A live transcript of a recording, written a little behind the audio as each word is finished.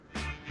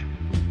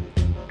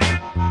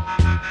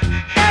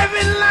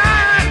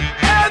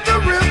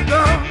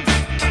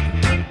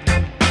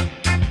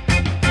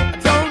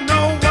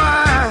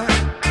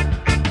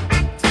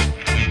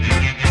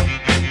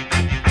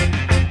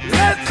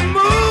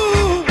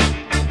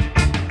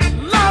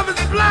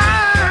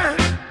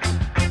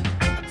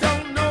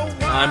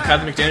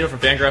Patrick McDaniel from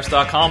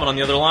Fangraphs.com, and on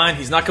the other line,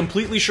 he's not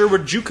completely sure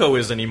what JUCO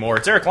is anymore.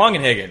 It's Eric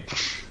Longenhagen.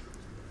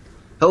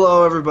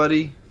 Hello,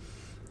 everybody.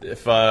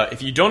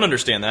 If you don't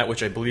understand that,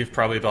 which I believe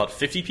probably about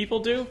 50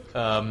 people do,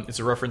 it's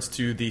a reference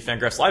to the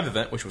Fangraphs Live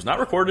event, which was not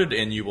recorded,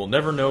 and you will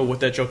never know what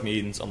that joke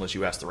means unless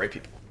you ask the right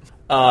people.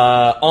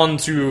 On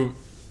to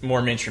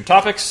more mainstream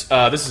topics.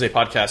 This is a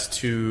podcast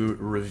to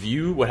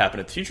review what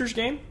happened at the Futures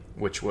game,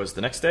 which was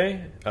the next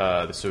day.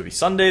 This would be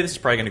Sunday. This is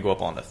probably going to go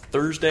up on the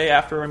Thursday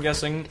after, I'm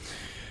guessing.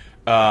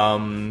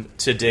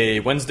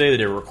 Today, Wednesday, the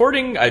day we're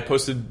recording, I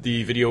posted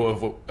the video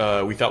of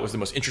what we thought was the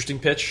most interesting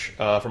pitch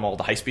from all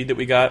the high speed that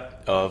we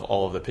got of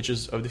all of the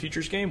pitches of the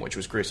Futures game, which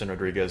was Grayson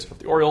Rodriguez of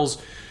the Orioles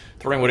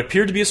throwing what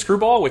appeared to be a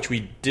screwball, which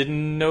we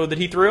didn't know that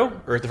he threw,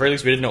 or at the very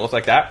least we didn't know it looked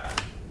like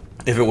that,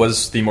 if it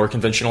was the more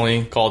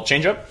conventionally called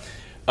changeup.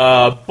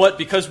 But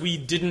because we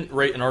didn't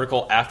write an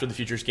article after the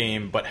Futures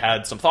game but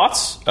had some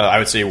thoughts, I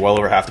would say well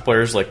over half the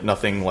players, like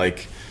nothing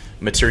like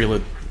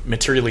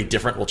materially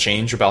different will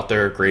change about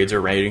their grades or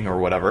rating or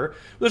whatever.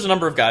 There's a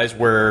number of guys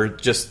where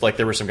just like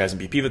there were some guys in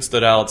BP that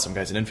stood out, some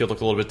guys in infield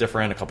looked a little bit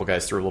different, a couple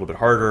guys threw a little bit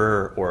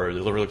harder, or the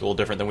delivery looked a little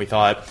different than we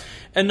thought.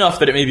 Enough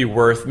that it may be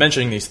worth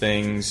mentioning these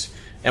things.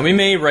 And we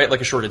may write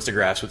like a short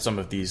Instagraphs with some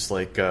of these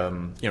like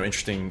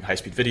interesting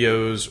high-speed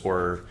videos,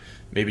 or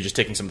maybe just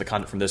taking some of the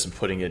content from this and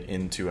putting it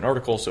into an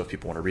article, so if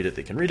people want to read it,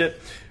 they can read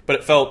it. But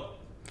it felt,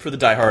 for the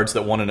diehards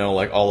that want to know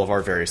like all of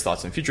our various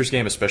thoughts in the Futures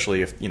game,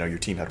 especially if your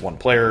team had one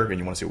player and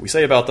you want to see what we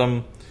say about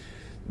them,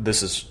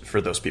 this is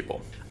for those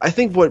people. I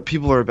think what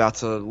people are about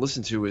to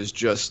listen to is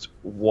just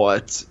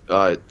what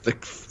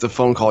the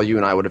phone call you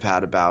and I would have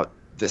had about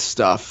this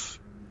stuff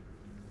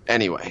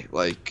anyway.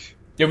 Like,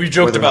 yeah, we've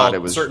joked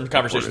about certain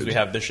conversations we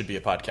have. This should be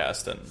a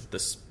podcast, and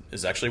this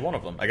is actually one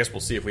of them. I guess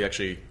we'll see if we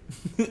actually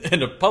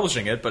end up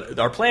publishing it, but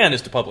our plan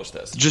is to publish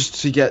this.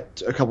 Just to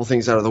get a couple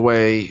things out of the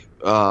way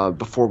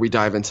before we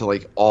dive into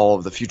like all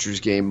of the Futures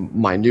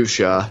game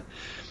minutia,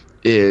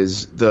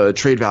 is the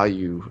trade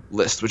value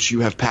list, which you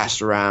have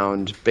passed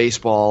around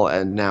baseball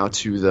and now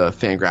to the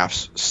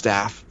Fangraphs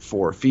staff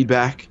for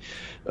feedback.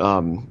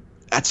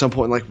 At some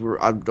point, like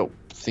I don't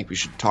think we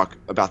should talk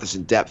about this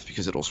in depth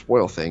because it'll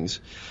spoil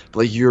things, but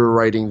like you're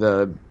writing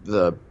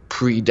the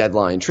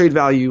pre-deadline trade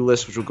value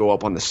list, which will go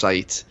up on the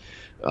site,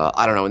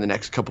 I don't know, in the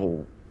next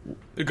couple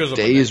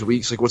days,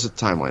 weeks. Like, what's the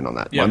timeline on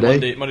that? Yeah,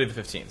 Monday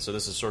the 15th. So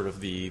this is sort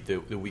of the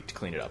week to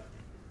clean it up.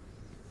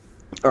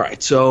 All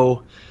right.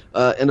 So,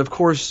 and of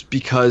course,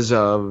 because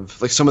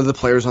of like some of the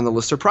players on the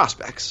list are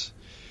prospects.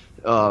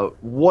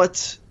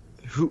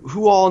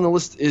 Who all on the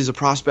list is a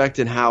prospect,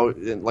 and how,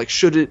 like,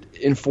 should it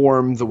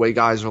inform the way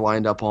guys are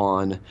lined up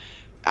on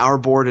our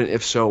board? And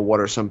if so, what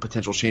are some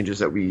potential changes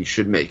that we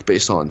should make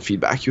based on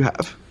feedback you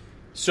have?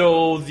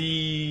 So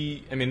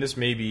this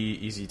may be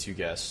easy to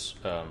guess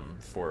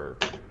for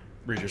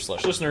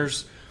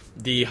readers/listeners.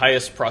 The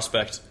highest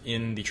prospect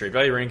in the trade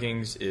value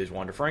rankings is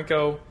Wander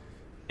Franco,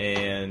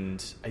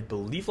 and I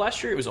believe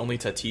last year it was only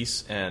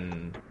Tatis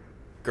and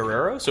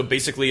Guerrero. So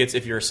basically, it's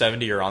if you're a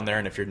 70, you're on there,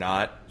 and if you're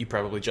not, you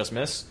probably just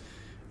miss.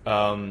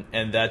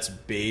 And that's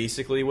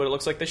basically what it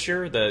looks like this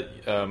year. That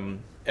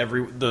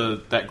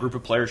that group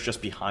of players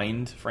just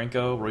behind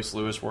Franco, Royce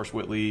Lewis, Forrest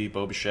Whitley,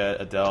 Bo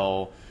Bichette,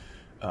 Adele,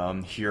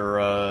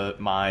 Hira,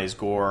 Mize,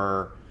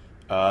 Gore,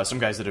 some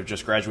guys that have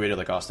just graduated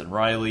like Austin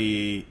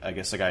Riley, I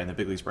guess a guy in the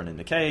big leagues, Brendan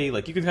McKay.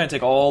 Like, you can kind of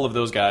take all of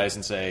those guys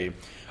and say,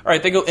 all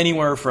right, they go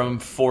anywhere from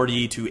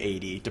 40 to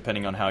 80,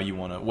 depending on how you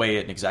want to weigh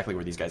it and exactly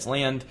where these guys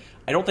land.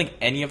 I don't think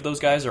any of those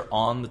guys are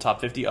on the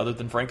top 50 other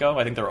than Franco.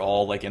 I think they're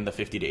all like in the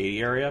 50 to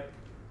 80 area.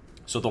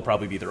 So they'll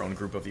probably be their own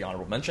group of the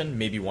honorable mention.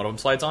 Maybe one of them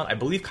slides on. I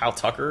believe Kyle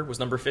Tucker was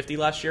number 50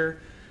 last year.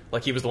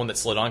 Like, he was the one that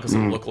slid on because it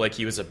looked like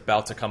he was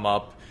about to come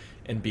up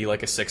and be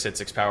like a 6-hit,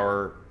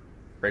 6-power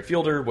right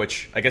fielder,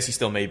 which I guess he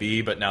still may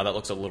be, but now that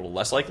looks a little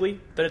less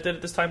likely than it did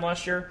at this time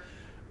last year.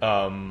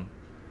 And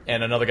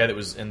another guy that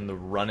was in the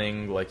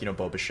running, like,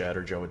 Bo Bichette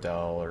or Joe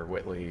Adele or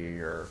Whitley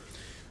or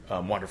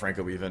Wander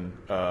Franco even,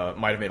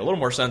 might have made a little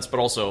more sense, but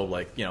also,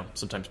 like,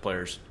 sometimes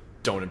players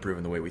don't improve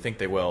in the way we think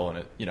they will, and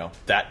it,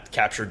 that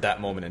captured that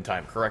moment in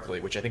time correctly,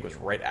 which I think was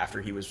right after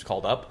he was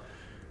called up.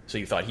 So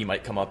you thought he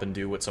might come up and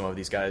do what some of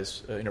these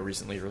guys,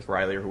 recently with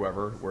Riley or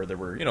whoever, where there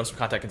were, some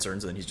contact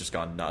concerns, and then he's just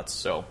gone nuts.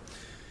 So you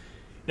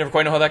never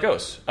quite know how that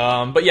goes.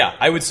 But yeah,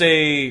 I would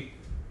say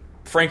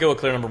Franco a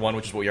clear number one,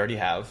 which is what we already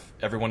have.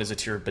 Everyone is a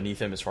tier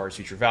beneath him as far as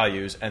future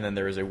values, and then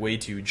there is a way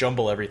to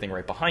jumble everything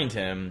right behind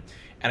him.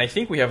 And I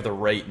think we have the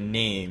right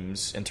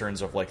names in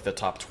terms of, like, the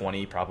top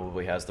 20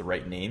 probably has the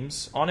right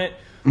names on it.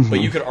 Mm-hmm. But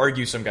you could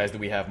argue some guys that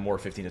we have more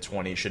 15 to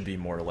 20 should be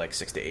more like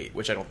 6 to 8,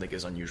 which I don't think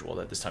is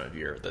unusual at this time of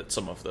year. That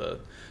some of the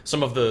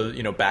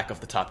back of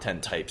the top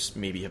 10 types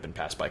maybe have been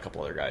passed by a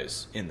couple other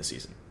guys in the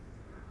season.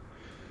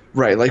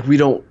 Right. Like,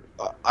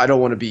 I don't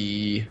want to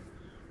be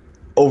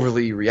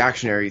overly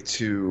reactionary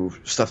to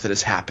stuff that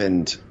has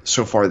happened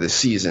so far this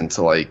season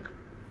to, like,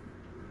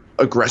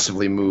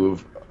 aggressively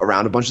move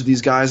around a bunch of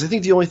these guys. I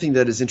think the only thing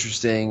that is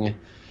interesting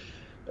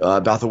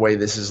about the way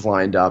this is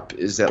lined up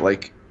is that,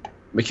 like,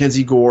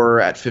 Mackenzie Gore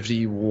at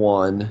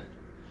 51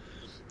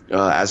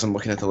 as I'm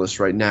looking at the list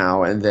right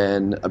now, and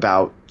then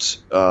about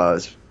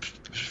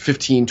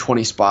 15,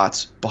 20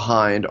 spots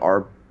behind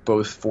are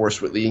both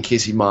Forrest Whitley and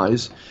Casey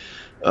Mize.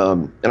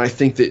 And I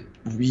think that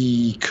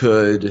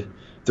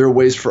there are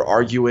ways for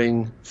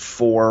arguing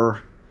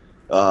for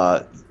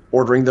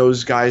ordering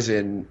those guys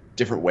in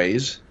different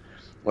ways.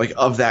 Like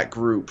of that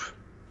group,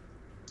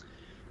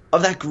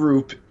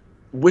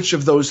 which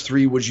of those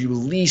three would you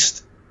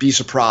least be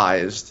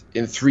surprised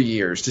in 3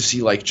 years to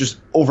see like just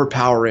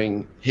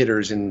overpowering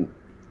hitters in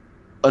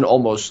an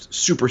almost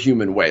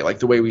superhuman way, like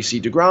the way we see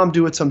DeGrom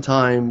do it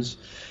sometimes,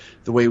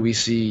 the way we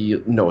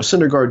see Noah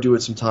Syndergaard do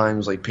it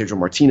sometimes, like Pedro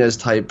Martinez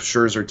type,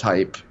 Scherzer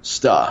type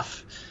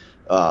stuff.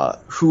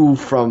 Who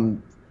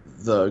from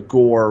the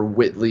Gore,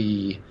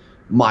 Whitley,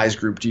 Mize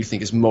group do you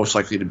think is most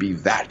likely to be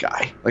that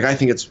guy? Like, I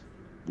think it's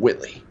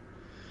Whitley.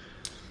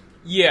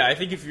 Yeah, I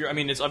think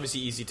it's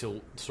obviously easy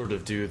to sort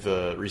of do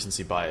the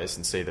recency bias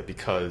and say that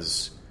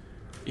because,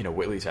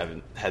 Whitley's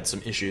had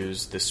some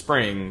issues this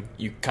spring,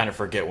 you kind of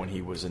forget when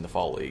he was in the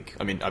fall league.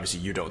 I mean, obviously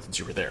you don't since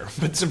you were there,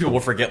 but some people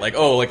forget, like,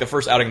 the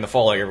first outing in the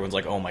fall league, everyone's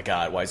like, oh my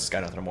god, why is this guy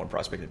not the number one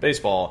prospect in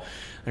baseball?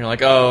 And you're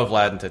like, oh,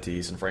 Vlad and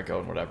Tatis and Franco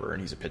and whatever,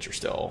 and he's a pitcher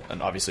still.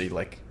 And obviously,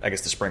 like, I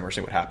guess the spring we're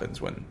seeing what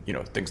happens when,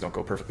 things don't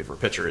go perfectly for a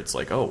pitcher. It's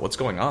like, oh, what's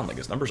going on? Like,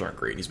 his numbers aren't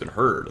great. He's been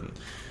hurt, and,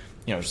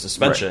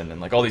 suspension, right.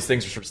 And, like, all these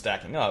things are sort of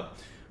stacking up.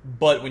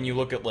 But when you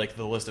look at, like,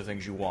 the list of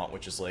things you want,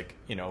 which is, like,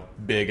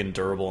 big and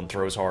durable and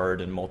throws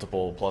hard and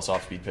multiple plus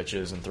off-speed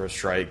pitches and throws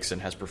strikes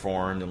and has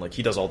performed and, like,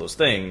 he does all those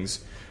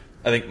things,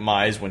 I think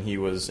Mize, when he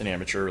was an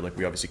amateur, like,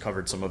 we obviously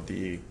covered some of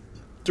the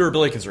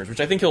durability concerns, which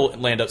I think he'll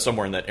land up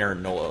somewhere in that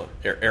Aaron Nola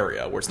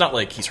area, where it's not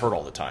like he's hurt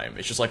all the time.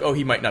 It's just like,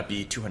 he might not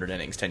be 200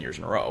 innings 10 years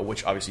in a row,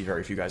 which obviously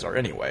very few guys are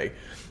anyway,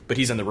 but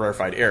he's in the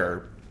rarefied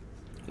air,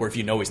 where if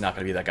he's not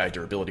going to be that guy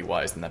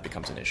durability-wise, then that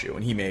becomes an issue.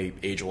 And he may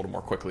age a little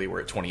more quickly,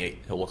 where at 28,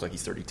 he'll look like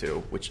he's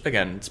 32, which,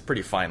 again, it's a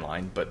pretty fine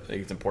line, but I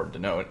think it's important to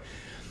note.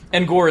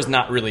 And Gore is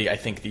not really, I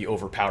think, the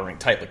overpowering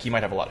type. Like, he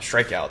might have a lot of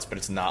strikeouts, but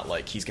it's not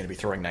like he's going to be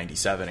throwing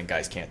 97 and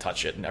guys can't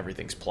touch it and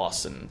everything's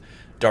plus and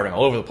darting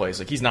all over the place.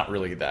 Like, he's not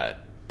really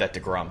that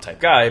DeGrom type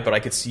guy, but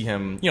I could see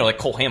him, like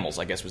Cole Hamels,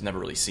 I guess, was never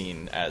really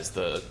seen as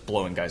the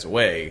blowing guys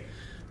away.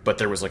 But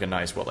there was like a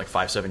nice,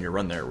 5-7 year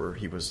run there where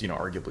he was,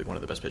 arguably one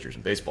of the best pitchers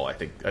in baseball. I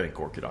think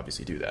Gore could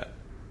obviously do that.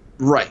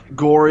 Right.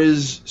 Gore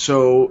is,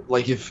 so,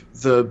 like, if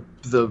the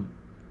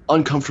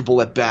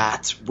uncomfortable at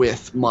bat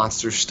with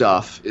monster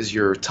stuff is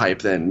your type,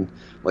 then,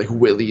 like,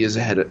 Whitley is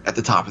ahead at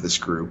the top of this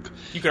group.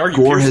 You could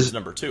argue Gore is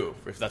number 2,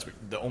 if that's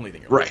the only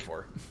thing you're looking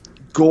for.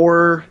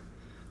 Gore,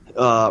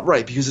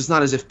 right, because it's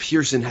not as if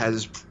Pearson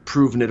has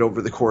proven it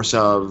over the course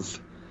of,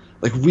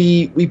 like,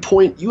 you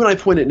and I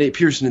point at Nate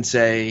Pearson and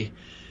say,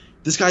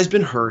 this guy's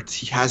been hurt.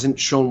 He hasn't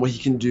shown what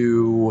he can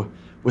do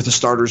with a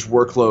starter's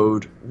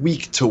workload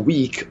week to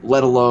week,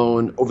 let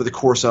alone over the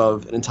course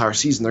of an entire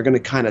season. They're going to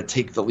kind of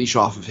take the leash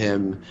off of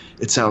him,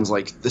 it sounds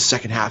like, the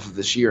second half of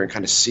this year and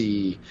kind of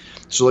see.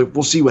 So, like,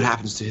 we'll see what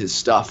happens to his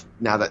stuff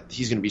now that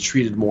he's going to be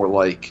treated more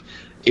like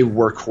a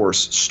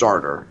workhorse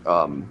starter,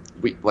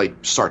 like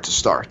start to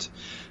start.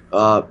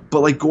 But,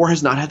 like, Gore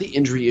has not had the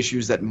injury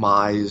issues that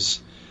Mize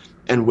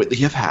and Whitley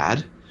have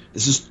had.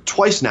 This is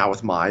twice now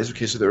with Mize.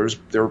 Okay, so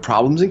there were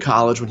problems in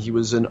college when he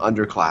was an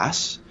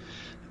underclass,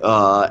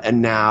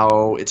 and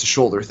now it's a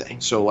shoulder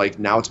thing. So, like,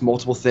 now it's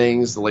multiple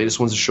things. The latest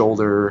one's a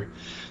shoulder,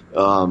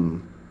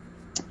 and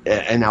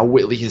now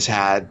Whitley has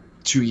had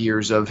 2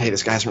 years of, hey,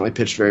 this guy hasn't really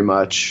pitched very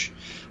much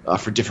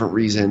for different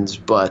reasons,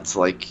 but,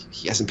 like,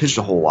 he hasn't pitched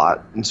a whole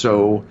lot. And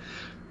so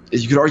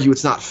you could argue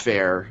it's not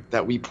fair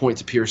that we point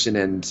to Pearson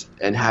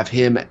and have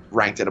him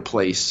ranked at a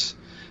place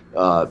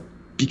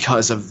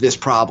because of this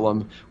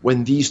problem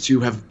when these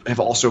two have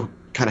also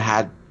kind of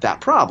had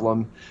that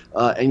problem,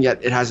 and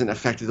yet it hasn't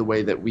affected the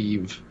way that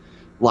we've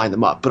lined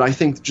them up. But I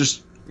think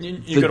just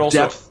you could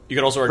also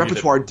argue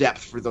repertoire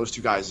depth for those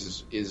two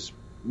guys is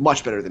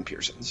much better than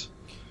Pearson's.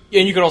 Yeah,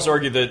 and you could also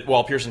argue that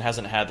while Pearson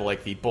hasn't had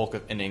like the bulk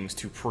of innings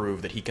to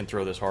prove that he can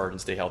throw this hard and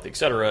stay healthy,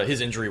 etc.,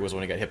 his injury was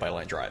when he got hit by a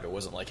line drive. It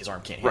wasn't like his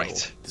arm can't handle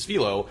this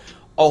velo.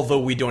 Although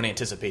we don't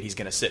anticipate he's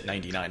going to sit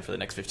 99 for the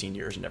next 15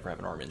 years and never have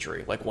an arm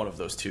injury. Like, one of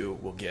those two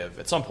will give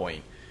at some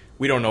point.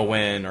 We don't know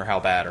when or how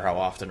bad or how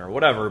often or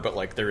whatever, but,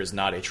 like, there is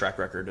not a track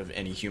record of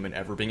any human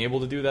ever being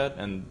able to do that.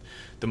 And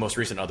the most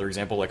recent other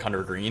example, like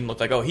Hunter Green, looked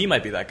like, oh, he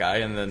might be that guy,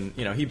 and then,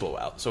 he blew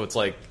out. So it's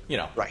like,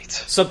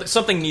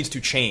 something needs to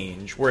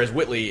change, whereas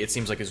Whitley, it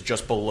seems like, is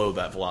just below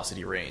that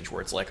velocity range,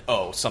 where it's like,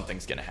 oh,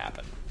 something's going to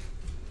happen.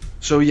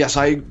 So, yes,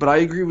 but I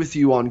agree with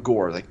you on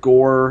Gore. Like,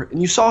 Gore,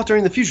 and you saw it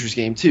during the Futures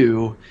game,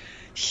 too.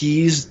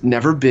 He's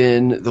never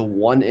been the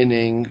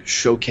one-inning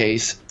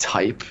showcase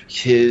type.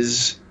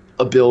 His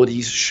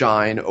abilities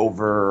shine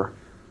over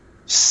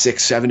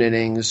 6-7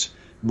 innings,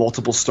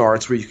 multiple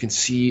starts where you can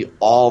see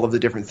all of the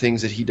different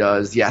things that he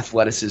does, the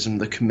athleticism,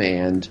 the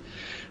command.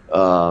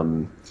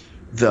 We've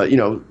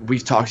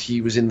talked,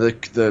 he was in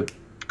the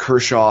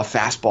Kershaw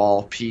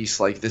fastball piece.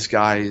 Like, this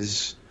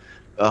guy's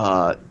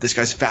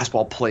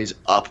fastball plays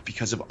up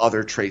because of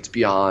other traits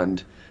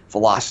beyond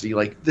velocity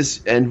like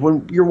this. And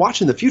when you're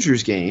watching the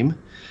Futures game,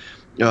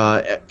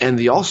 and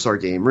the All-Star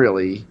game,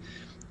 really,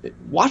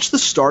 watch the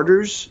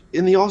starters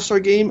in the All-Star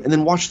game and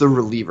then watch the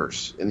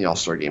relievers in the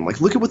All-Star game.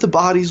 Like, look at what the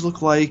bodies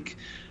look like.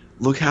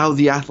 Look how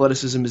the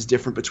athleticism is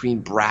different between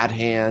Brad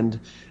Hand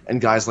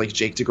and guys like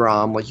Jake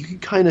DeGrom. Like, you can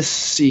kind of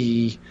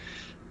see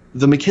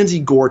the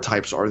Mackenzie Gore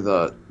types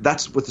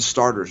that's what the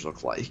starters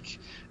look like.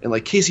 And,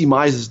 like, Casey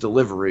Mize's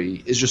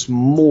delivery is just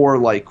more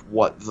like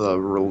what the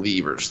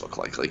relievers look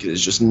like. Like, it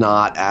is just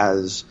not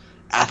as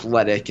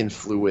athletic and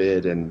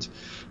fluid and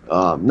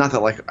not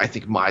that, like, I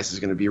think Mize is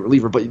going to be a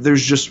reliever, but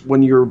there's just,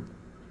 when you're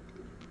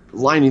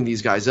lining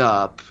these guys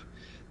up,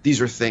 these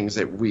are things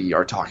that we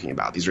are talking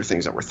about. These are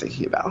things that we're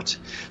thinking about.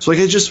 So, like,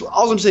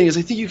 all I'm saying is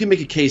I think you can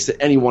make a case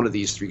that any one of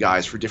these three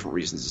guys, for different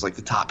reasons, is like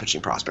the top pitching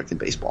prospect in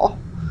baseball.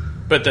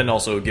 But then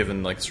also,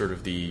 given like sort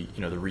of the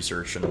the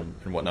research and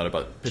whatnot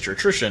about pitcher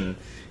attrition,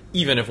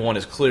 even if one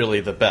is clearly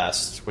the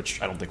best,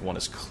 which I don't think one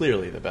is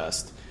clearly the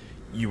best,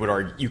 you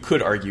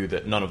could argue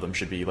that none of them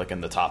should be like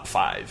in the top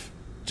 5.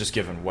 Just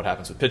given what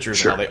happens with pitchers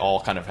Sure. and how they all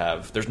kind of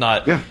have, there's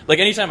not like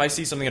anytime I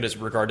see something that is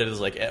regarded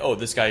as like, oh,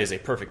 this guy is a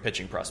perfect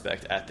pitching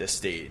prospect at this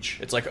stage,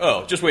 it's like,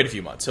 oh, just wait a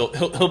few months,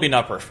 he'll be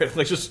not perfect.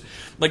 Like, just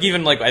like,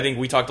 even like, I think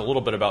we talked a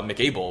little bit about Mick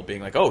Abel being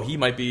like, oh, he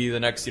might be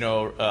the next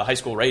high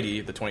school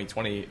righty, the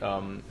 2020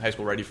 high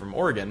school righty from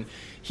Oregon.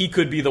 He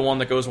could be the one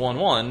that goes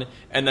 1-1,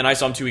 and then I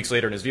saw him 2 weeks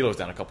later and his velo's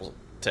down a couple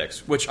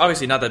ticks, which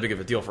obviously not that big of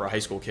a deal for a high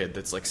school kid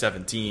that's like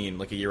 17,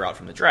 like a year out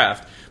from the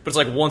draft. But it's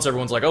like, once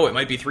everyone's like, oh, it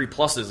might be 3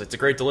 pluses, it's a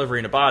great delivery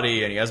in a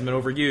body, and he hasn't been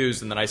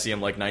overused, and then I see him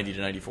like 90 to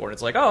 94, and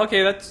it's like, oh,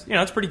 okay, that's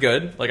that's pretty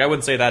good. Like, I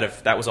wouldn't say that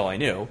if that was all I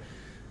knew.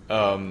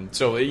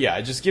 So yeah,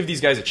 just give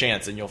these guys a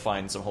chance, and you'll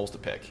find some holes to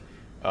pick.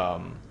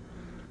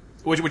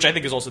 Which I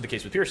think is also the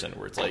case with Pearson,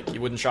 where it's like, it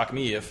wouldn't shock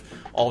me if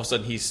all of a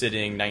sudden he's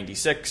sitting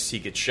 96, he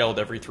gets shelled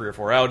every 3 or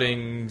 4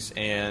 outings,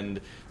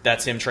 and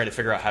that's him trying to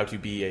figure out how to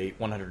be a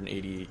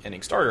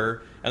 180-inning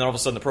starter, and then all of a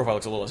sudden the profile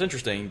looks a little less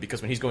interesting,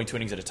 because when he's going 2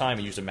 innings at a time,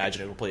 you just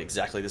imagine it'll play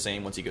exactly the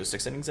same once he goes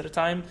 6 innings at a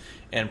time,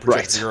 and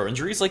project 0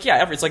 injuries. Like,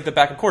 yeah, it's like the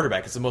backup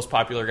quarterback. It's the most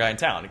popular guy in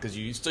town, because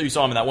you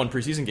saw him in that one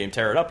preseason game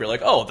tear it up. You're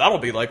like, oh, that'll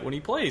be like when he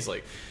plays.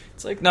 Like,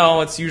 it's like,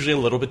 no, it's usually a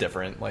little bit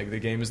different. Like, the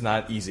game is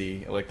not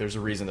easy. Like, there's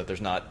a reason that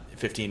there's not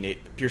 15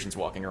 Nate Pearsons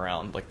walking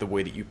around like the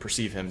way that you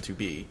perceive him to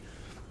be,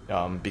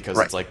 because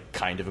it's like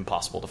kind of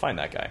impossible to find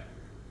that guy.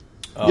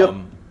 Yep.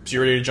 So you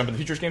ready to jump into the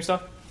futures game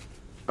stuff?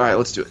 All right,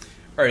 let's do it.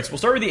 All right, so we'll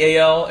start with the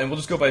AL, and we'll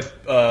just go by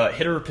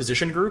hitter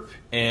position group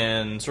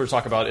and sort of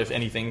talk about if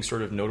anything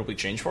sort of notably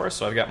changed for us.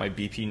 So I've got my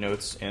BP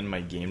notes and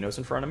my game notes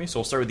in front of me. So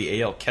we'll start with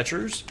the AL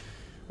catchers,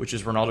 which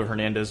is Ronaldo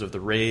Hernandez of the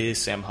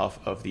Rays, Sam Huff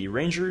of the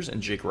Rangers,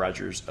 and Jake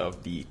Rogers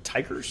of the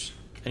Tigers.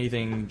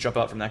 Anything jump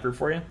out from that group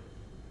for you?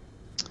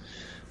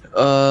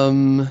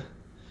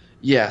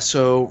 Yeah,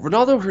 so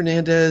Ronaldo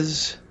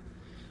Hernandez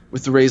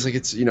with the Rays, like,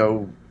 it's,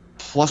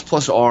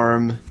 plus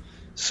arm.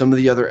 Some of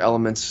the other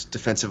elements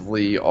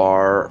defensively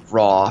are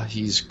raw.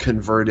 He's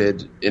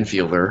converted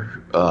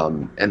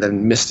infielder, and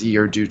then missed a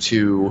year due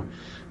to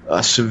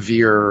a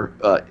severe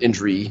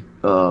injury.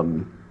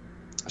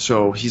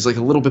 So he's like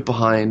a little bit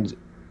behind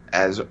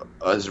as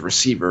a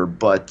receiver,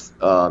 but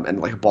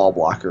and like a ball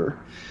blocker.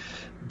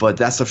 But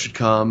that stuff should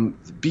come.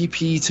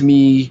 BP, to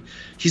me,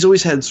 he's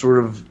always had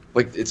sort of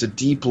like, it's a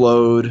deep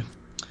load.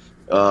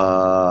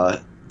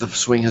 The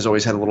swing has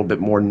always had a little bit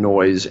more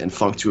noise and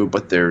funk to it,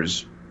 but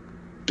there's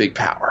big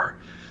power.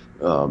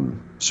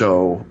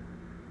 So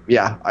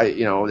yeah,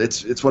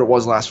 it's what it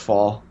was last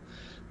fall.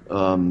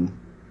 And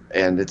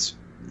it's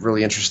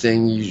really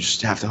interesting. You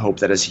just have to hope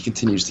that as he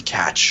continues to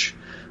catch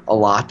a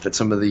lot, that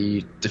some of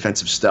the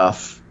defensive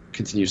stuff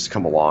continues to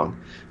come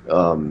along.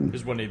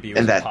 There's one AB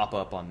was a pop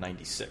up on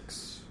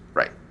 96.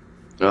 Right.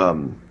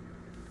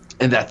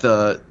 And that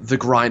the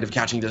grind of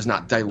catching does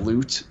not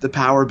dilute the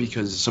power,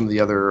 because some of the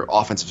other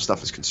offensive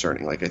stuff is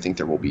concerning. Like, I think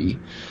there will be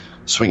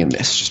swing and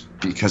miss just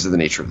because of the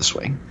nature of the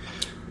swing.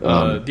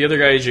 The other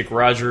guy, Jake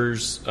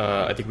Rogers,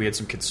 I think we had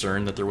some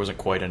concern that there wasn't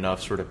quite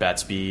enough sort of bat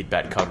speed,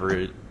 bat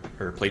coverage,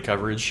 or plate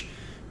coverage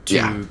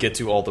to get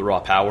to all the raw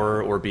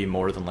power or be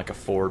more than like a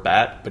 4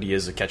 bat, but he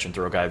is a catch and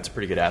throw guy that's a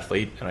pretty good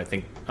athlete, and I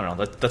think, I don't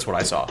know, that's what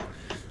I saw.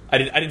 I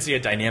didn't see a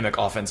dynamic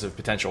offensive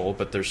potential,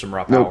 but there's some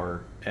raw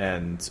power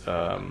and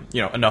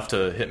enough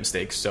to hit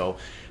mistakes. So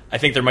I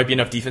think there might be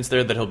enough defense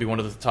there that he'll be one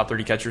of the top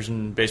 30 catchers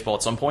in baseball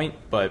at some point,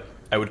 but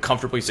I would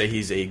comfortably say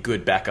he's a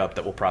good backup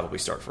that will probably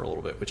start for a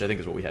little bit, which I think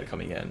is what we had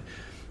coming in.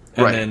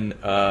 And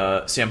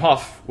then Sam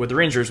Huff with the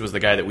Rangers was the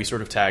guy that we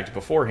sort of tagged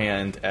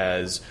beforehand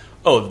as,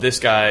 oh, this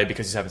guy,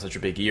 because he's having such a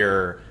big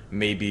year,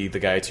 may be the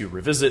guy to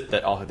revisit,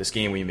 that I'll have this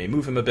game, we may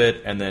move him a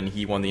bit. And then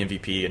he won the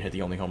MVP and hit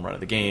the only home run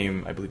of the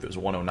game. I believe it was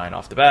 109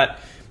 off the bat.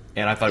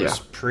 And I thought it was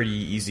pretty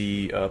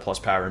easy, plus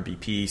power and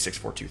BP,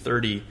 6'4",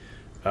 230.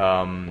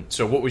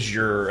 So what was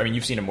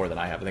you've seen him more than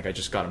I have. I think I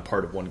just got him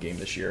part of one game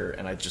this year,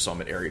 and I just saw him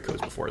at area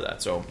codes before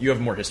that. So you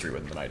have more history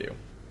with him than I do.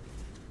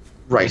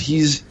 Right,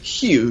 he's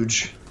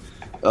huge.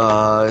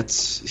 What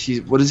is he?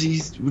 Would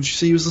you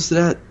say he was listed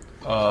at?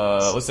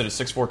 Listed at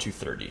 6'4",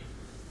 230.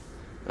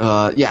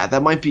 Yeah,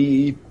 that might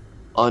be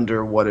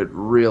under what it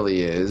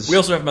really is. We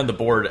also have him on the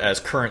board as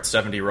current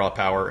 70 raw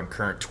power and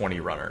current 20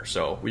 runner,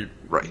 so we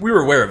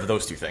were aware of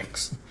those two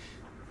things.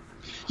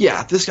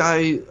 Yeah, this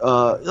guy,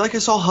 like I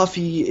saw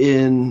Huffy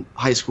in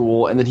high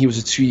school, and then he was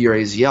a 2-year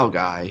AZL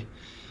guy,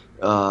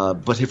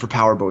 but hit for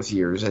power both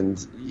years, and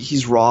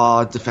he's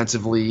raw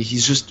defensively.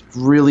 He's just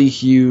really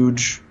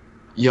huge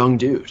young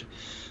dude.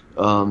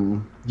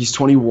 He's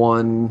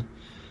 21.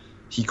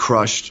 He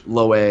crushed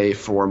low A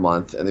for a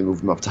month, and they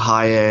moved him up to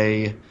high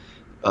A.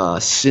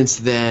 Since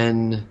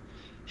then,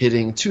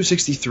 hitting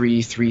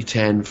 263,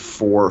 310,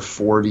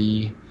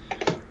 440,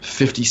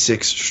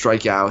 56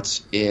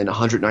 strikeouts in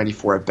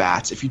 194 at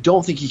bats. If you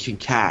don't think he can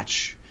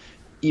catch,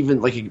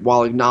 even like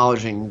while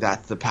acknowledging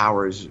that the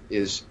power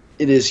is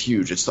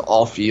huge. It's to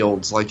all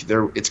fields. Like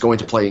it's going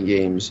to play in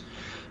games.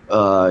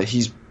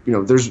 He's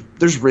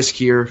there's risk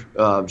here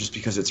just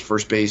because it's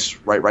first base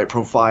right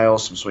profile,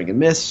 some swing and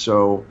miss.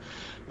 So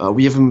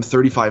we have him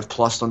 35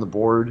 plus on the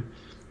board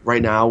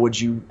right now. Would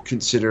you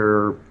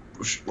consider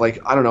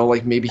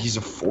maybe he's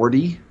a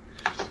 40?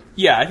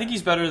 Yeah, I think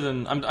he's better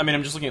than.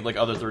 I'm just looking at like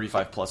other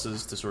 35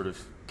 pluses to sort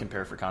of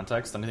compare for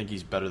context, and I think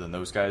he's better than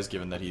those guys,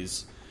 given that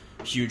he's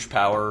huge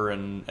power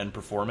and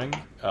performing,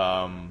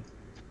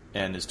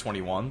 and is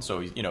 21.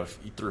 So if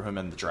you threw him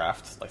in the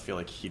draft, I feel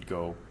like he'd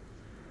go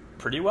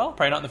pretty well.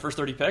 Probably not in the first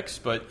 30 picks,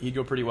 but he'd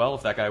go pretty well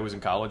if that guy was in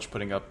college,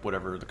 putting up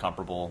whatever the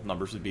comparable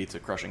numbers would be to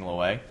crushing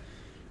low A.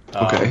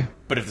 Okay.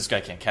 But if this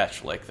guy can't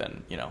catch,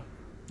 then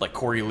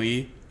Corey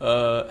Lee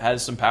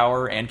has some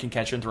power and can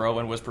catch and throw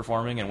and was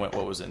performing and went,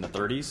 what was it, in the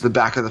 30s? The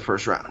back of the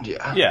first round,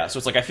 yeah. Yeah, so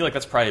it's I feel like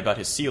that's probably about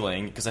his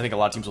ceiling, because I think a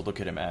lot of teams will look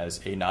at him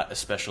as a not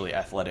especially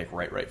athletic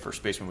right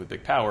first baseman with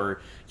big power.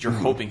 You're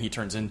hoping he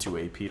turns into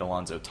a Pete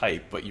Alonso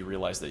type, but you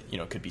realize that,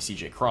 it could be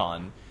CJ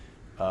Cron,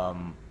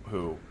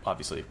 who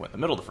obviously went in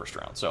the middle of the first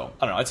round. So,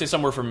 I don't know, I'd say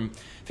somewhere from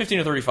 15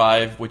 to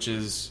 35, which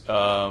is,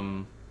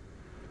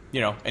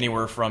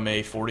 anywhere from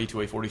a 40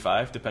 to a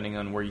 45, depending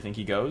on where you think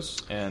he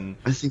goes. And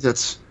I think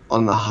that's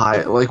on the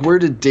high. Where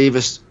did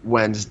Davis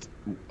Wenzel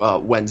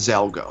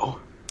go?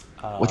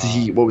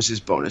 What was his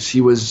bonus? I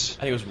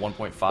think it was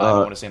 1.5. I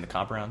want to say in the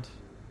comp round.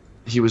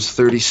 He was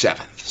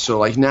 37th.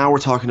 So now we're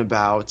talking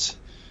about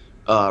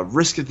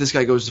risk that this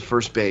guy goes to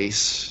first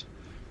base,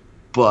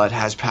 but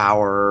has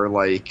power,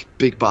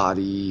 big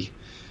body,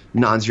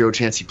 non-zero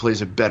chance he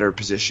plays a better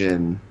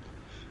position.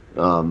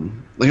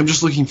 I'm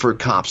just looking for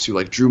comps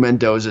too, Drew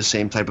Mendoza,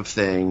 same type of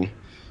thing,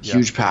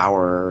 huge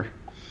power.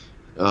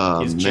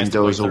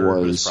 Mendoza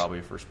was probably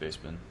a first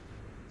baseman.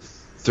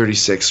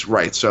 36,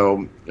 right?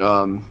 So I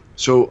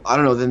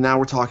don't know. Then now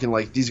we're talking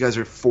these guys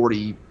are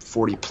 40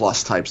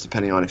 plus types,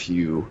 depending on if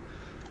you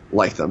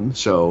like them.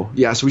 So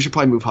yeah, so we should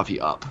probably move Huffy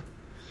up.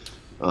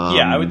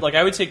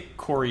 I would take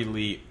Corey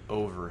Lee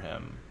over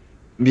him.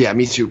 Yeah,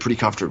 me too, pretty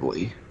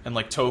comfortably. And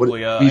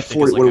Toglia,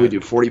 what do we do?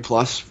 40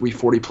 plus?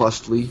 40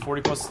 plus Lee?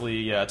 40 plus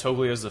Lee, yeah.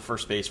 Toglia is the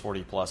first base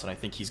 40 plus, and I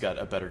think he's got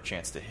a better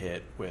chance to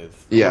hit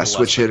with. Yeah,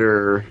 switch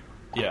hitter.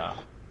 Yeah.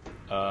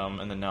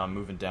 And then now I'm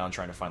moving down,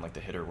 trying to find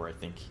the hitter where I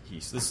think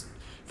he's this.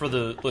 For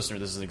the listener,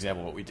 this is an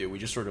example of what we do. We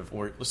just we're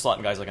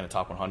slotting guys in a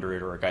top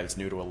 100 or a guy that's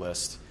new to a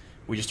list.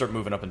 We just start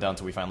moving up and down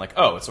until we find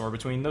it's somewhere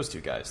between those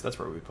two guys. That's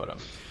where we put him.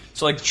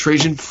 So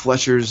Trajan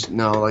Fletcher's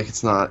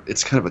it's not.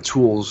 It's kind of a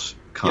tools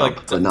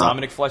comp. Yeah,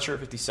 Dominic Fletcher at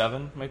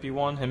 57 might be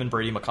one. Him and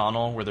Brady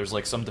McConnell, where there's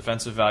some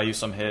defensive value,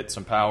 some hit,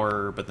 some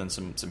power, but then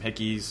some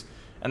hickeys,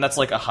 and that's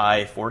a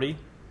high 40.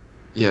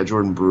 Yeah,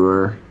 Jordan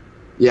Brewer.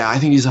 Yeah, I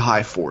think he's a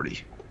high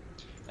 40.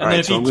 And then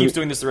if he keeps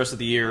doing this the rest of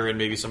the year, and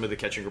maybe some of the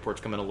catching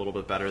reports come in a little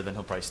bit better, then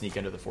he'll probably sneak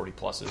into the 40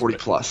 pluses. 40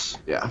 plus,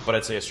 yeah. But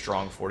I'd say a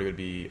strong 40 would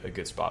be a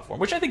good spot for him,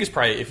 which I think is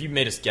probably, if you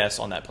made us guess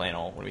on that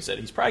panel when we said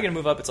he's probably going to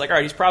move up, it's all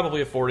right, he's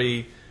probably a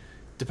 40.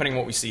 Depending on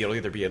what we see, it'll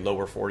either be a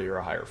lower 40 or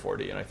a higher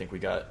 40, and I think we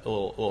got a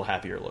little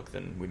happier look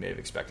than we may have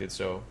expected,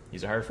 so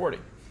he's a higher 40.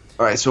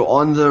 All right, so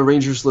on the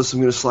Rangers list, I'm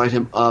going to slide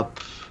him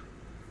up.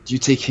 Do you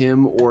take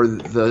him or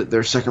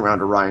their second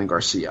rounder, Ryan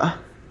Garcia?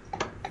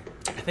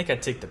 I think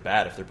I'd take the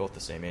bat if they're both the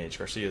same age.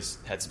 Garcia's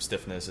had some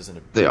stiffness.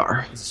 They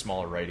are. He's a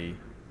smaller righty.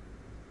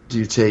 Do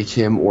you take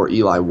him or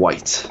Eli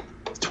White,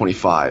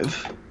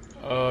 25?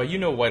 You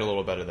know White a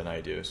little better than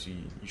I do, so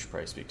you should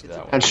probably speak to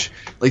that one. And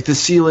the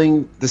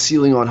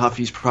ceiling on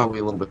Huffy's probably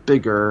a little bit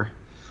bigger.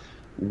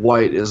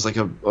 White is a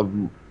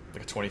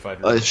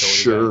 25-year-old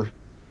sure. Guy.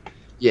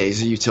 Yeah,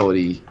 he's a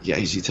utility. Yeah,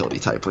 he's a utility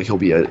type. He'll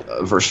be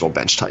a versatile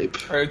bench type.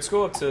 All right, let's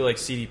go up to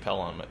CD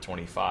Pelham at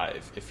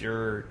 25. If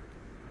you're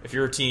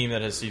a team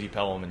that has CD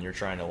Pelham and you're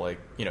trying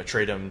to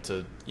trade him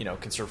to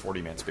conserve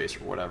 40-man space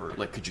or whatever,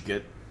 could you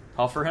get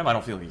Huff for him? I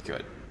don't feel like you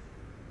could.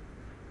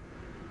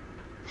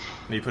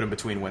 Maybe put him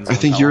between Wenzel. I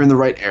think you're in the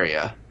right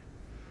area.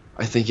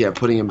 I think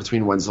putting him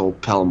between Wenzel,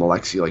 Pelham,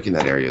 Alexi, in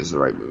that area is the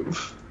right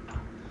move.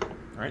 All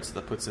right, so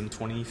that puts him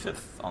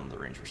 25th on the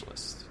Rangers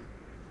list.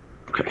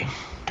 Okay.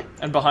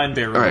 And behind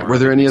Bayron. All right. Were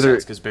there any other?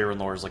 Because Bayron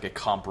Lore is a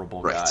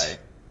comparable guy,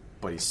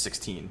 but he's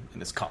 16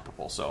 and is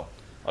comparable. So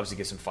obviously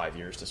gives him 5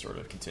 years to sort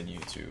of continue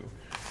to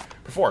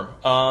perform.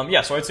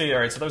 So I'd say, all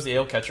right, so that was the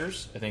AL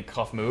catchers. I think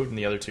Huff moved, and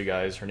the other two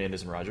guys,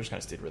 Hernandez and Rogers, kind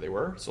of stayed where they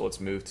were. So let's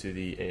move to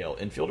the AL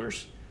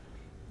infielders.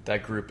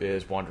 That group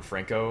is Wander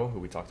Franco, who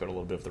we talked about a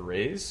little bit of the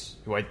Rays,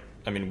 who I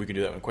mean, we can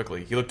do that one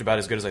quickly. He looked about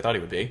as good as I thought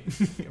he would be.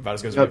 About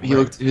as good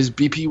as his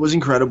BP was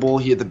incredible.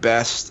 He had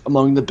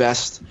among the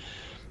best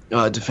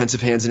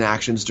defensive hands and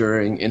actions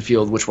during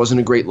infield, which wasn't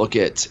a great look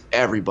at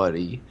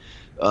everybody.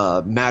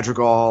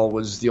 Madrigal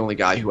was the only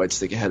guy who I'd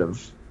stick ahead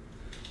of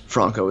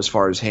Franco as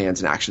far as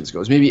hands and actions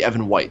goes. Maybe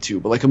Evan White too,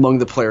 but like among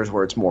the players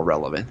where it's more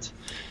relevant.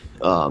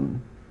 He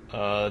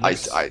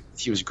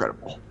was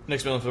incredible.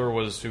 Next middle infielder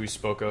was who we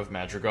spoke of,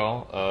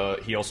 Madrigal.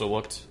 He also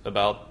looked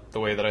about the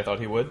way that I thought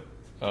he would,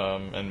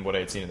 and what I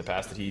had seen in the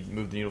past. Did he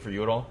move the needle for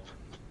you at all?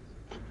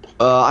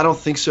 I don't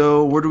think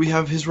so. Where do we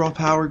have his raw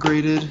power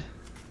graded?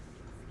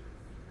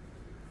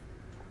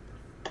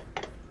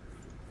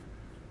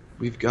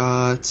 We've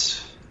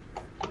got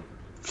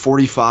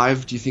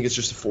 45. Do you think it's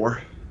just a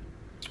 4?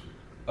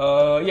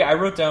 I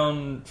wrote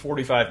down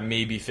 45,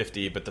 maybe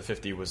 50, but the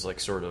 50 was like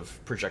sort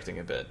of projecting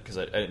a bit because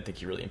I didn't think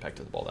he really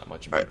impacted the ball that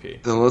much in BP.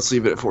 Right, then let's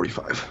leave it at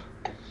 45.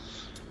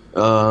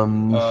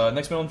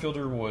 Next middle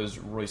infielder was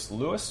Royce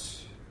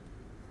Lewis.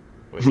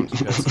 Wait, you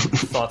had some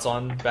thoughts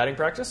on batting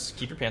practice?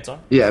 Keep your pants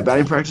on. Yeah,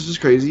 batting practice was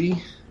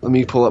crazy. Let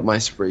me pull up my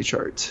spray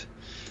chart.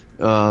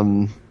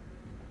 But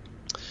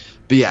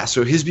yeah,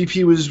 so his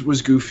BP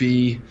was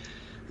goofy.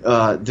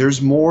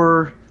 There's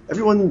more.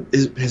 Everyone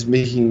has been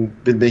making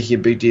a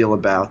big deal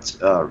about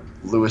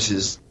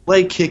Lewis's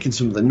leg kick and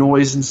some of the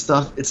noise and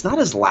stuff. It's not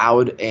as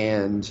loud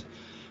and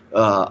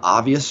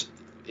obvious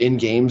in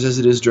games as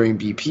it is during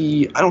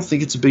BP. I don't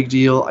think it's a big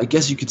deal. I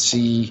guess you could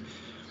see.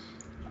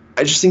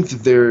 I just think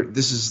that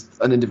this is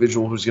an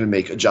individual who's going to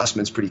make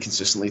adjustments pretty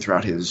consistently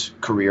throughout his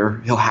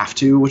career. He'll have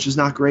to, which is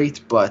not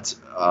great, but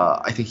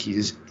I think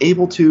he's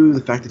able to.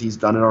 The fact that he's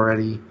done it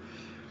already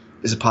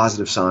is a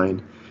positive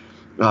sign.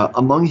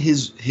 Among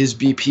his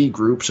BP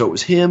group, so it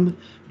was him,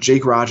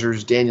 Jake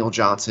Rogers, Daniel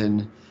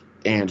Johnson,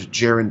 and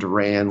Jarren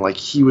Duran. Like,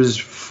 he was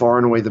far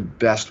and away the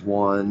best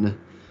one,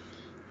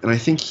 and I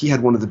think he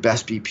had one of the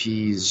best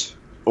BPs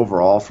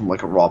overall from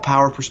like a raw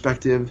power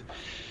perspective.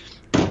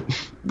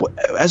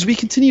 As we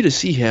continue to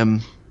see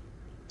him,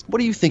 what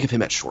do you think of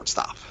him at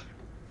shortstop?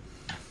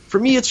 For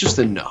me, it's just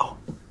a no.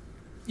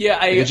 Yeah,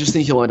 I just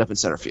think he'll end up in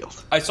center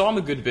field. I saw him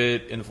a good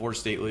bit in the Florida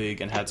State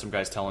League and had some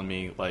guys telling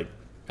me, like,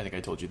 I think I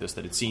told you this,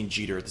 that had seen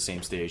Jeter at the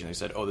same stage, and they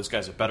said, oh, this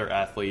guy's a better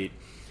athlete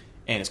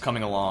and is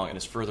coming along and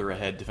is further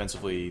ahead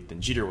defensively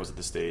than Jeter was at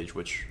this stage,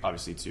 which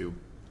obviously to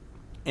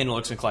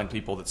analytics-inclined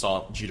people that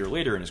saw Jeter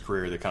later in his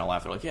career, they kind of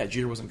laughed. They're like, yeah,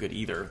 Jeter wasn't good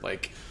either.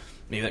 Like,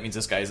 maybe that means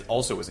this guy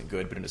also isn't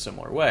good, but in a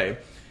similar way.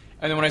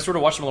 And then when I sort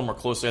of watched him a little more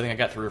closely, I think I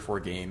got 3 or 4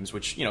 games,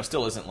 which, you know,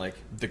 still isn't like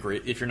the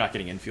great. If you're not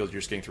getting infield,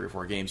 you're just getting 3 or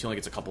 4 games. He only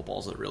gets a couple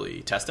balls that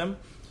really test him.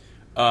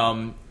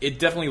 It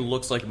definitely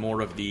looks like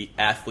more of the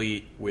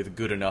athlete with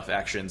good enough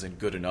actions and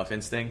good enough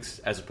instincts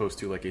as opposed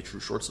to like a true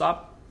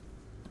shortstop.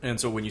 And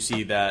so when you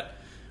see that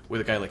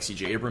with a guy like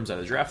C.J. Abrams out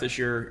of the draft this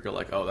year, you're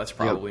like, oh, that's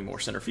probably more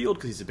center field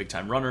because he's a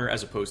big-time runner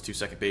as opposed to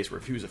second base, where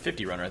if he was a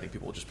 50 runner, I think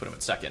people would just put him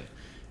at second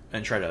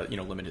and try to, you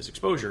know, limit his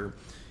exposure.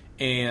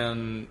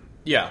 And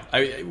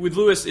yeah, with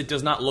Lewis, it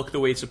does not look the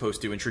way it's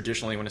supposed to. And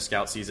traditionally, when a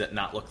scout sees it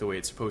not look the way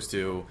it's supposed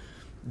to,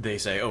 they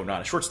say, oh,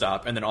 not a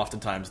shortstop. And then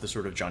oftentimes the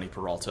sort of Johnny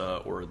Peralta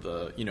or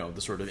the, you know,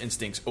 the sort of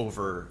instincts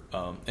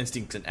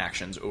and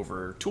actions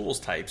over tools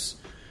types,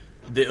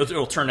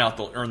 it'll turn out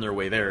they'll earn their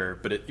way there.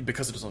 But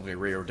because it doesn't look like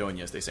Ray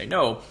Ordonez, they say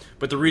no.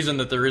 But the reason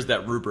that there is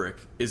that rubric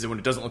is that when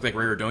it doesn't look like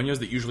Ray Ordonez,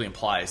 that usually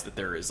implies that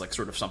there is like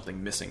sort of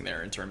something missing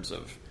there in terms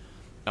of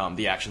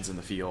the actions in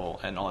the field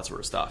and all that sort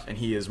of stuff. And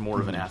he is more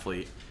of an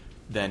athlete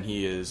than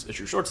he is a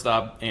true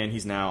shortstop, and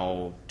he's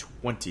now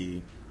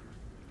 20.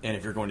 And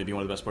if you're going to be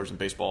one of the best players in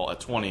baseball at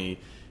 20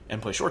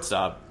 and play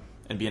shortstop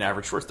and be an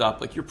average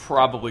shortstop, like, you're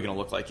probably going to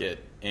look like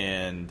it,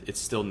 and it's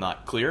still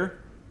not clear.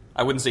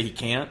 I wouldn't say he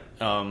can't,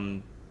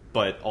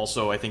 but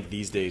also I think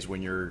these days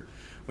when you're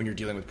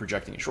dealing with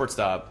projecting a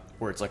shortstop,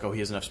 where it's like, oh, he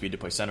has enough speed to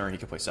play center, he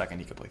could play second,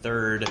 he could play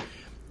third,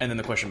 and then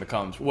the question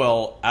becomes,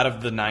 well, out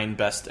of the 9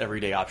 best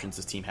everyday options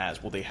this team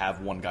has, will they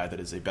have one guy that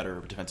is a better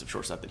defensive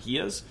shortstop than he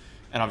is?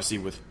 And obviously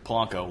with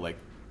Polanco, like,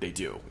 they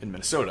do in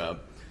Minnesota.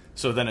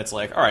 So then it's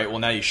like, all right, well,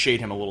 now you shade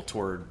him a little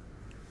toward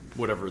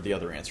whatever the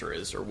other answer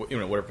is, or, you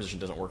know, whatever position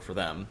doesn't work for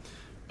them.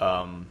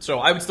 So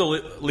I would still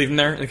leave him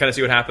there and kind of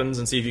see what happens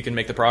and see if you can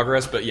make the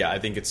progress. But yeah, I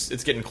think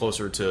it's getting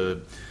closer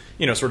to,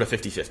 you know, sort of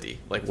 50-50.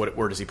 Like,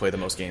 where does he play the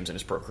most games in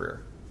his pro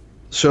career?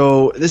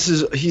 So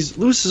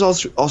Lewis is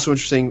also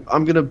interesting.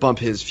 I'm going to bump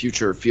his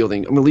future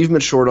fielding. I'm going to leave him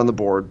at short on the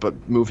board,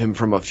 but move him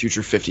from a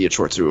future 50 at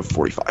short to a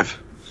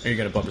 45. Are you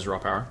going to bump his raw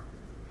power?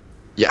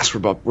 Yes,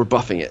 we're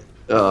buffing it.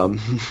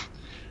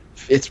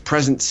 It's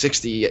present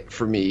 60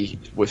 for me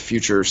with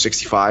future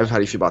 65. How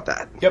do you feel about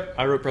that? Yep,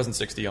 I wrote present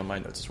 60 on my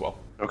notes as well.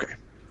 Okay.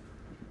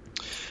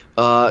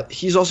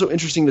 He's also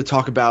interesting to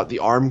talk about the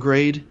arm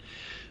grade.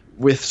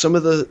 with some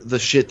of the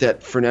shit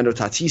that Fernando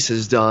Tatis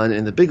has done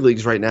in the big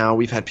leagues right now,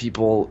 we've had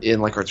people in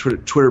like our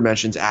Twitter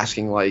mentions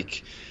asking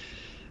like,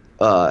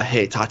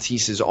 hey,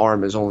 Tatis's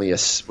arm was only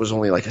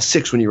like a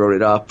 6 when you wrote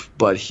it up,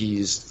 but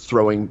he's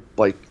throwing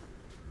like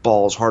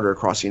balls harder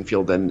across the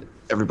infield than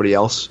everybody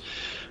else.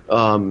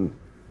 So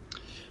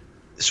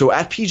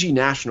at PG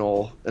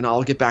National, and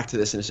I'll get back to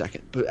this in a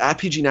second, but at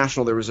PG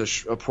National there was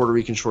a Puerto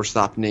Rican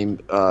shortstop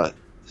named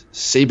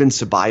Sabin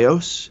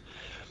Ceballos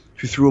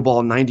who threw a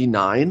ball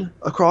 99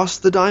 across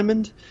the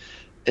diamond.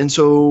 And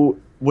so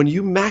when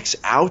you max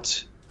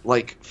out,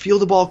 like feel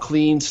the ball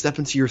clean, step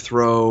into your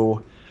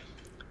throw,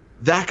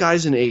 that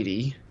guy's an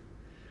 80.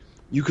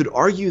 You could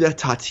argue that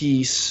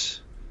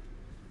Tatis,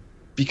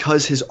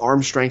 because his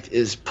arm strength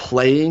is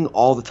playing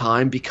all the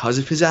time because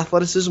of his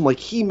athleticism, like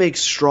he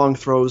makes strong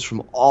throws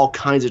from all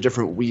kinds of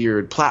different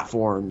weird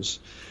platforms,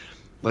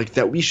 like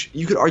that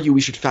you could argue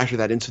we should factor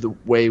that into the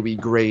way we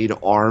grade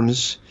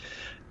arms,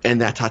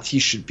 and that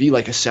Tatis should be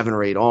like a 7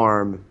 or 8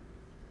 arm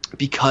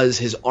because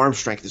his arm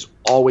strength is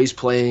always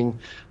playing.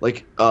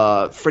 Like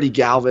Freddie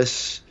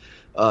Galvis,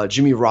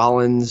 Jimmy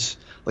Rollins,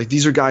 like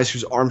these are guys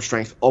whose arm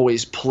strength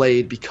always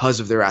played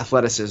because of their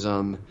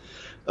athleticism.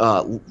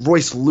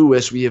 Royce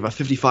Lewis, we have a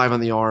 55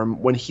 on the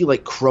arm. When he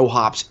like crow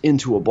hops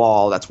into a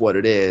ball, that's what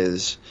it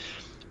is.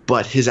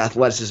 But his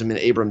athleticism in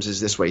Abrams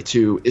is this way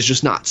too. Is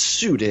just not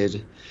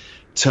suited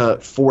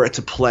for it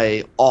to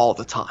play all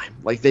the time.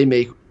 Like they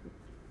make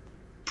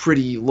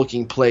pretty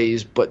looking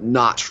plays, but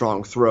not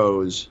strong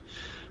throws.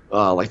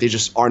 Like they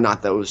just are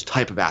not those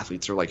type of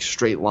athletes. They're like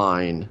straight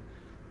line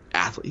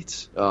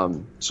athletes.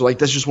 So like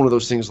that's just one of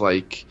those things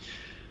like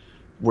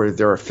where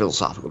there are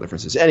philosophical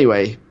differences.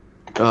 Anyway.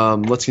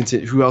 Let's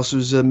continue. Who else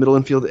was middle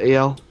infield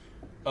AL?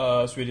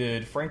 So we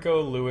did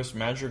Franco, Lewis,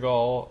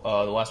 Madrigal.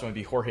 The last one would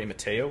be Jorge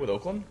Mateo with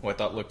Oakland, who I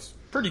thought looked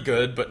pretty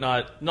good, but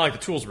not like the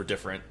tools were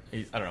different.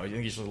 I don't know. I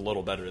think he's just a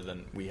little better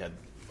than we had,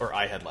 or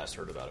I had last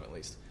heard about him at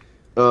least.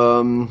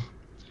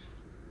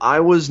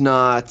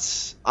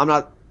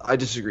 I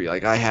disagree.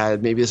 Like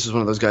maybe this is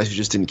one of those guys who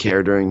just didn't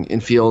care during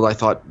infield. I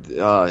thought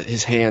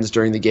his hands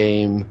during the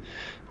game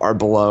are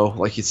below.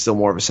 Like he's still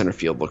more of a center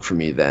field look for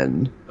me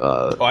than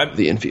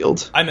the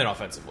infield. I meant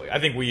offensively. I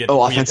think we had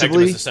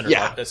offensively? pegged him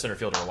as a center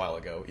fielder a while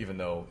ago, even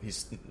though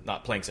he's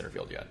not playing center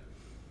field yet.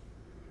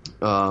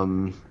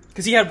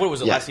 Because he had, what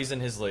was it, last season?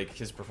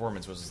 His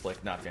performance was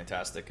like not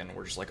fantastic, and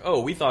we're just like,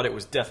 oh, we thought it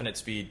was definite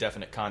speed,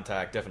 definite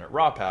contact, definite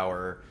raw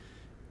power,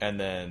 and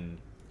then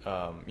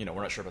we're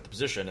not sure about the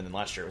position. And then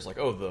last year it was like,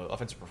 oh, the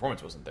offensive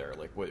performance wasn't there.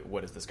 Like,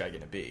 what is this guy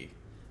going to be?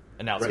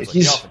 And now it seems like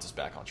the offense is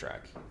back on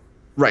track.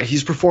 Right,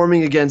 he's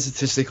performing again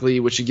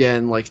statistically, which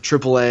again, like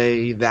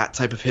AAA, that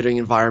type of hitting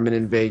environment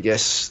in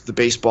Vegas, the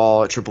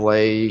baseball at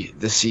AAA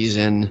this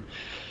season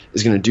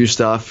is going to do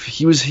stuff.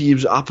 He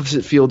was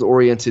opposite field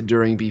oriented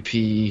during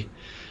BP.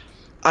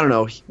 I don't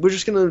know.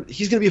 He's going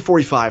to be a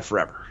 45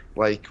 forever.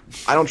 Like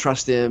I don't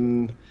trust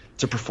him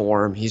to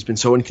perform. He's been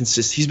so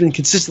inconsistent. He's been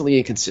consistently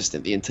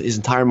inconsistent his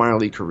entire minor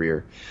league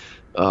career.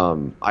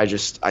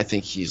 I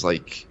think he's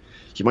like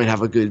he might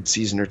have a good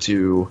season or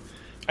two.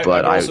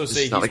 But I would also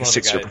say he's not like a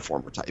 6-year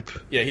performer type.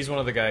 Yeah, he's one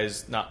of the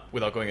guys, not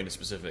without going into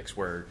specifics,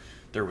 where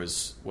there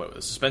was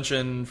a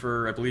suspension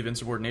for, I believe,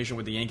 insubordination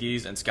with the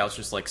Yankees, and scouts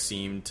just like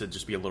seemed to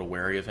just be a little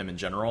wary of him in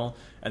general.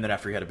 And then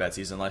after he had a bad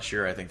season last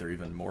year, I think they're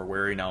even more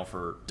wary now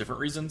for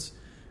different reasons.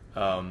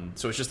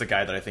 So it's just a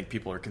guy that I think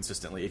people are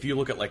consistently. If you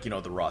look at like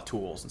the raw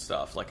tools and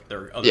stuff, like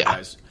there are other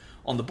guys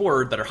on the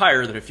board that are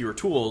higher that have fewer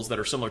tools that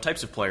are similar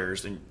types of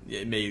players, and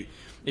it may.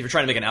 If you're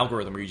trying to make an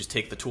algorithm where you just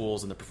take the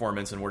tools and the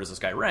performance and where does this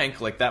guy rank,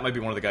 like that might be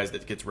one of the guys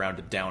that gets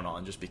rounded down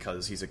on just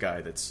because he's a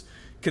guy that's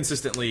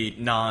consistently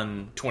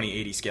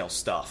non-2080 scale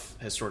stuff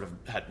has sort of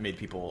had made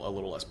people a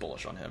little less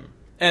bullish on him.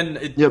 And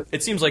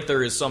it seems like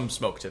there is some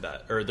smoke to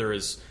that, or there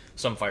is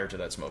some fire to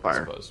that smoke, I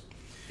suppose.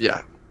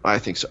 Yeah, I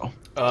think so.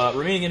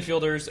 Remaining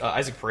infielders,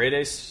 Isaac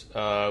Paredes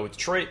with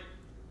Detroit,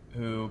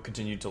 who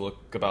continued to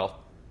look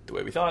about the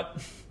way we thought,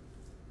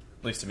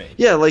 at least to me.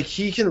 Yeah, like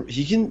he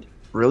can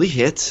really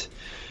hit.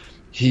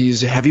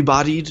 He's a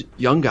heavy-bodied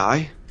young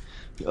guy.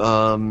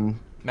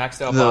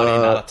 Maxed out body,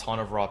 not a ton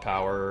of raw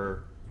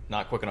power,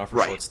 not quick enough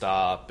for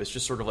shortstop. It's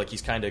just sort of like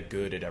he's kind of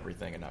good at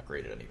everything and not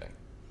great at anything.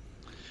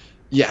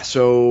 Yeah,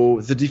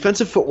 so the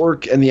defensive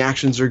footwork and the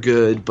actions are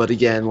good, but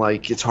again,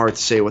 like it's hard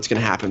to say what's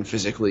going to happen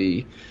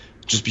physically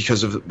just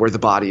because of where the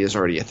body is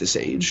already at this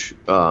age.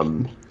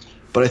 But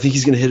I think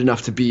he's going to hit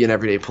enough to be an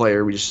everyday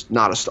player. We just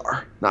not a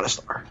star.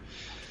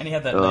 And he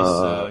had that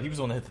nice. He was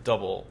the one that hit the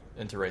double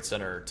into right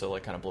center to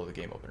like kind of blow the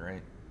game open,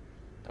 right?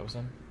 That was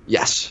him.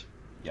 Yes.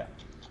 Yeah.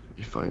 Let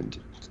me find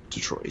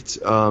Detroit.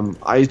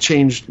 I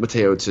changed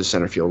Mateo to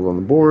center field on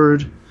the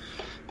board,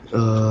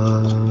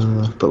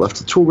 but left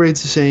the tool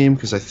grades the same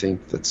because I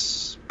think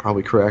that's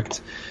probably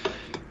correct.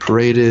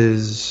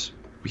 Paredes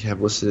we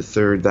have listed at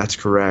third. That's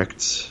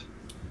correct.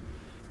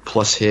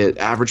 Plus hit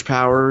average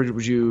power.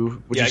 Would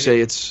you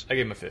say it's? I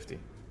gave him a 50.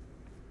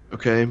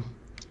 Okay.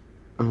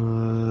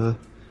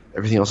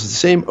 Everything else is the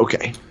same.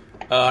 Okay.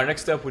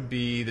 Next up would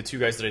be the two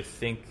guys that I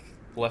think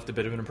left a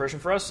bit of an impression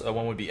for us.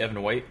 One would be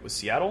Evan White with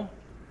Seattle,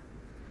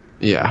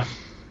 Yeah.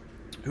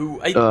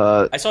 who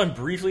I saw him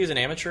briefly as an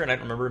amateur, and I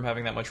don't remember him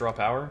having that much raw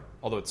power,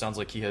 although it sounds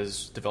like he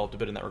has developed a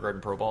bit in that regard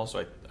in Pro Ball, so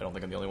I don't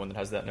think I'm the only one that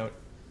has that note.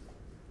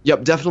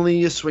 Yep,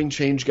 definitely a swing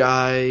change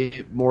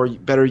guy.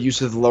 Better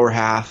use of the lower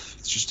half.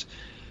 It's just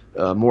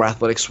more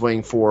athletic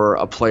swing for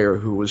a player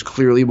who was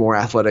clearly more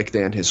athletic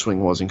than his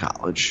swing was in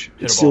college.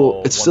 Hit a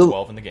ball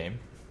 112 in the game.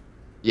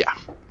 Yeah,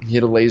 he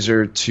hit a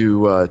laser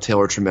to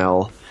Taylor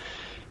Trammell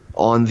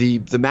on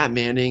the Matt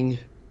Manning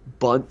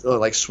bunt,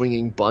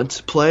 swinging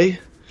bunt play.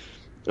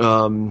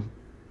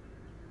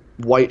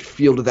 White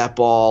fielded that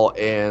ball,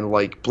 and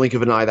blink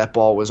of an eye, that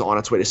ball was on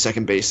its way to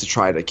second base to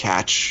try to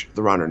catch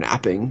the runner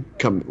napping,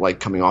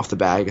 coming off the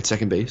bag at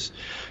second base.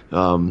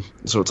 So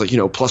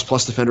it's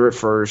plus defender at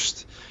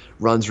first,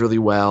 runs really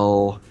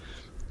well.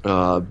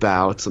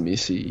 Let me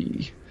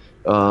see.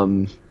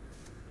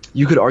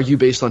 You could argue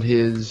based on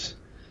his.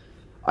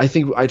 I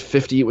think I'd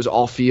 50. It was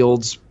all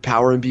fields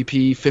power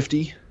MVP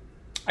 50.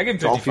 I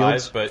give him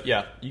 55, but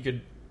yeah, you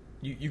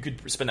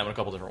could spend that one a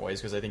couple different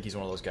ways because I think he's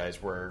one of those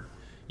guys where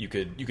you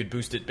could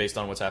boost it based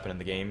on what's happened in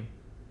the game.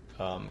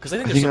 Because I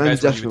think there's some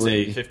guys where you would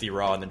say 50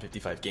 raw and then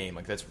 55 game.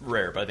 That's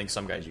rare, but I think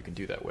some guys you can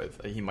do that with.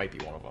 He might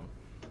be one of them.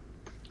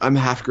 I'm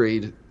half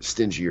grade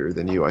stingier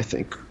than you, I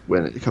think,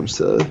 when it comes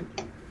to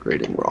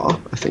grading raw.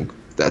 I think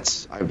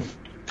I've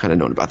kind of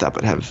known about that,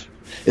 but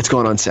it's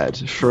gone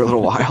unsaid for a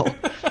little while.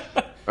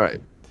 All right.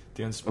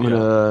 The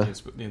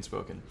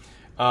unspoken.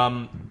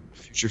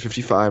 Future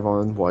 55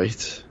 on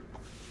White.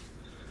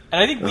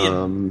 And I think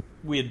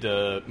we had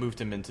moved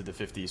him into the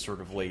 50s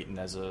sort of late, and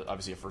as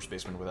obviously a first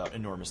baseman without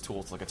enormous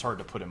tools, it's hard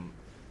to put him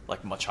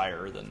much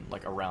higher than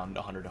around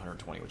 100 to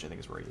 120, which I think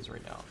is where he is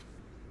right now.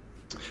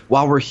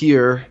 While we're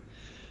here,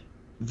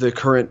 the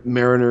current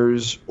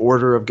Mariners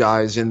order of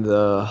guys in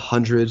the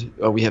 100,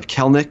 we have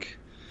Kelnick,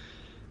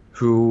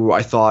 who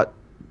I thought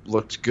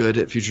looked good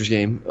at Futures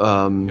game.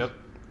 Yep.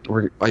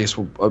 We're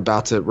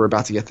about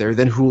to get there.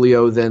 Then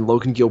Julio, then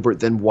Logan Gilbert,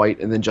 then White,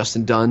 and then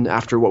Justin Dunn.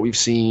 After what we've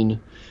seen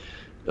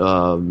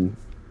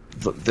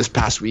this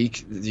past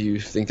week, do you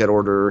think that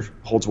order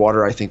holds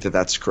water? I think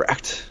that's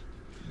correct.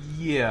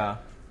 Yeah,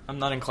 I'm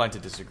not inclined to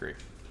disagree.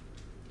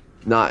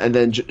 And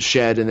then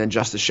Shed, and then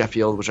Justice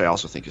Sheffield, which I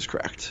also think is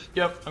correct.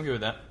 Yep, I'm good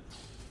with that.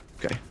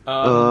 Okay. The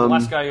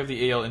last guy of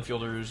the AL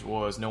infielders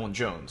was Nolan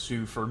Jones,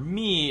 who for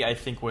me I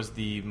think was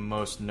the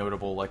most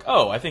notable.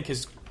 I think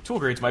his tool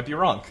grades might be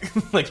wrong.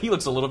 He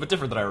looks a little bit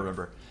different than I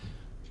remember.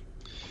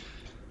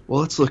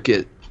 Well, let's look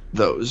at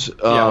those.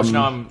 Which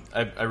now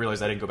I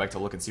realized I didn't go back to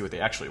look and see what they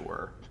actually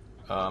were.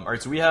 All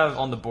right, so we have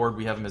on the board,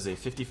 we have him as a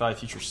 55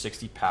 Future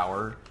 60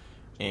 power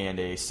and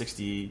a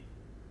 60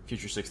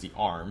 Future 60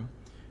 arm.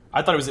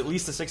 I thought it was at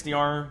least a 60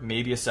 arm,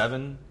 maybe a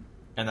 7,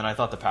 and then I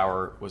thought the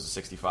power was a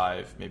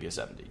 65, maybe a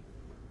 70.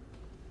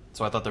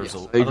 So I thought there was, a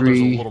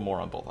little more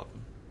on both of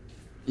them.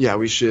 Yeah,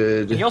 we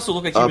should. And he also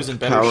looked like he was in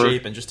better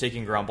shape, and just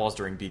taking ground balls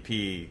during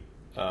BP,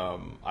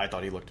 I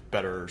thought he looked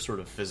better sort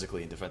of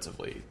physically and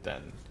defensively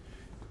than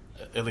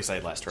at least I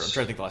had last heard. I'm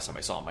trying to think the last time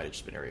I saw him might have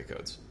just been area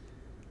codes.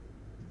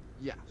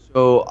 Yeah,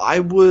 so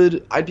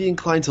I'd be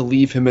inclined to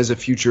leave him as a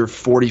future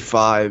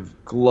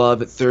 45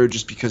 glove at third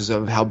just because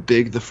of how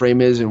big the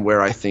frame is and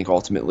where I think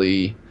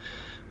ultimately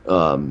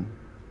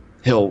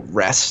he'll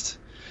rest.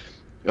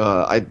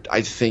 I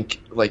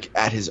think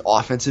at his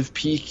offensive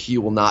peak he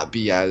will not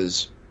be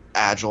as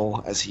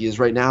agile as he is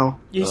right now.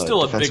 He's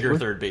still a bigger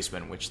third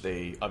baseman, which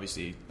they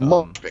obviously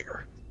much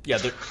bigger. Yeah,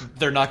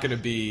 they're not going to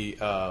be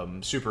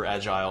super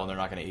agile, and they're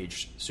not going to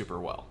age super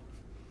well.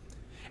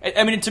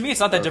 I mean, to me,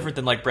 it's not that different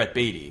than Brett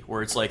Beatty,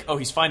 where it's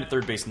he's fine at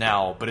third base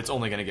now, but it's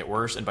only going to get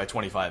worse, and by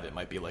 25 it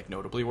might be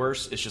notably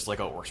worse. It's just it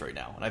works right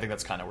now, and I think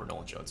that's kind of where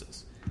Nolan Jones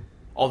is.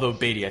 Although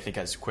Beatty, I think,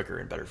 has quicker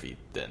and better feet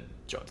than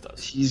Jones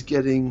does. He's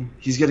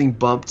getting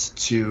bumped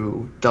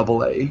to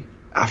Double-A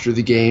after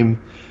the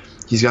game.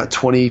 He's got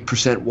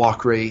 20%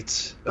 walk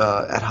rate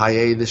at High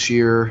A this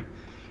year.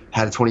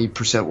 Had a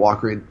 20%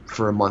 walk rate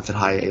for a month at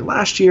High A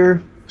last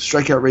year.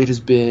 Strikeout rate has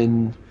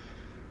been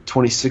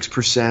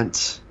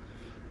 26%.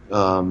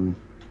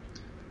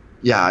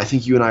 I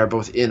think you and I are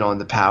both in on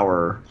the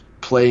power.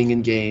 Playing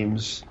in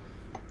games,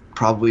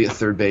 probably at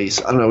third base.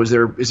 I don't know. Is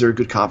there a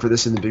good comp for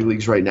this in the big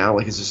leagues right now?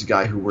 Is this a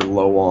guy who we're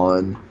low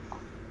on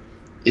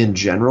in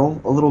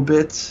general a little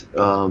bit?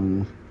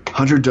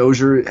 Hunter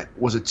Dozier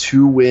was a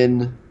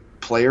 2-win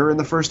player in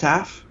the first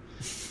half.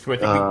 Who I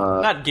think we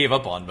not gave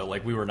up on, but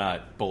we were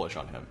not bullish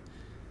on him.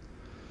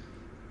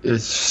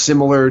 It's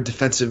similar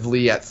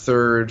defensively at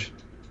third,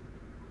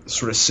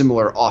 sort of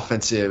similar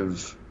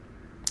offensive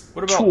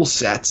tool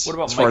sets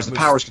as far as the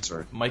power is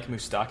concerned. Mike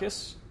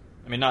Moustakas?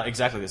 I mean, not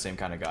exactly the same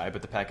kind of guy,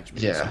 but the package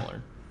would be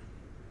similar.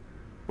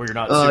 Where you're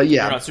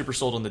not super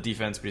sold on the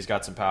defense, but he's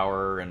got some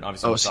power, and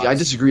obviously. I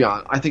disagree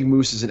on. I think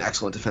Moose is an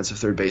excellent defensive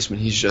third baseman.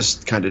 He's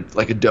just kind of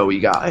like a doughy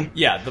guy.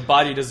 Yeah, the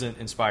body doesn't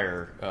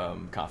inspire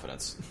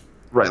confidence.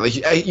 Right,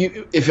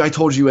 if I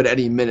told you at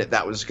any minute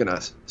that was gonna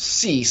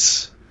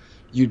cease,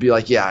 you'd be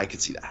like, yeah, I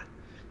could see that.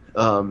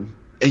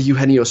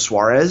 Eugenio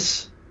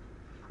Suarez,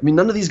 I mean,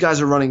 none of these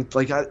guys are running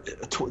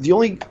the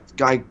only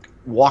guy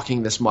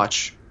walking this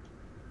much,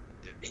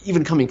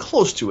 even coming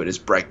close to it, is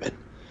Bregman.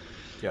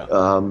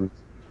 Yeah.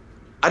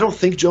 I don't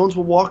think Jones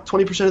will walk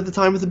 20% of the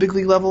time at the big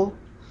league level.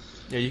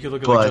 Yeah, you could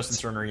look at like Justin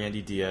Turner,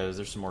 Yandy Diaz.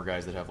 There's some more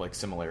guys that have like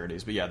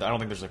similarities, but yeah, I don't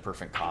think there's a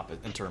perfect comp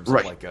in terms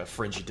of like a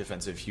fringy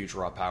defensive, huge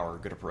raw power,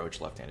 good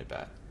approach, left-handed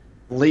bat.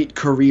 Late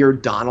career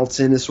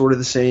Donaldson is sort of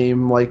the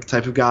same like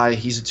type of guy.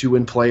 He's a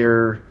 2-win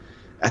player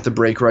at the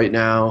break right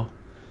now.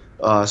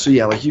 So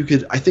yeah, like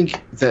I think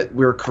that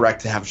we're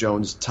correct to have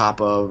Jones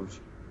top of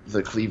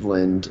the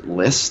Cleveland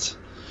list.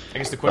 I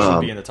guess the question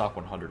would be in the top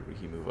 100, would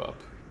he move up?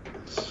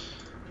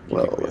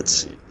 Well, let's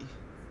see.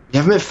 You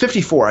have him at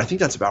 54. I think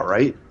that's about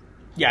right.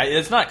 Yeah,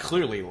 it's not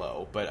clearly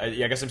low, but I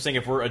guess I'm saying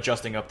if we're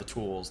adjusting up the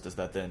tools, does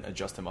that then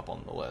adjust him up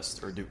on the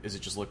list? Or is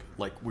it just look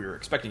like we were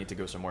expecting it to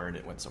go somewhere and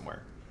it went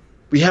somewhere?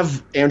 We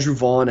have Andrew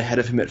Vaughn ahead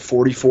of him at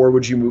 44.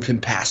 Would you move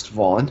him past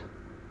Vaughn?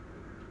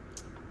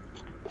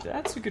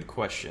 That's a good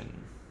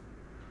question.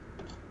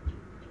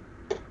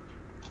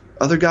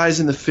 Other guys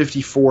in the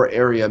 54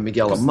 area,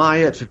 Miguel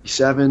Amaya at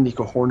 57,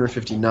 Nico Horner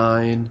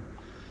 59,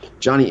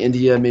 Johnny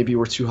India maybe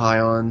we're too high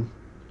on.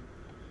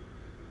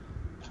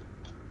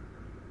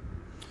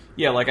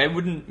 Yeah, like I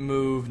wouldn't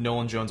move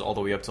Nolan Jones all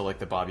the way up to like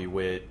the Bobby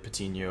Witt,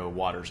 Patino,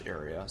 Waters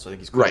area. So I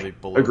think he's clearly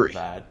below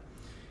that.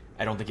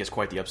 I don't think he has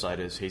quite the upside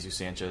as Jesus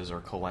Sanchez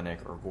or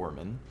Kelenic or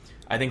Gorman.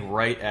 I think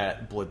right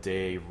at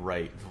Blade,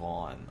 right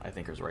Vaughn, I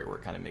think is right where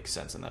it kind of makes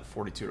sense in that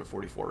 42 to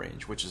 44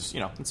 range, which is,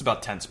 it's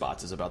about 10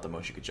 spots is about the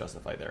most you could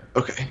justify there.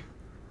 Okay.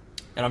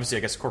 And obviously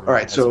I guess Corbin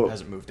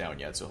hasn't moved down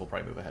yet, so he'll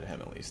probably move ahead of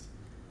him at least.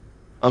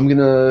 I'm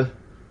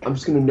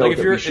just gonna note like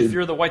if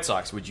you're the White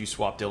Sox, would you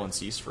swap Dylan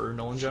Cease for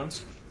Nolan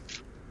Jones?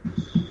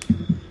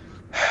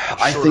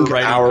 I think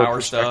our power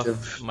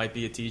perspective stuff might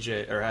be a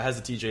TJ, or has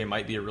a TJ,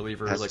 might be a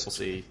reliever. Like we'll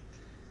see.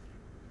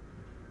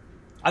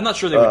 I'm not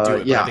sure they would do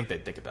it, but I think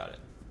they'd think about it.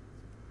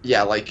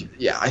 Yeah,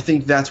 I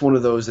think that's one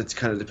of those that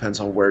kind of depends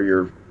on where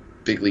your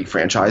big league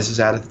franchise is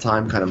at the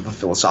time. Kind of a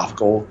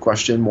philosophical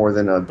question more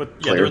than a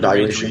player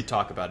evaluation. We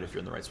talk about it if you're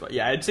in the right spot.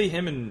 Yeah, I'd say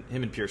him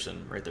and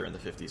Pearson right there in the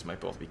 50s might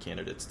both be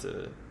candidates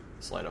to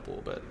slide up a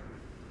little bit.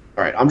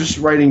 All right, I'm just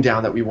writing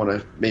down that we want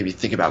to maybe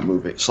think about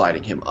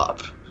sliding him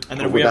up. And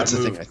then if we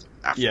haven't moved,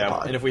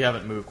 and if we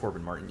haven't moved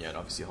Corbin Martin yet,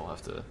 obviously he'll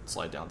have to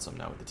slide down some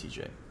now with the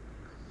TJ.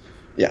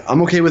 Yeah,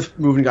 I'm okay with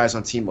moving guys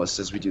on team lists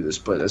as we do this,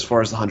 but as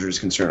far as the 100 is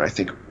concerned, I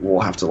think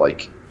we'll have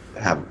to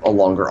have a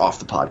longer off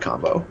the pod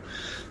combo.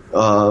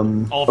 All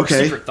of our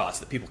secret thoughts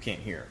that people can't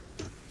hear.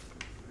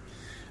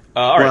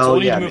 All right, so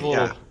we'll need to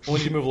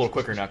move a little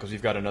quicker now because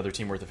we've got another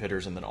team worth of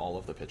hitters and then all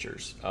of the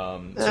pitchers.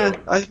 I'm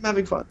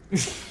having fun.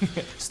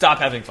 Stop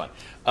having fun.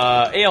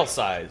 AL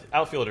side,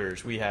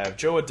 outfielders, we have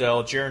Joe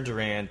Adell, Jarren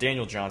Duran,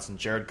 Daniel Johnson,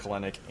 Jared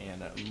Kelenic,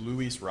 and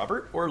Luis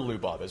Robert, or Lou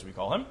Bob as we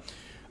call him.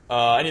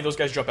 Any of those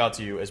guys jump out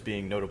to you as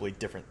being notably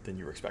different than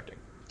you were expecting?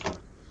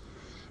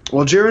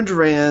 Well, Jarren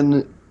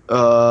Duran,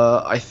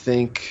 I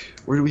think...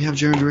 Where do we have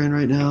Jarren Duran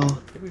right now? I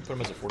think we put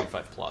him as a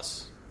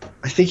 45+.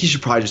 I think he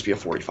should probably just be a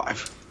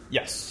 45.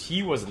 Yes,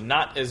 he was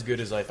not as good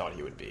as I thought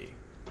he would be.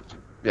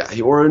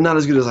 Yeah, or not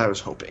as good as I was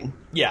hoping.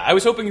 Yeah, I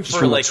was hoping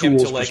for him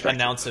to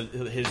announce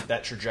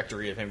that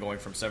trajectory of him going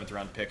from 7th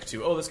round pick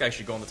to this guy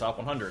should go in the top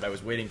 100. I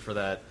was waiting for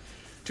that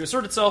to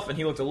assert itself, and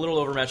he looked a little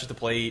overmatched at the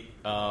plate.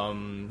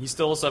 He's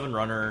still a 7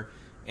 runner,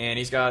 and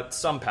he's got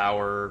some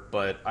power,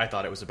 but I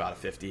thought it was about a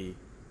 50,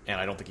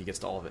 and I don't think he gets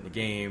to all of it in the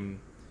game.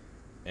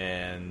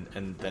 And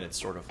then it's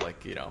sort of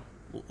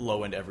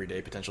low-end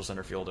everyday potential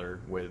center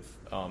fielder with,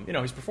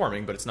 he's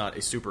performing, but it's not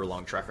a super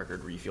long track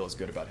record where you feel as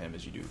good about him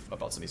as you do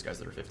about some of these guys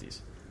that are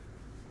 50s.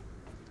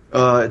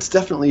 It's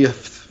definitely a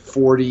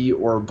 40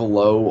 or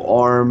below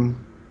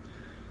arm,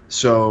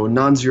 so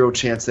non-zero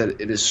chance that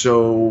it is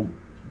so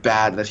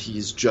bad that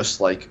he's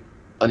just like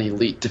an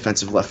elite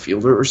defensive left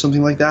fielder or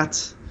something like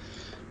that.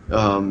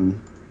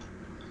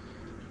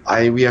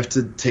 We have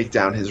to take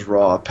down his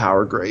raw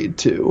power grade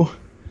too.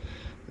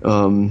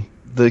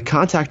 The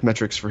contact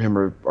metrics for him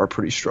are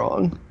pretty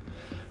strong,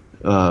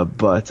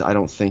 but I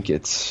don't think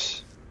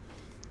it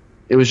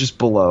was just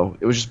below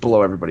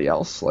everybody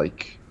else. I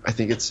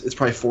think it's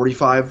probably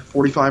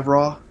 45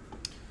 raw.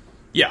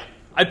 Yeah,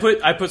 I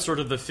put sort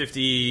of the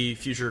 50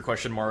 future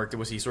question mark.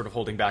 Was he sort of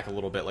holding back a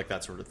little bit, like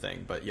that sort of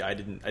thing? But yeah, I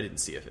didn't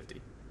see a 50.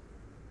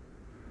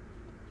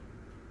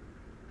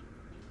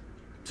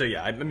 So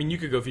yeah, I mean you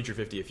could go future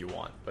 50 if you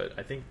want, but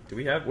I think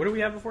what do we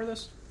have before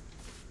this?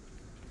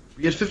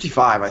 We had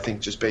 55, I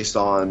think, just based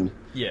on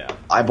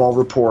eyeball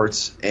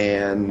reports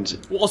and...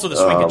 Well, also the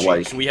swing had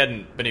changed. So we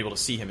hadn't been able to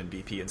see him in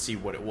BP and see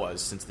what it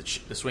was since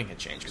the swing had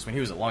changed. Because when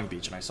he was at Long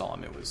Beach and I saw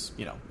him, it was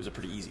a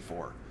pretty easy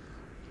 4.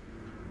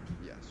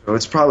 Yeah,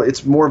 so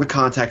it's more of a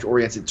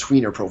contact-oriented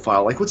tweener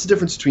profile. What's the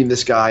difference between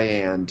this guy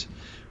and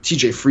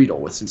TJ Friedl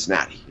with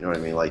Cincinnati? You know what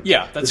I mean?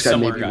 That's this guy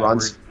similar maybe guy.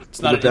 runs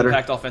It's not an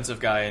impact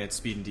offensive guy, and it's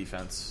speed and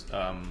defense.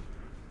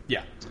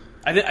 Yeah.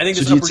 I think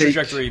So this do you upward take-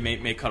 trajectory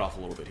may cut off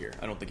a little bit here.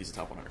 I don't think he's a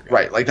top 100 guy.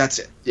 Right, like that's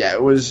it. Yeah,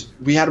 it was.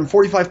 We had him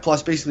 45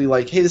 plus, basically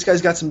like, hey, this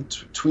guy's got some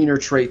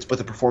tweener traits, but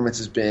the performance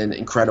has been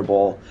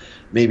incredible.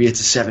 Maybe it's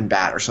a 7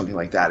 bat or something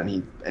like that,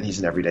 and he's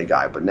an everyday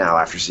guy. But now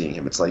after seeing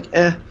him, it's like,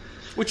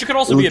 Which could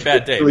also be a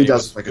bad day. It really I mean,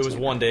 does. it was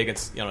one day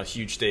against a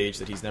huge stage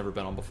that he's never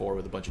been on before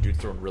with a bunch of dudes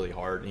throwing really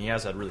hard, and he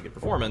has had really good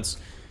performance.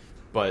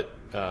 But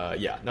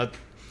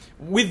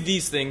with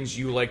these things,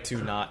 you like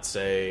to not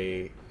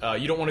say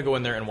you don't want to go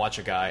in there and watch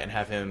a guy and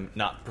have him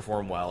not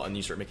perform well, and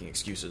you start making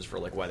excuses for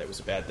like why that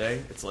was a bad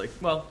day. It's like,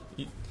 well,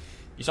 you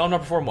saw him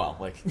not perform well.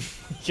 Like you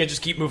can't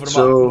just keep moving him up.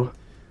 So,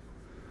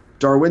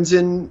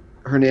 Darwinzon,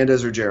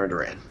 Hernandez, or Jarren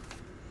Duran?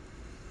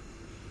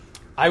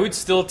 I would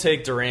still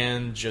take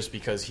Duran just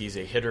because he's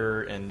a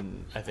hitter,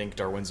 and I think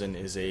Darwinzon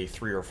is a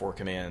 3 or 4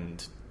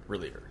 command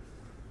reliever.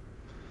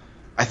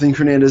 I think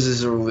Hernandez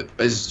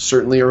is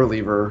certainly a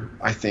reliever.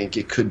 I think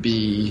it could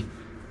be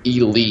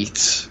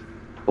elite,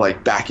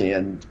 like back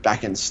end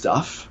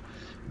stuff.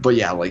 But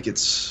yeah, like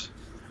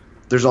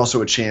there's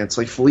also a chance.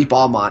 Like Philippe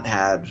Almont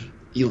had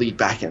elite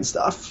back end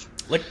stuff.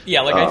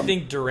 I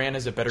think Duran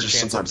has a better just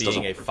chance of sometimes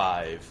being a doesn't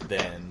 5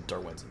 than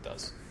Darwinzon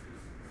does.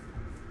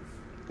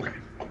 Okay.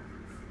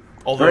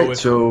 Although Right, if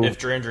so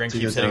Duran keeps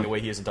here's hitting now. the way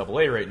he is in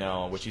AA right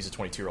now, which he's a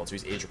 22-year-old, so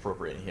he's age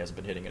appropriate, and he hasn't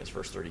been hitting in his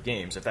first 30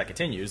 games. If that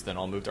continues, then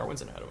I'll move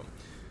Darwinzon ahead of him.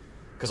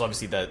 Because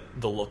obviously the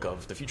look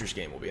of the futures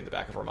game will be in the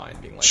back of our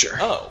mind, being like, Sure.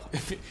 oh,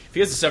 if he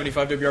has a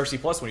 75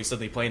 WRC plus when he's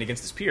suddenly playing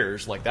against his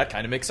peers, like that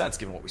kind of makes sense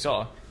given what we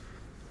saw.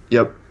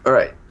 Yep. All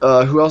right.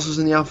 Who else is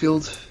in the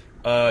outfield?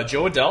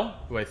 Joe Adell,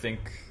 who I think,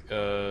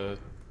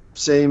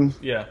 Same.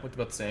 looked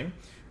about the same.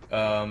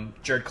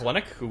 Jared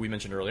Kelenic, who we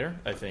mentioned earlier,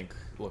 I think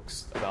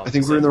looks about. I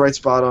think we're in the right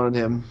spot on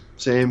him.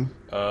 Same.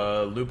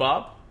 Lou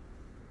Bob.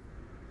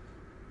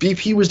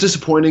 BP was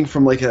disappointing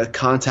from like a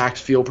contact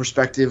feel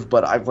perspective,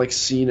 but I've like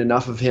seen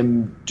enough of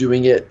him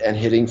doing it and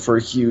hitting for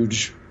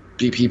huge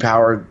BP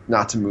power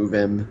not to move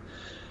him.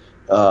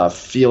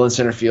 Feel in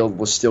center field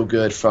was still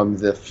good from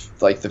the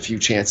few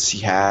chances he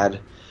had.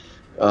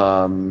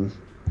 I don't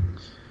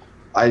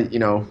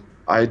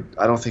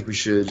think we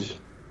should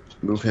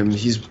move him.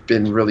 He's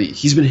been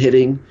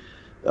hitting.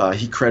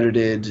 He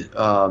credited.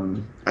 I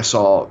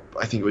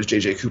think it was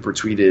JJ Cooper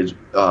tweeted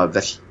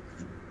that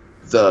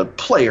the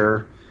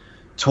player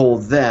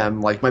told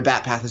them like my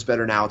bat path is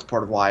better now. It's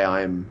part of why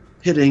I'm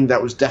hitting.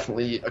 That was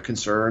definitely a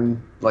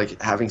concern. Like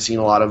having seen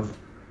a lot of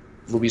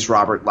Luis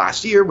Robert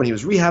last year when he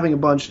was rehabbing a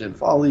bunch and in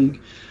fall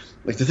league,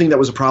 like the thing that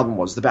was a problem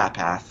was the bat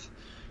path.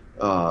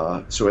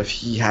 So if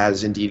he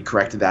has indeed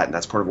corrected that and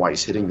that's part of why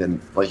he's hitting,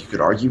 then like you could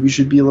argue we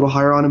should be a little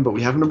higher on him. But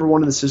we have him number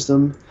 1 in the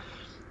system,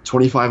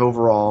 25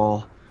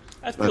 overall.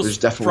 That feels there's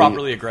definitely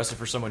properly aggressive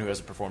for someone who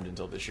hasn't performed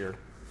until this year.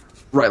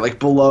 Right, like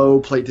below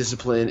plate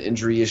discipline,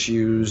 injury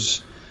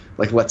issues.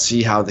 Like let's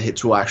see how the hit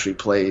tool actually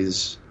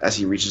plays as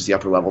he reaches the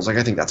upper levels. Like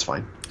I think that's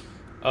fine.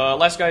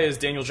 Last guy is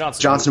Daniel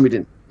Johnson. Johnson, we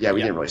didn't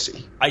really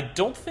see. I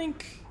don't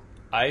think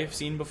I've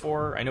seen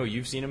before. I know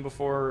you've seen him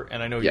before,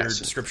 and I know your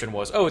description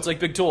was, it's like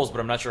big tools, but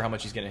I'm not sure how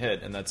much he's going to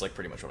hit, and that's like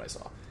pretty much what I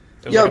saw.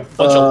 It was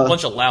like a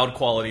bunch of loud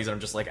qualities, and I'm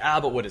just like,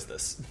 but what is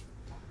this?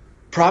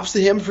 Props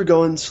to him for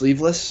going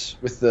sleeveless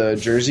with the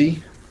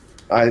jersey.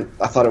 I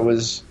thought it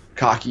was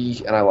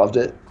cocky, and I loved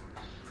it.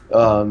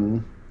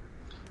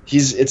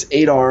 It's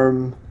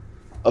 8-arm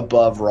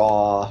above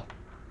raw.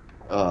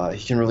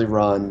 He can really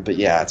run, but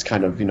yeah, it's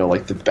kind of,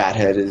 like the bat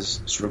head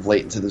is sort of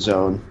late into the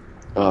zone.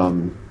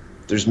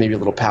 There's maybe a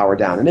little power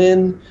down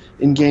and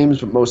in games,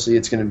 but mostly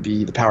it's going to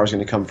be the power is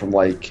going to come from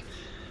like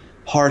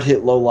hard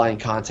hit, low line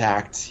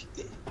contact,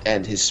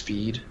 and his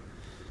speed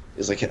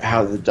is like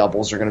how the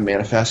doubles are going to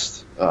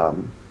manifest.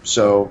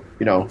 So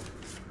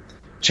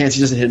chance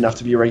he doesn't hit enough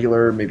to be a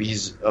regular. Maybe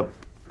he's a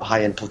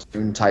high end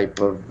platoon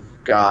type of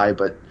guy,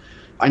 but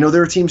I know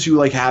there are teams who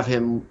like have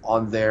him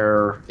in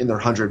their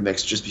 100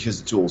 mix just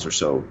because the tools are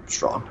so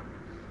strong.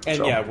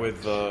 And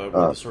with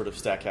the sort of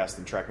StatCast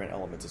and TrackMan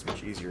elements, it's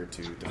much easier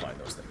to define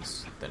those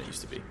things than it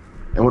used to be.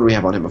 And what do we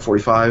have on him? A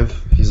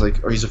 45? He's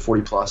a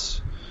 40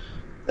 plus.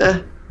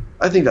 I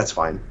think that's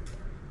fine.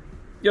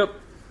 Yep.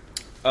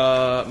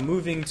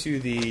 Moving to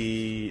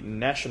the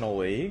National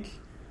League,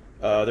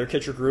 their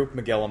catcher group: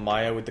 Miguel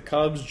Amaya with the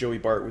Cubs, Joey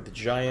Bart with the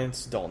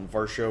Giants, Dalton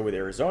Varsho with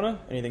Arizona.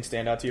 Anything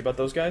stand out to you about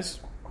those guys?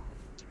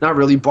 Not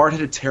really. Bart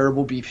had a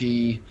terrible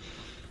BP.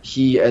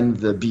 He and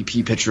the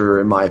BP pitcher,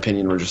 in my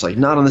opinion, were just like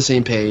not on the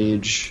same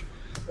page.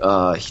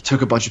 He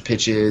took a bunch of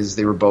pitches.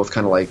 They were both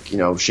kind of like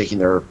shaking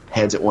their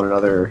heads at one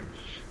another.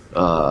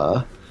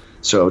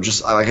 So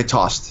just I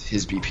tossed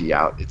his BP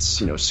out. It's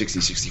 60,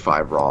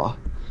 65 raw.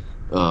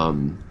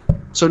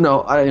 So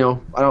no,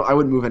 I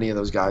wouldn't move any of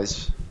those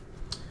guys.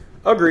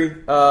 Agree.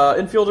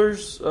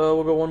 Infielders,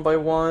 we'll go one by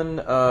one.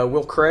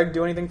 Will Craig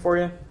do anything for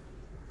you?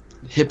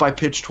 Hit by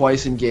pitch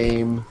twice in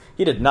game.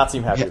 He did not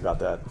seem happy about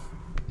that.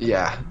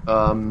 Yeah.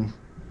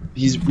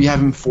 We have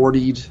him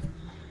 40'd.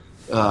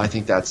 I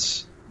think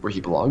that's where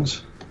he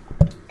belongs.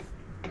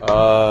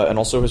 And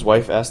also his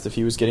wife asked if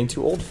he was getting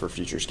too old for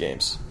futures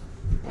games,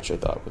 which I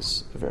thought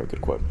was a very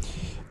good quote.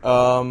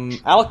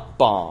 Alec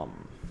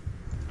Baum.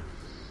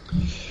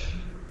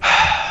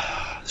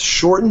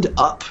 Shortened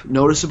up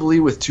noticeably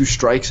with 2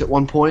 strikes at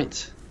one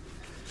point.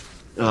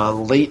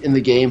 Late in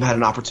the game, had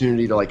an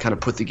opportunity to like kind of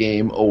put the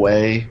game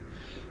away.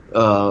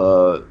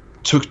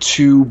 Took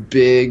 2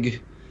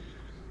 big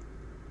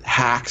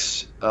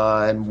hacks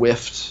and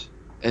whiffed,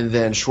 and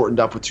then shortened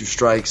up with 2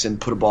 strikes and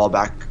put a ball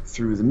back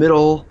through the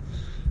middle.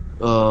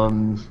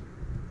 So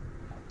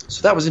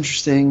that was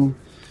interesting.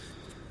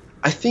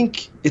 I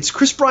think it's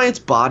Chris Bryant's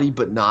body,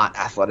 but not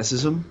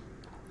athleticism.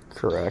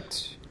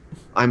 Correct.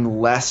 I'm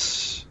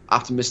less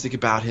optimistic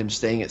about him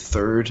staying at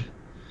third,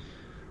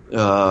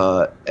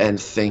 and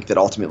think that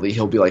ultimately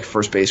he'll be like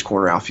first base,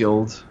 corner,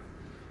 outfield.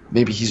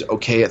 Maybe he's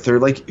okay at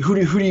third. Like who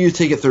do you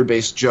take at third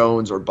base,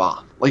 Jones or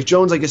Baum? Like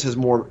Jones, I guess, has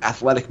more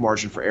athletic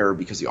margin for error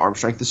because the arm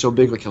strength is so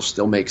big. Like he'll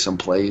still make some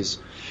plays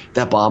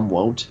that Baum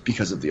won't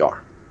because of the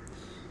arm.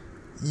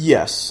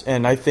 Yes,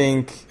 and I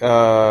think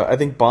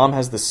Baum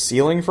has the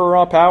ceiling for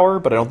raw power,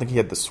 but I don't think he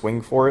had the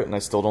swing for it, and I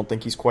still don't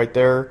think he's quite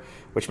there,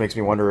 which makes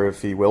me wonder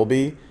if he will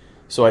be.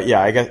 So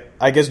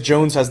I guess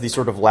Jones has these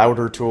sort of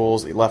louder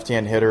tools. The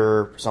left-hand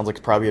hitter sounds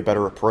like probably a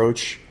better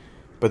approach,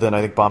 but then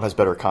I think Baum has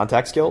better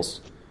contact skills.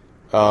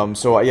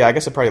 So I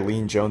guess I'd probably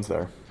lean Jones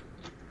there.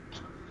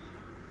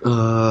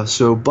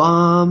 So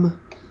Baum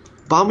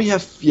we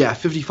have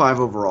 55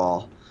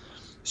 overall.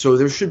 So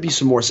there should be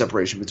some more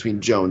separation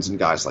between Jones and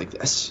guys like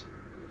this.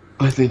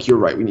 I think you're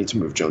right. We need to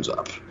move Jones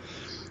up.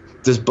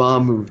 Does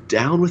Baum move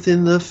down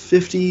within the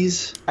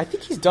 50s? I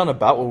think he's done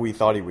about what we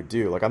thought he would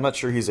do. Like I'm not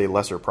sure he's a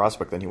lesser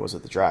prospect than he was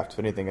at the draft. If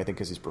anything, I think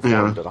because he's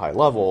performed at a high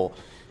level,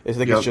 I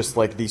think it's just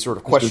like these sort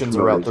of questions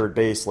around third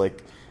base.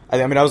 Like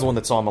I mean, I was the one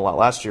that saw him a lot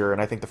last year,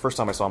 and I think the first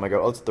time I saw him, I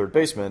go, "Oh, it's a third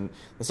baseman."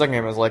 The second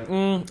game, I was like,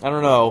 "I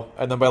don't know."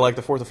 And then by like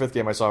the 4th or 5th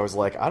game I saw, I was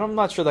like, "I'm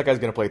not sure that guy's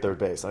going to play third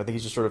base." And I think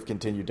he's just sort of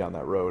continued down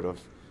that road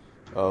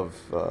of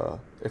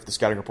if the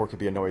scouting report could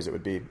be a noise, it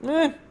would be,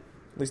 at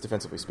least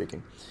defensively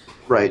speaking.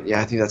 Right.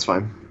 Yeah, I think that's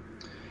fine.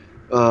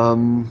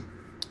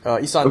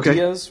 Isan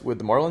Diaz with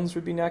the Marlins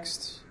would be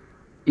next.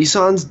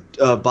 Isan's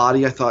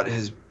body, I thought,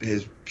 he's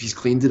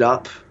cleaned it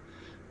up.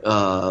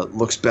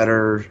 Looks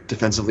better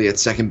defensively at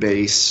second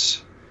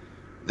base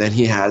than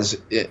he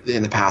has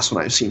in the past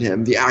when I've seen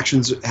him. The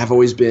actions have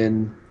always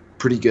been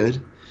pretty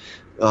good,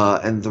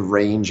 and the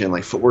range and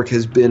like footwork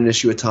has been an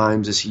issue at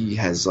times as he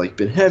has like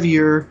been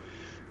heavier.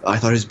 I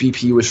thought his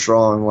BP was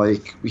strong.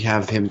 Like we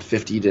have him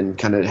 50'd and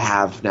kind of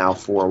have now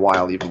for a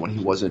while, even when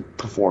he wasn't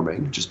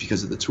performing, just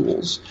because of the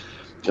tools.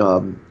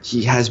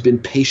 He has been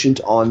patient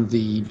on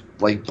the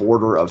like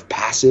border of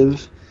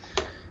passive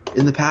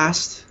in the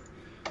past.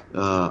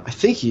 I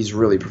think he's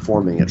really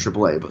performing at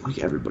AAA, but like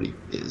everybody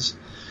is.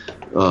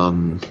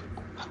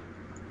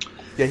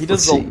 He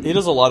does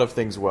a lot of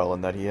things well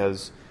in that he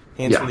has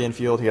hands for the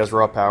infield, he has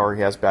raw power,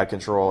 he has bat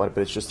control, but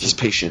it's just he's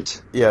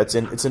patient. Yeah, it's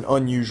an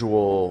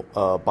unusual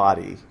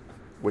body,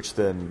 which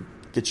then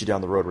gets you down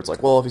the road where it's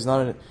like, well, if he's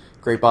not a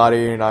great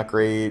body, not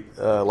great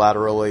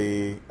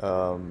laterally,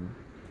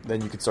 then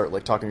you could start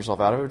like talking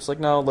yourself out of it. It's like,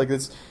 no, like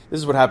this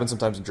is what happens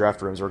sometimes in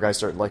draft rooms where guys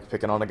start like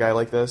picking on a guy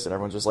like this, and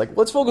everyone's just like,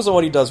 let's focus on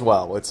what he does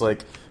well. It's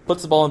like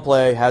puts the ball in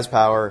play, has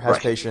power, has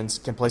patience,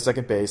 can play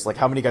second base. Like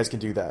how many guys can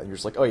do that? And you're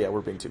just like, oh yeah,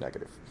 we're being too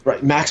negative.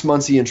 Right, Max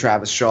Muncy and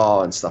Travis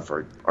Shaw and stuff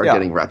are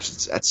getting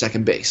reps at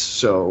second base.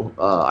 So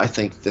I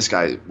think this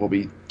guy will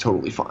be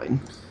totally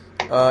fine.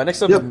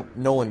 Next up,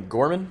 Nolan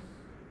Gorman.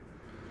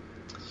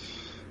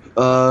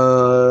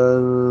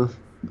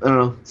 I don't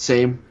know.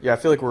 Same. Yeah, I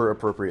feel like we're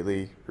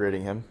appropriately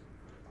rating him.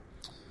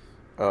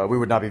 We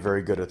would not be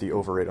very good at the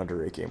overrate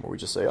underrate game where we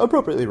just say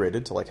appropriately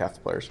rated to like half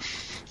the players.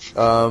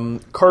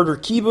 Carter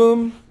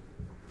Kieboom.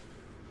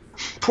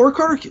 Poor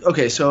Carter.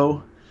 Okay,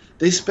 so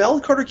they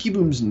spelled Carter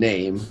Kieboom's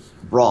name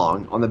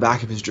wrong on the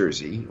back of his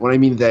jersey. When I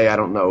mean they, I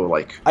don't know.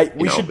 Like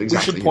we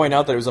should point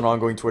out that it was an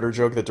ongoing Twitter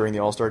joke that during the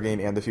All-Star game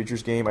and the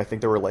Futures game, I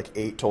think there were like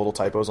 8 total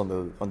typos on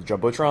the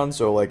jumbotron.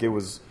 So like it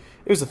was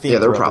a theme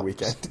throughout the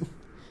weekend.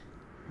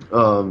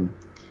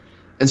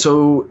 And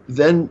so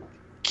then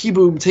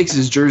Kieboom takes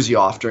his jersey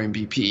off during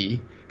BP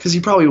because he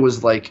probably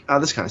was like,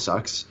 this kind of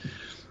sucks.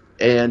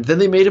 And then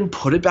they made him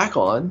put it back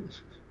on.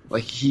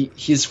 Like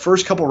his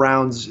first couple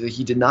rounds,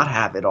 he did not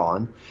have it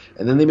on.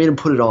 And then they made him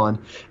put it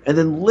on. And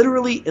then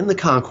literally in the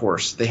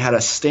concourse, they had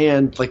a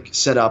stand like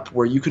set up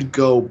where you could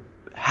go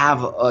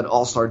have an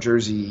All-Star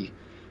jersey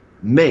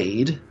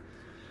made.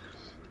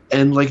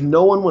 And like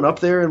no one went up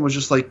there and was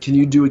just like, can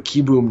you do a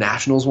Kieboom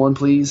Nationals one,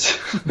 please?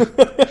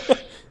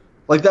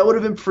 Like that would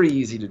have been pretty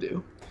easy to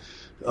do.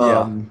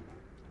 I'm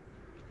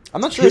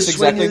not sure it's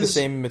exactly the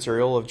same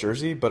material of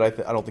jersey, but I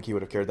don't think he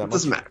would have cared that much.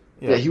 Doesn't matter.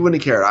 Yeah, he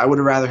wouldn't have cared. I would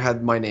have rather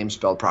had my name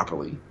spelled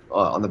properly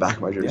on the back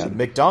of my jersey. Yeah,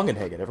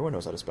 McDongenhagen. Everyone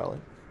knows how to spell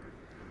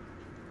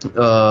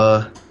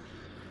it.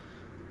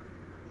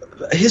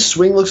 His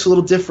swing looks a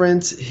little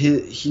different.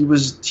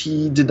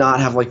 He did not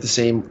have like the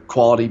same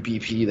quality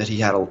BP that he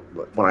had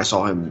when I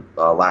saw him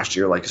last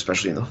year, like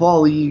especially in the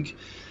fall league.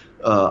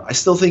 I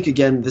still think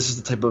again this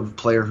is the type of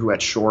player who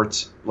at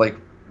short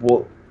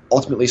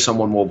ultimately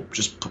someone will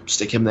just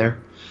stick him there,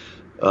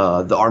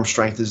 The arm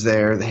strength is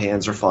there. The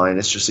hands are fine.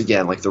 It's just,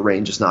 again, like the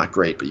range is not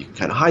great, but you can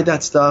kind of hide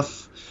that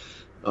stuff.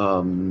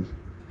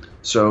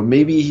 So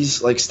maybe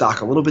he's like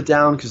stock a little bit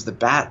down because the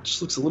bat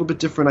just looks a little bit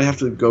different. I have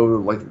to go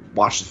like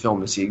watch the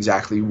film to see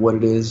exactly what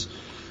it is.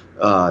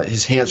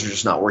 His hands are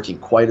just not working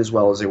quite as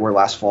well as they were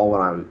last fall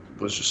when I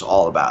was just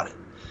all about it.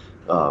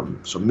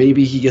 So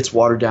maybe he gets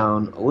watered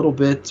down a little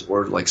bit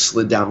or like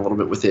slid down a little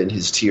bit within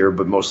his tier,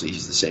 but mostly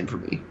he's the same for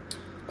me.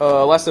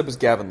 Last up is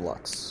Gavin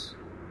Lux.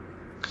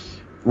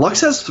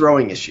 Lux has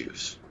throwing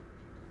issues.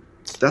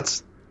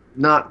 That's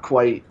not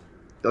quite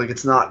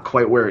it's not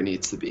quite where it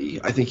needs to be.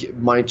 I think it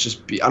might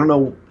just be, I don't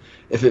know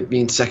if it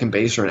means second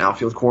base or an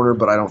outfield corner,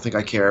 but I don't think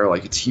I care.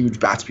 Like, it's huge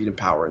bat speed and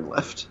power and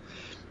lift.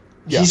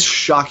 Yeah. He's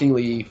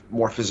shockingly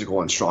more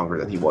physical and stronger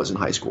than he was in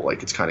high school.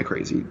 Like, it's kind of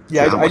crazy.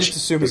 Yeah, I just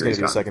assume he's going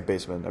to be a second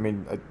baseman. I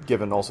mean,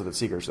 given also that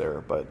Seager's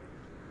there, but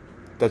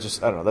that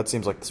just, I don't know, that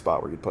seems like the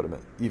spot where you'd put him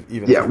in.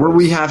 Even where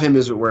we have him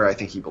is where I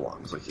think he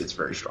belongs. Like, it's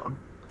very strong.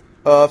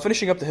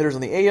 Finishing up the hitters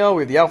on the AL,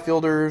 we have the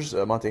outfielders.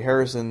 Monte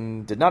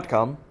Harrison did not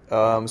come,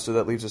 so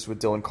that leaves us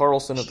with Dylan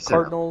Carlson of the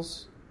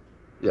Cardinals.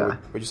 Yeah.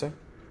 What'd you say?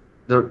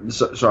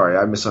 Sorry,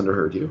 I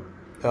misunderstood you.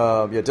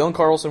 Dylan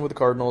Carlson with the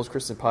Cardinals,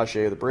 Kristen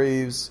Pache of the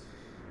Braves.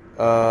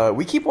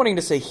 We keep wanting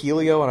to say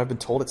Helio, and I've been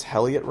told it's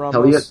Heliot Ramos.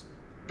 Heliot?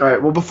 All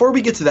right, well, before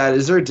we get to that,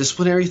 is there a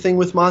disciplinary thing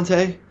with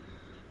Monte?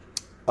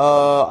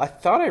 I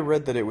thought I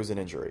read that it was an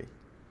injury.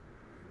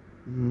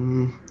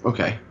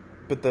 Okay.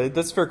 But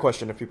that's a fair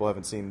question if people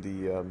haven't seen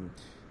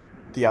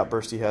the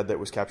outburst he had that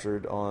was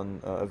captured on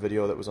a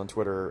video that was on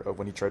Twitter of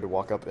when he tried to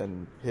walk up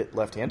and hit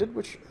left-handed,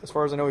 which, as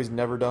far as I know, he's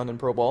never done in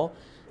pro ball.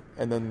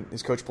 And then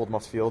his coach pulled him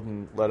off the field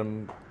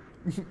and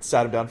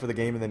sat him down for the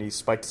game, and then he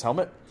spiked his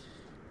helmet.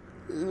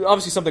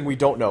 Obviously something we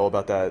don't know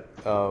about that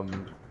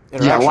interaction.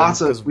 Yeah,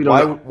 lots of... We don't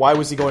know. Why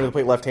was he going to the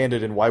plate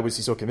left-handed, and why was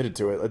he so committed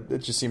to it?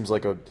 It just seems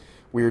like a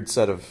weird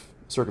set of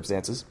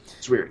circumstances.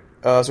 It's weird.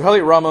 So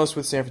Heliot Ramos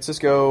with San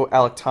Francisco,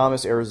 Alec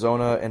Thomas,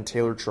 Arizona, and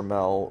Taylor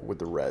Trammell with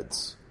the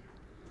Reds.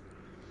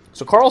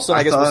 So Carlson,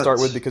 I guess we'll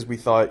start with because we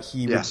thought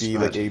he would be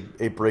like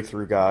a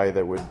breakthrough guy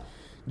that would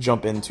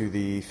jump into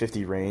the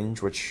 50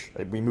 range, which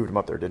we moved him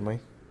up there, didn't we?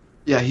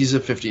 Yeah, he's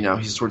at 50 now.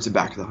 He's towards the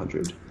back of the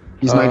 100.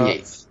 He's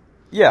 98th.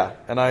 Yeah,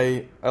 and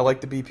I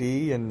like the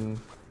BP, and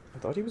I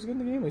thought he was good in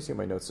the game. Let me see what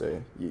my notes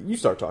say. You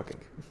start talking.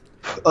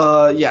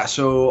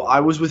 So I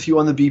was with you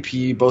on the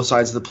BP, both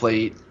sides of the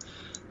plate.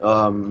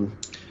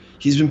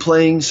 He's been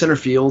playing center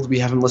field. We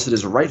have him listed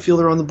as a right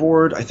fielder on the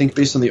board. I think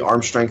based on the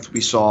arm strength we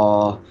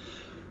saw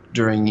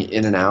during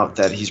in and out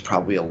that he's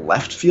probably a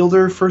left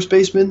fielder first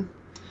baseman.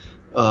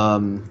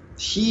 In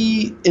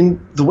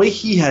the way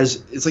he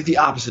has, it's like the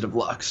opposite of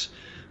Lux.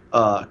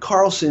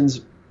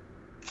 Carlson's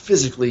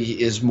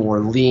physically is more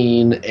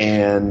lean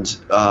and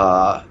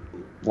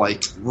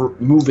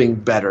moving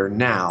better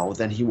now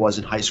than he was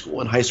in high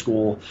school. In high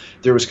school,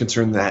 there was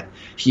concern that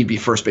he'd be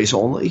first base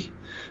only.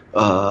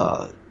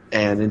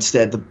 And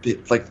instead,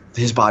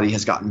 his body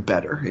has gotten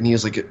better, and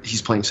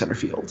he's playing center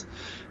field.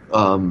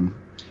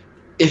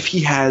 If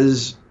he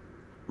has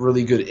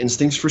really good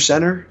instincts for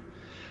center,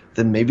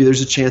 then maybe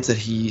there's a chance that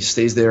he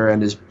stays there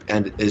and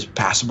is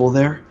passable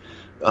there.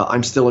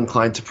 I'm still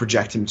inclined to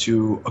project him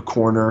to a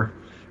corner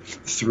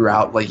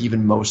throughout,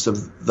 even most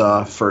of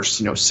the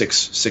first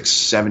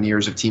 6-7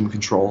 years of team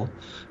control.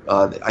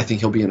 I think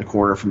he'll be in a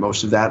corner for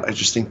most of that. I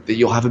just think that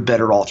you'll have a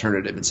better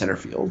alternative in center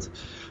field.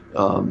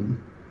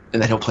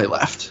 And that he'll play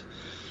left.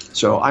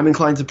 So I'm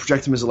inclined to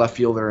project him as a left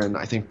fielder, and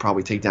I think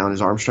probably take down his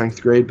arm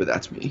strength grade, but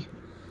that's me.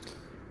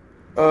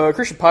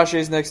 Christian Pache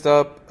is next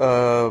up.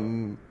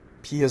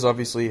 He has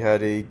obviously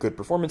had a good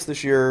performance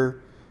this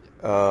year.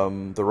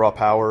 The raw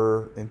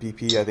power in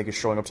PP, I think, is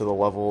showing up to the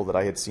level that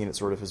I had seen at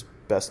sort of his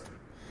best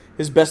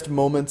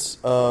moments.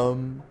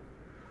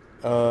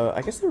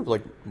 I guess they were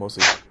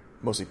mostly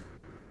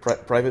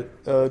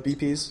private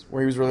BPs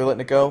where he was really letting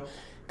it go.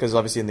 Because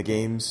obviously in the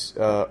games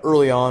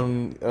early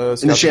on,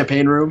 in the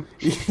champagne room.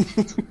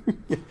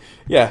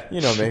 Yeah, you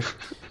know me.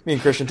 Me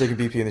and Christian taking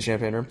BP in the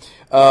champagne room.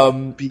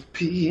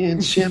 BP in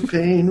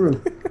champagne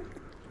room.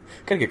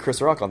 Gotta get Chris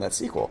Rock on that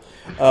sequel.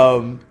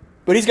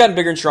 But he's gotten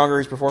bigger and stronger.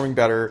 He's performing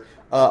better.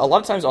 A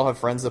lot of times I'll have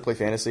friends that play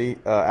fantasy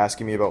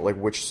asking me about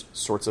which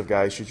sorts of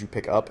guys should you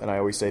pick up, and I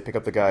always say pick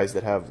up the guys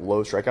that have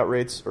low strikeout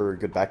rates or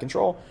good back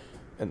control.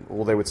 And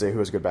they would say who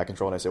has good back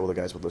control, and I say, the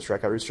guys with low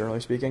strikeout rates, generally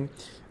speaking,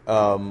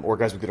 or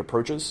guys with good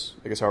approaches.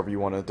 I guess however you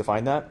want to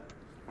define that.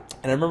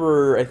 And I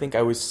remember, I think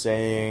I was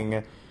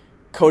saying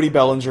Cody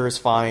Bellinger is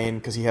fine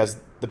because he has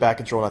the back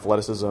control and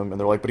athleticism, and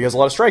they're like, but he has a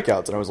lot of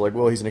strikeouts, and I was like,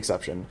 well, he's an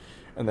exception.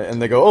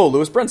 And they go,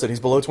 Lewis Brinson, he's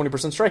below 20%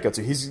 strikeouts,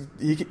 so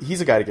he's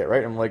a guy to get,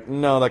 right? And I'm like,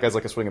 no, that guy's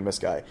like a swing and miss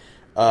guy.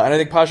 And I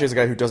think Pache is a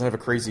guy who doesn't have a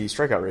crazy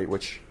strikeout rate,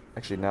 which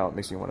actually now it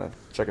makes me want to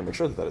check and make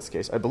sure that is the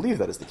case. I believe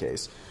that is the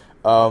case.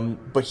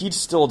 But he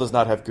still does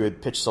not have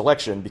good pitch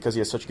selection because he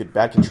has such good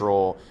bat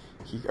control.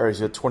 He's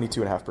at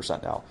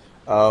 22.5% now,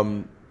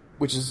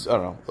 which is, I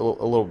don't know, a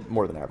little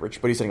more than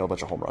average, but he's hitting a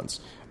bunch of home runs.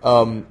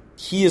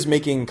 He is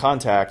making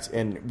contact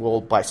and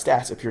will, by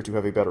stats, appear to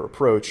have a better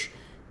approach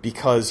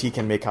because he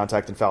can make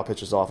contact and foul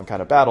pitches off and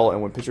kind of battle.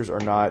 And when pitchers are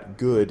not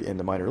good in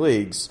the minor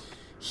leagues,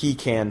 he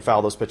can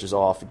foul those pitches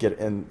off, get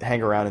and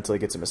hang around until he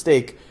gets a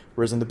mistake.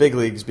 Whereas in the big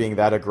leagues, being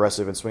that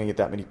aggressive and swinging at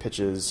that many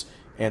pitches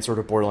and sort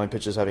of borderline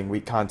pitches having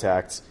weak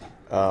contact,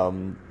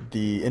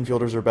 the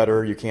infielders are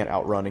better. You can't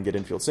outrun and get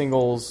infield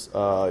singles.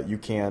 You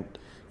can't,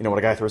 when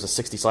a guy throws a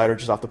 60 slider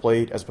just off the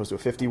plate as opposed to a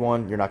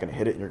 51, you're not going to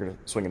hit it and you're going to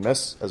swing and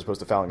miss as opposed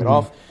to fouling it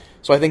off.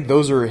 So I think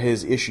those are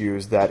his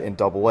issues that in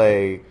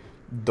Double-A,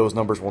 those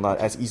numbers will not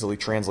as easily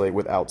translate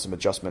without some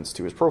adjustments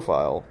to his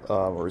profile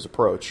or his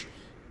approach.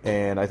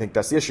 And I think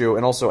that's the issue.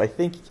 And also, I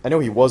know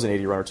he was an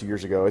 80 runner 2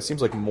 years ago. It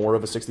seems like more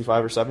of a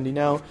 65 or 70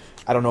 now.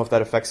 I don't know if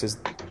that affects his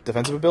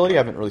defensive ability. I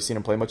haven't really seen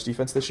him play much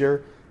defense this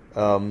year.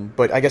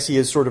 But I guess he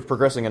is sort of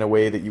progressing in a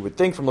way that you would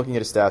think from looking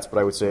at his stats. But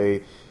I would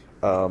say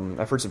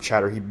I've heard some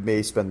chatter he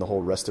may spend the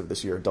whole rest of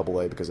this year in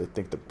Double-A because I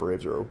think the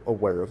Braves are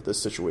aware of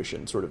this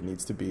situation. Sort of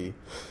needs to be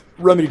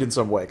remedied in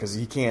some way because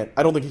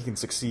I don't think he can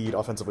succeed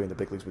offensively in the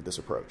big leagues with this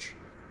approach.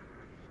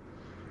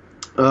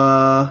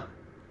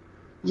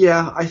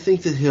 Yeah, I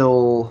think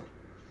that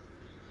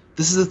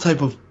this is the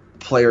type of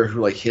player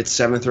who hits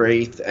 7th or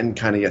 8th and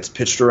kind of gets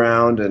pitched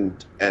around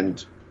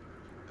and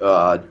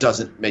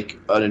doesn't make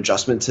an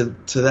adjustment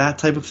to that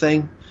type of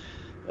thing.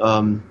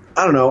 I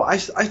don't know. I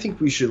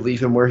think we should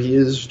leave him where he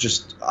is.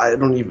 Just I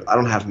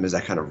don't have him as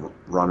that kind of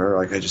runner.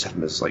 I just have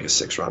him as a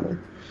 6 runner.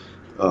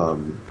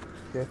 But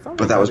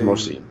that was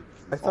mostly.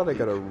 I thought I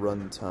got a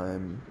run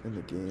time in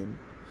the game.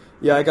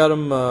 Yeah, I got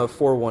him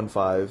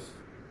 4.15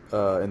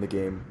 in the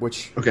game,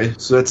 which... Okay,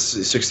 so that's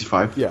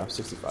 65. Yeah,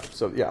 65.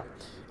 So, yeah.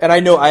 And I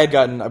know I had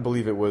gotten, I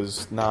believe it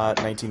was not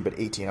 19, but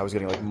 18. I was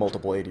getting,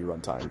 multiple 80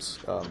 run times.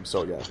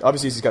 So, yeah.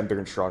 Obviously, he's gotten bigger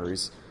and stronger.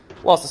 He's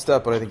lost a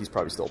step, but I think he's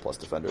probably still a plus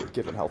defender,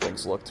 given how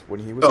things looked when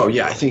he was... Oh,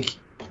 yeah, I think...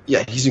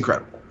 Yeah, he's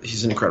incredible.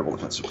 He's an incredible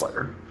defensive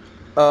player.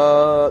 The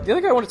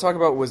other guy I want to talk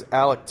about was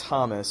Alek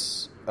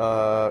Thomas,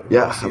 who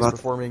is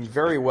performing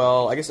very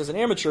well. I guess as an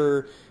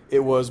amateur, it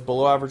was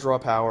below average raw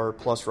power,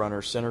 plus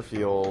runner, center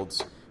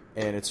field...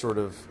 And it's sort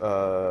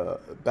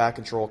of back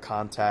control,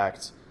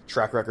 contact,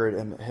 track record.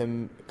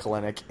 Him,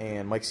 Kalenic,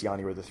 and Mike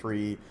Siani were the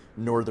 3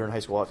 northern high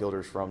school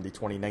outfielders from the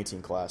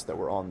 2019 class that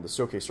were on the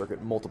showcase circuit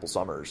multiple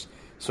summers.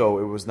 So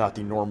it was not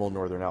the normal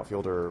northern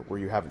outfielder where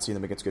you haven't seen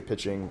them against good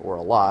pitching or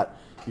a lot.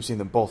 You've seen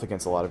them both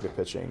against a lot of good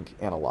pitching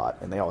and a lot,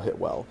 and they all hit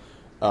well.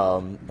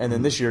 And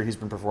then this year he's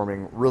been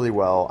performing really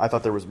well. I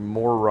thought there was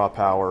more raw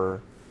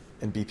power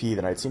in BP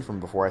than I'd seen from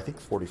him before. I think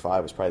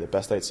 45 was probably the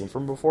best I'd seen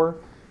from him before.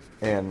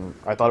 And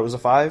I thought it was a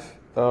 5.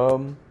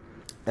 And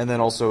then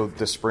also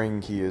this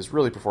spring he is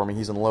really performing.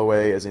 He's in low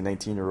A as a young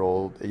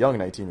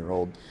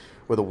 19-year-old,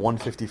 with a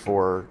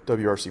 154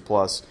 WRC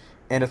plus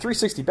and a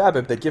 360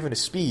 BABIP that, given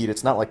his speed,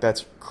 it's not like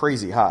that's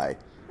crazy high.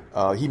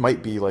 He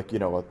might be a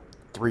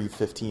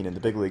 315 in the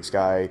big leagues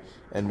guy,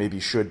 and maybe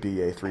should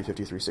be a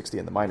 350, 360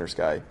 in the minors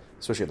guy,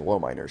 especially in the low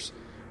minors.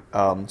 So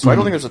I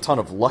don't think there's a ton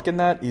of luck in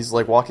that. He's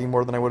walking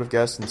more than I would have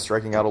guessed and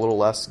striking out a little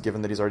less,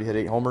 given that he's already hit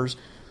 8 homers.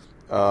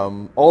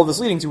 All of this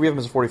leading to, we have him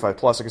as a 45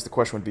 plus. I guess the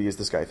question would be, is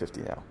this guy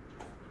 50 now?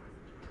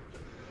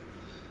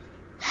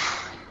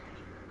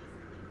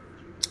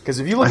 Because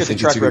if you look at the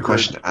track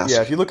record,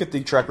 if you look at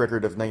the track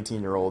record of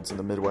 19-year-olds in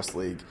the Midwest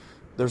League,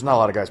 there's not a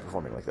lot of guys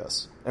performing like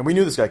this. And we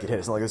knew this guy could hit.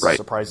 It's not like this is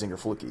surprising or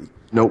fluky.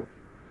 Nope.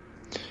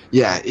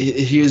 Yeah,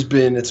 he has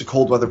been. It's a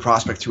cold weather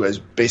prospect who has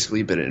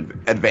basically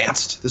been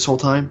advanced this whole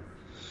time.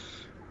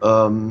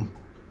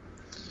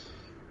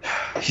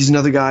 He's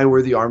another guy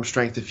where the arm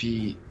strength, if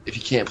he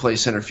can't play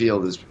center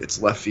field, it's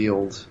left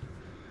field.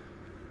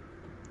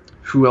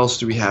 Who else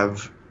do we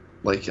have?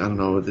 I don't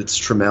know. It's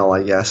Trammell,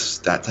 I guess,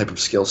 that type of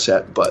skill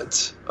set.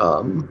 But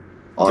I guess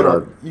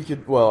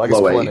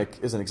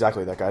Kalenic isn't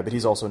exactly that guy, but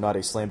he's also not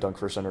a slam dunk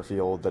for center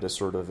field that is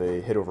sort of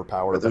a hit over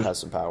power that has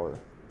some power.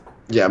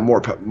 Yeah,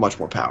 much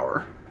more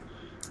power.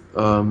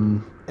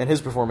 And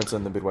his performance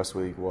in the Midwest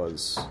League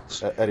was,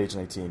 at age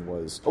 19,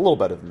 was a little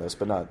better than this,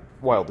 but not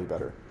wildly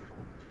better.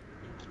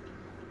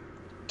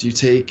 Do you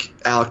take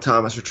Alek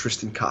Thomas or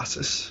Triston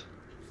Casas?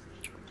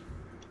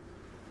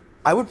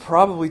 I would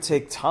probably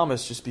take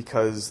Thomas just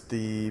because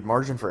the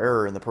margin for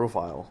error in the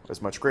profile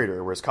is much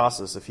greater, whereas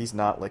Casas, if he's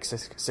not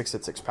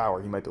 6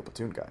 power, he might be a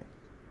platoon guy.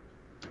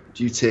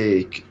 Do you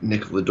take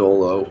Nick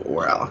Lodolo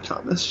or Alek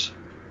Thomas?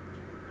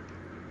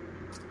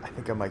 I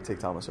think I might take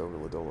Thomas over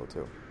Lodolo,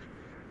 too.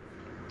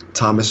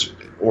 Thomas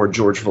or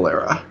George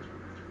Valera?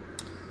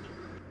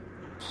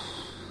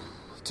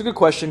 It's a good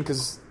question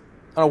because...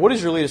 what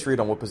is your latest read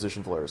on what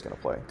position Valera is going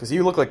to play? Because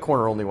he looked like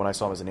corner only when I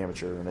saw him as an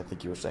amateur, and I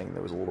think you were saying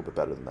that was a little bit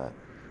better than that.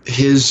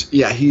 He's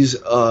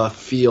a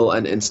feel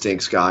and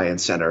instincts guy in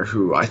center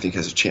who I think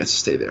has a chance to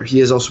stay there. He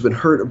has also been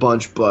hurt a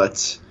bunch,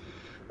 but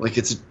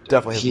it's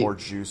definitely has more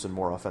juice and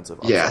more offensive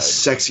upside. Yeah,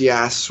 sexy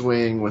ass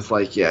swing with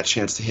a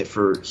chance to hit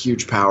for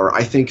huge power.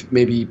 I think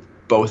maybe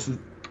both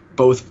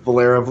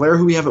Valera,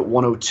 who we have at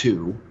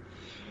 102,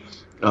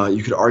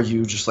 You could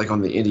argue, just like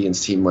on the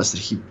Indians team list,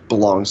 that he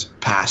belongs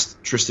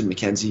past Tristan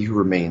McKenzie, who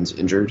remains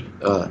injured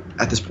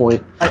at this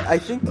point. I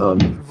think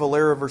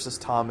Valera versus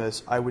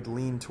Thomas, I would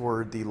lean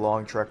toward the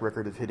long track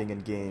record of hitting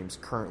in games,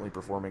 currently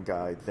performing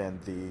guy, than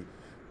the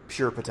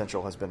pure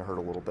potential has been hurt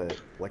a little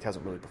bit, like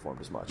hasn't really performed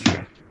as much.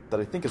 That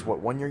I think is,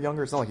 1 year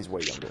younger? It's not like he's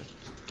way younger.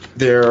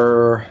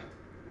 They're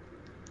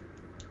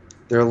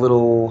a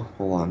little...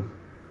 Hold on.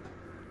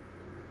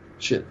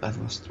 Shit, I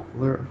lost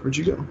Valera. Where'd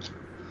you go?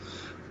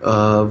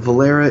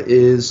 Valera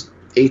is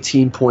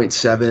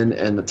 18.7,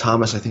 and the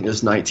Thomas, I think,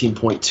 is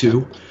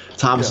 19.2.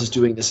 Thomas is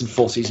doing this in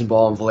full season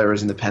ball, and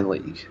Valera's in the Penn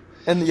League.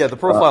 And the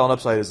profile and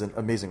upside is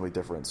amazingly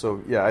different.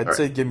 So, I'd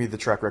say give me the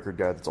track record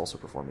guy that's also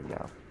performing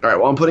now. All right,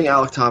 well, I'm putting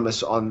Alek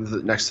Thomas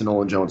on next to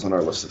Nolan Jones on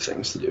our list of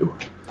things to do.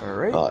 All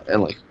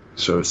right.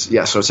 So it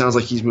sounds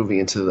like he's moving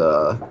into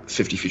the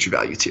 50 future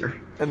value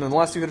tier. And then the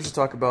last two hitters to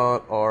talk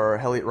about are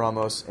Heliot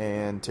Ramos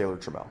and Taylor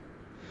Trammell.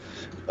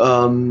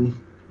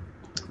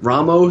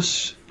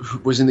 Ramos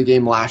was in the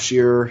game last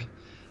year.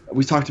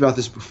 We talked about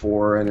this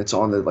before, and it's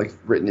on the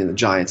written in the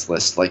Giants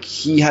list. Like,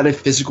 he had a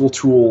physical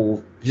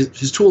tool.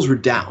 His tools were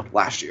down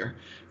last year.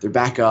 They're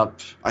back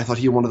up. I thought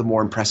he had one of the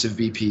more impressive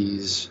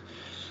VPs.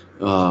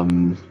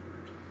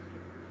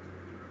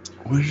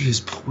 What's his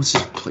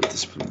plate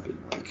discipline been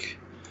like?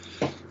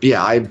 But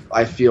yeah,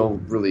 I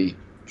feel really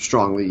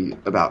strongly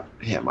about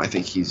him. I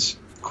think he's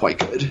quite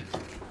good.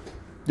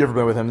 You ever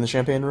been with him in the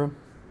champagne room?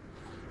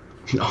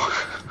 No.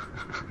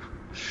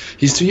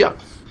 He's too young.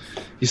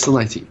 He's still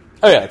 19.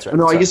 Oh yeah, that's right.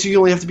 No, I guess you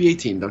only have to be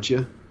 18, don't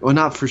you? Well,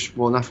 not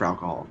for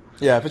alcohol.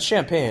 Yeah, if it's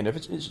champagne, if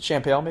it's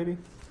champagne, maybe.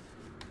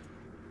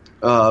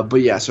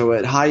 But yeah, so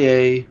at high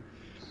A,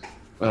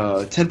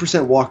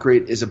 10% walk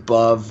rate is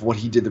above what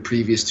he did the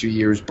previous 2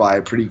 years by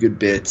a pretty good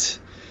bit.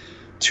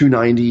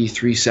 290,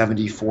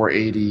 370,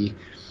 480.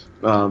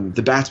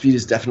 The bat speed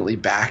is definitely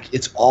back.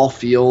 It's all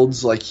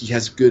fields. Like, he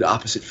has good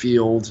opposite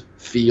field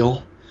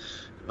feel.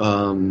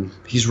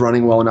 He's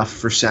running well enough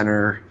for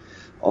center,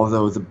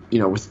 although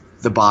with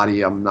the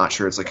body, I'm not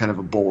sure. It's like kind of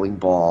a bowling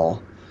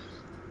ball,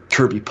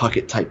 Kirby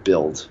Puckett type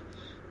build.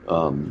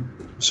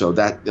 So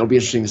that it'll be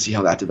interesting to see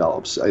how that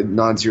develops. A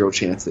non-zero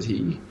chance that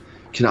he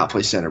cannot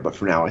play center, but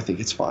for now, I think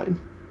it's fine.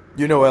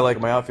 I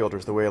like my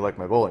outfielders the way I like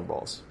my bowling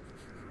balls.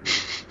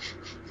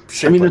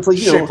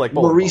 It's like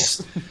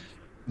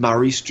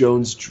Maurice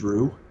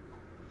Jones-Drew.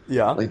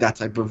 Yeah, like that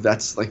type of.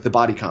 That's like the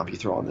body comp you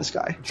throw on this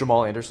guy.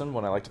 Jamal Anderson,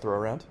 one I like to throw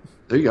around.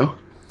 There you go.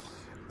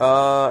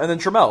 And then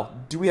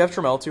Trammell. Do we have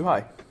Trammell too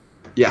high?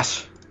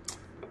 Yes.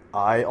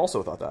 I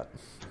also thought that.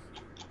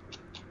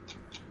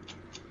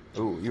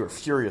 Ooh, you are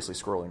furiously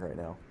scrolling right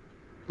now.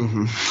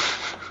 Mm-hmm.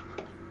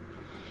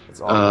 It's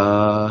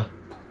awesome.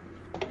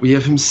 We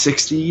have him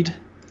 60'd.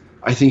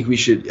 I think he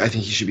should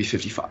be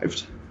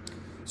 55'd.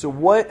 So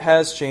what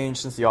has changed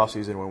since the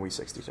offseason when we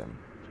 60'd him?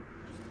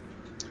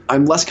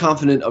 I'm less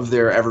confident of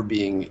there ever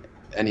being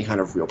any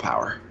kind of real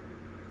power.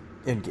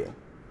 In game.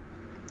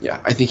 Yeah,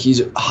 I think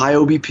he's high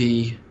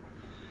OBP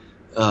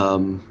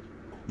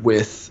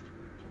with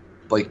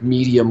like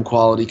medium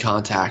quality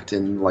contact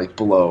and like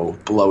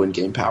below in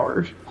game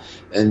power.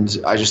 And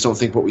I just don't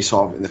think what we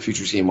saw in the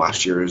Futures game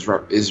last year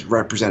is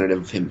representative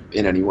of him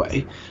in any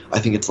way. I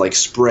think it's like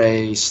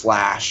spray,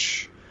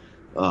 slash,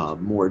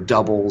 more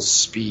doubles,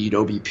 speed,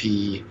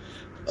 OBP,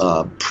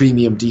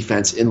 premium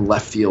defense in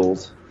left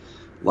field.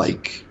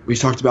 Like, we've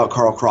talked about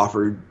Carl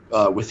Crawford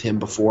with him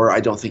before. I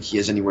don't think he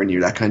has anywhere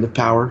near that kind of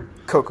power.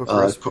 Coco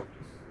Crisp.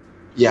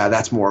 Yeah,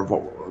 that's more of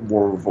what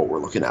we're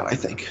looking at, I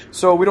think.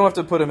 So we don't have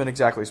to put him in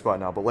exactly a spot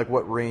now, but like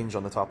what range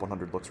on the top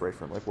 100 looks right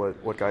for him? Like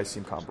what guys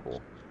seem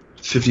comparable?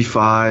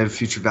 55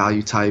 future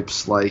value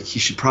types. Like, he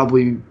should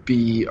probably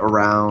be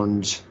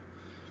around.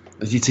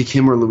 Do you take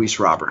him or Luis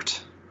Robert?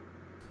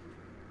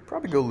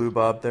 Probably go Lou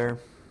Bob there.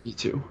 Me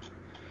too.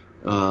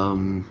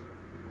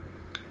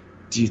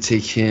 Do you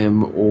take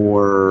him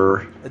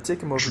or I'd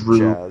take him over Drew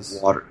Jazz.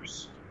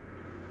 Waters?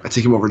 I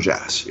take him over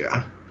Jazz.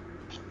 Yeah,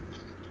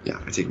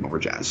 I take him over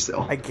Jazz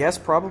still. I guess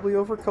probably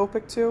over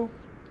Kopech too,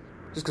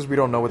 just because we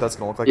don't know what that's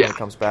going to look like when it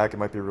comes back. It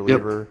might be a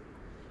reliever.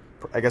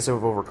 Yep. I guess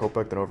over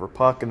Kopech, then over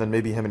Puck, and then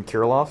maybe him and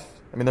Kirilloff.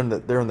 I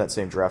mean, they're in that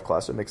same draft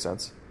class. So it makes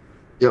sense.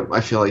 Yep,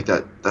 I feel like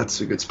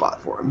that's a good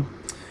spot for him.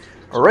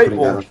 All right,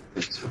 well,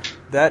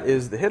 that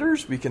is the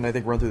hitters. We can, I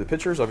think, run through the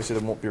pitchers. Obviously,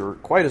 there won't be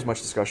quite as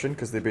much discussion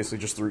because they basically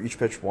just threw each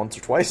pitch once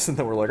or twice, and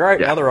then we're like, all right,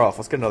 now they're off.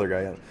 Let's get another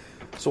guy in.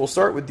 So we'll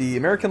start with the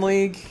American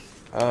League.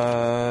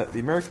 The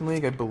American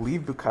League, I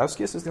believe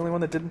Bukowskis is the only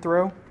one that didn't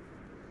throw.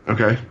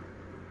 Okay.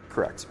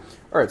 Correct.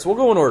 All right, so we'll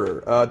go in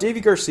order. Davy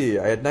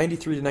Garcia, I had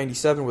 93 to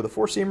 97 with a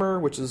four-seamer,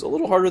 which is a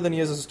little harder than he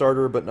is as a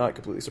starter, but not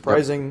completely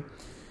surprising.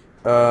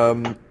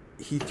 Yep.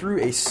 He threw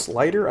a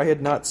slider I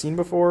had not seen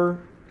before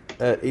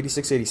at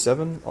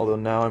 86-87, although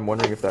now I'm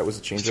wondering if that was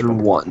a changeup. Through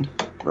one,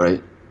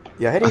 right?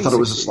 Yeah, I thought it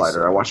was a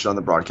slider. I watched it on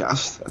the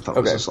broadcast. I thought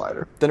it was a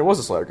slider. Then it was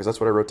a slider because that's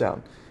what I wrote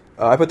down.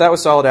 I put that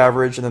was solid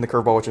average, and then the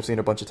curveball, which I've seen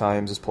a bunch of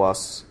times, is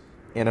plus.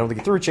 And I don't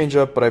think he threw a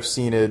changeup, but I've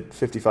seen it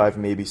 55,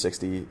 maybe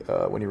 60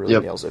 when he really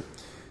nails it.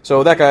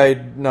 So that guy,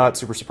 not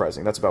super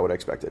surprising. That's about what I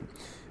expected.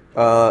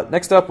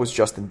 Next up was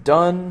Justin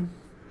Dunn.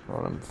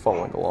 I'm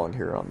following along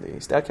here on the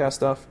StatCast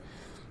stuff.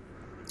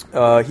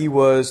 He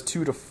was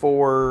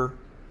 2-4.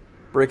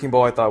 Breaking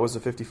ball I thought was a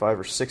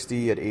 55 or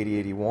 60 at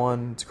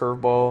 80-81. It's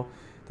curveball.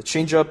 The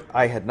changeup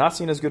I had not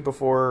seen as good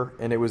before,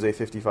 and it was a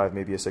 55,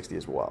 maybe a 60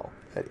 as well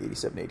at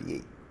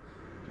 87-88.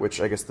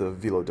 Which I guess the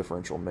velo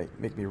differential may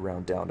make me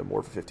round down to more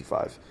of a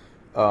 55.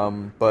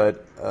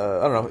 But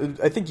I don't know.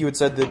 I think you had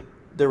said that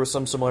there was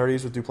some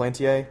similarities with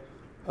Duplantier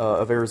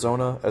of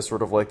Arizona as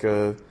sort of like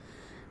a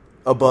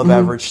above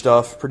average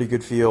stuff, pretty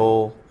good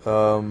feel.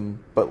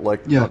 But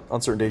like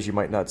on certain days you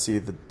might not see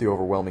the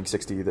overwhelming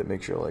 60 that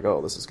makes you like,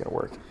 oh, this is going to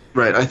work.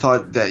 Right. I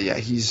thought that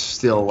he's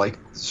still like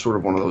sort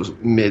of one of those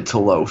mid to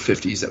low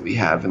 50s that we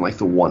have in like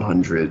the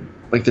 100,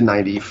 like the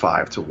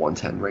 95 to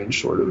 110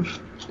 range sort of.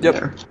 Yep.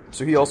 There.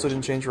 So he also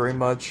didn't change very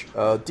much.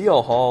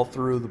 DL Hall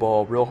threw the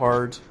ball real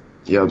hard.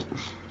 Yep.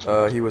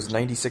 He was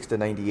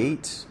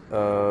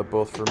 96-98,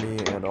 both for me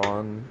and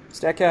on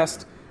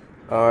StatCast.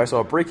 I saw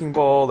a breaking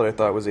ball that I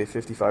thought was a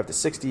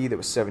 55-60 that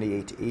was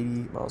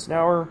 78-80 miles an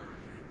hour.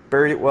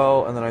 Buried it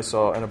well, and then I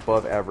saw an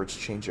above-average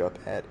changeup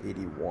at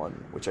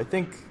 81, which I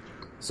think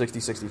 60,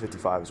 60,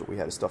 55 is what we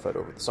had to stuff at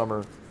over the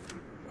summer.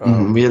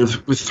 We had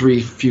with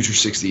 3 future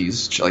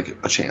 60s, like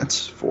a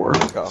chance for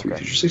 3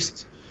 future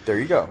 60s. There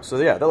you go. So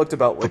yeah, that looked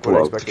about like what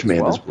I expected. The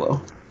command as is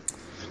well.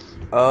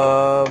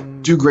 below.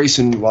 Do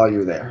Grayson while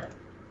you're there.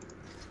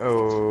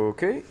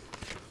 Okay.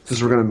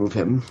 Because we're going to move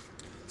him.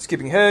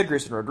 Skipping ahead,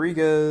 Grayson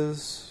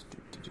Rodriguez.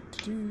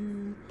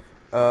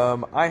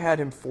 I had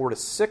him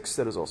 4-6.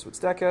 That is also what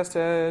StatCast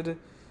had.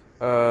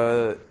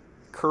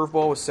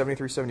 Curveball was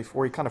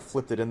 73-74. He kind of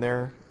flipped it in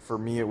there. For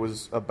me, it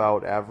was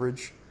about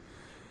average.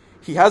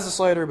 He has a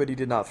slider, but he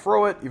did not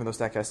throw it, even though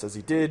StatCast says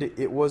he did.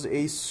 It was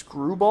a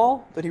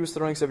screwball that he was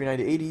throwing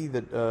 79-80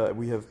 that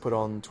we have put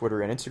on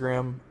Twitter and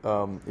Instagram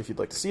if you'd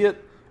like to see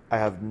it. I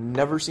have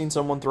never seen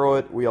someone throw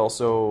it. We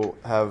also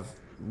have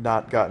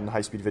not gotten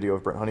high-speed video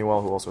of Brent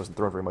Honeywell, who also hasn't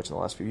thrown very much in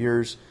the last few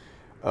years.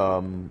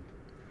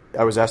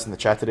 I was asked in the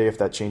chat today if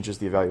that changes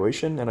the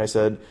evaluation, and I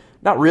said,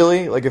 not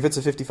really. Like, if it's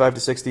a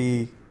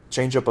 55-60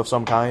 changeup of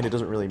some kind, it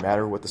doesn't really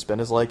matter what the spin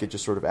is like. It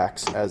just sort of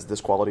acts as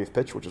this quality of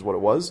pitch, which is what it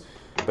was.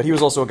 But he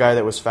was also a guy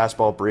that was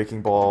fastball,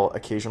 breaking ball,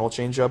 occasional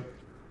changeup.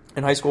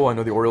 In high school, I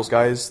know the Orioles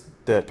guys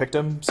that picked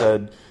him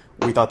said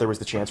we thought there was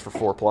the chance for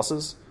 4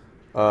 pluses.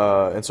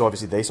 And so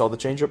obviously they saw the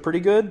changeup pretty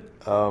good.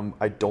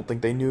 I don't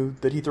think they knew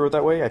that he threw it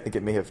that way. I think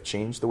it may have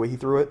changed the way he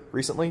threw it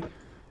recently.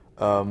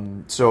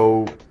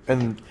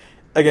 And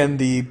again,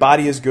 the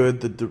body is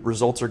good, the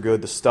results are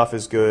good, the stuff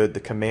is good, the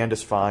command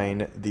is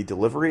fine, the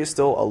delivery is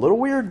still a little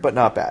weird, but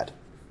not bad.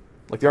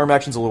 Like, the arm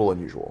action's a little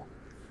unusual.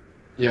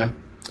 Yeah.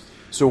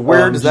 So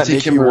where does that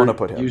make you want to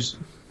put him?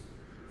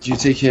 Do you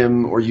take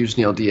him or use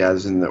Neil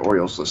Diaz in the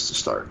Orioles list to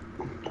start?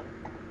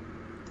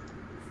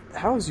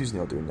 How is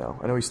Yusniel doing now?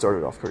 I know he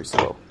started off pretty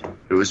slow.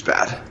 It was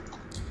bad.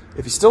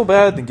 If he's still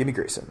bad, then give me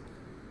Grayson.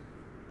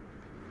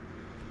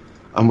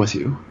 I'm with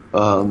you.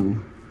 I've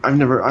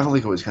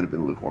only always kind of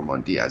been lukewarm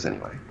on Diaz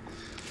anyway.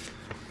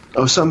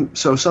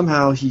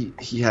 Somehow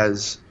he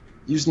has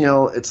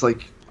Yusniel. It's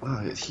like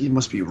he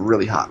must be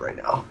really hot right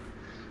now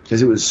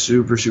because it was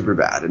super, super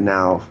bad. And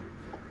now,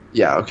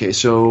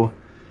 so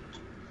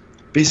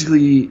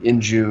basically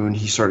in June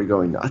he started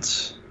going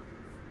nuts.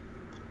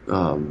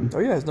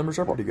 His numbers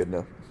are pretty good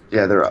now.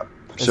 Yeah, they're up.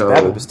 His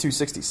BABIP is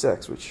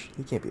 266, which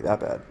he can't be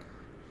that bad.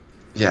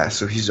 Yeah,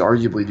 so he's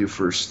arguably due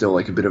for still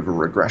like a bit of a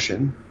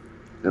regression,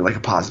 and like a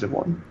positive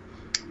one.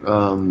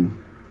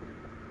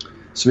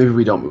 So maybe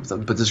we don't move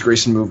them. But does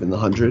Grayson move in the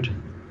 100?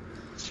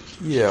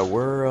 Yeah,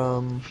 we're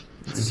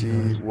let's see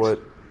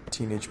what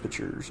teenage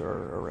pitchers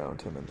are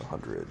around him in the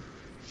 100.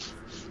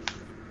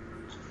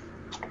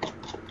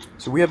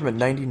 So we have him at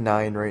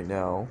 99 right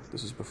now.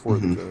 This is before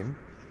the game.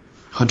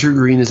 Hunter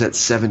Green is at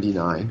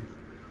 79.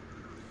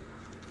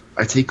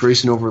 I take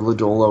Grayson over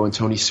Lodolo and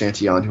Tony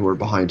Santillan, who are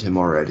behind him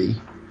already.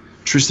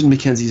 Tristan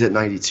McKenzie's at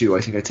 92.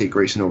 I think I take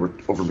Grayson over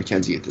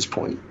McKenzie at this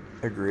point.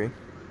 Agree.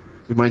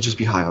 We might just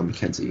be high on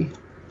McKenzie.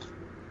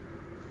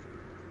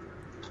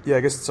 Yeah,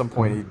 I guess at some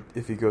point,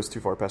 if he goes too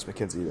far past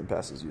McKenzie, then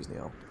passes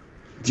Yusniel.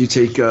 Do you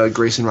take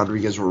Grayson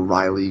Rodriguez or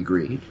Riley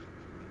Green?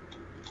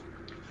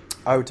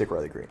 I would take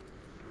Riley Green.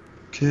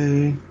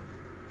 Okay.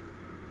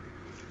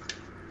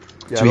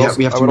 Yeah, so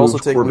I would also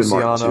take Corbin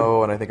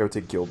Luciano, and I think I would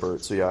take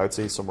Gilbert. So yeah, I would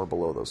say somewhere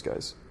below those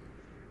guys.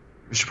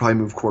 We should probably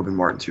move Corbin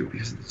Martin too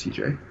because of the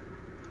TJ.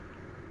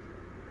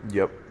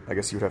 Yep. I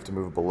guess you would have to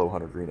move below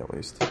Hunter Green at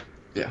least.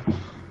 Yeah.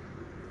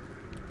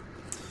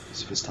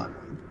 It's his time.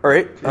 All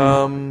right.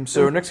 Okay.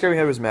 So next guy we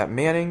have is Matt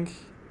Manning.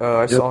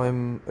 I saw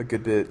him a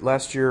good bit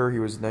last year. He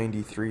was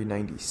 93,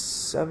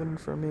 97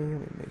 for me. Let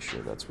me make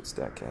sure that's what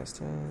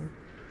StatCast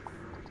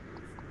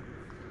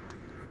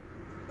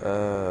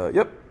had.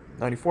 Yep.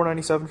 94,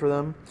 97 for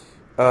them.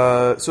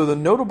 So the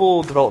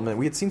notable development,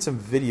 we had seen some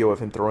video of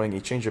him throwing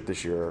a changeup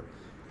this year.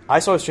 I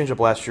saw his changeup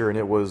last year, and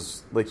it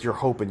was like you're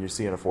hoping you're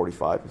seeing a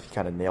 45 if he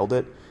kind of nailed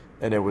it.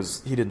 And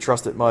he didn't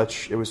trust it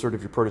much. It was sort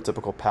of your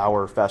prototypical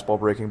power, fastball,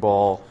 breaking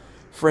ball,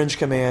 fringe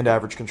command,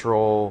 average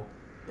control.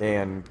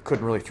 and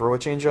couldn't really throw a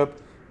changeup.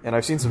 And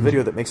I've seen some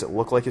video that makes it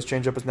look like his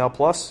changeup is now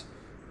plus,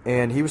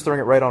 and he was throwing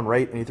it right on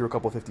right, and he threw a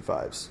couple of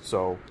 55s.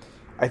 So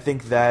I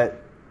think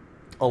that,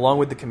 along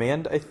with the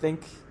command, I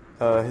think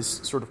his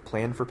sort of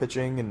plan for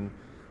pitching and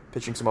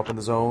pitching some up in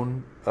the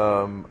zone,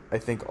 I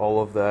think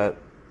all of that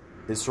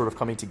is sort of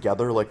coming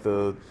together. Like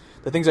the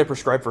things I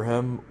prescribed for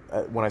him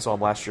when I saw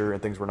him last year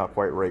and things were not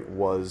quite right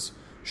was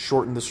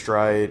shorten the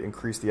stride,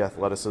 increase the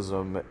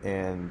athleticism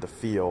and the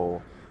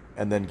feel,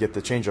 and then get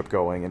the changeup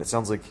going. And it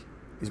sounds like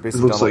he's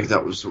basically it looks like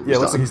that was what was it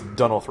looks done. like he's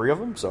done all three of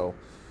them. So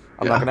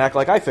I'm not going to act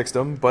like I fixed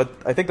him, but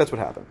I think that's what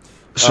happened.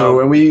 So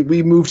and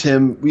we moved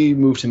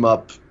him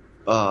up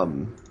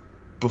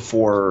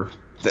before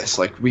this.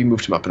 Like we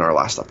moved him up in our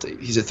last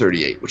update. He's at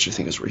 38, which I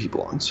think is where he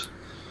belongs.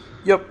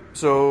 Yep.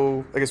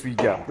 So I guess we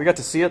got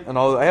to see it, and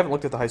I haven't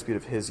looked at the high speed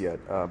of his yet,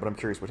 but I'm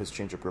curious what his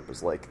changeup grip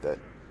is like that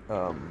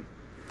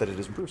it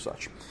has improved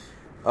such.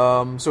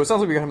 So it sounds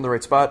like we got him in the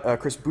right spot.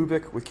 Chris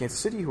Bubik with Kansas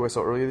City, who I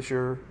saw earlier this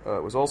year,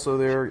 was also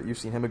there. You've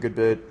seen him a good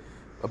bit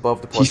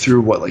above the plus. He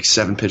threw like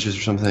 7 pitches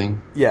or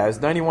something. Yeah, it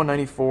was 91,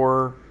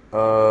 94.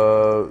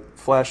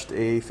 Flashed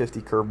a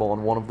 50 curveball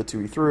on one of the two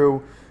he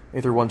threw.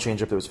 He threw one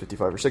changeup that was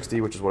 55 or 60,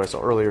 which is what I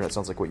saw earlier, and it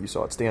sounds like what you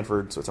saw at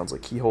Stanford. So it sounds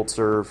like keyhole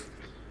serve.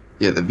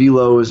 Yeah, the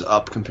velo is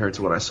up compared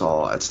to what I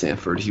saw at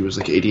Stanford. He was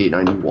like 88,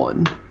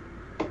 91.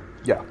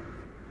 Yeah.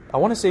 I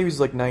want to say he was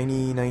like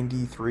 90,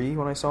 93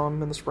 when I saw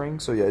him in the spring.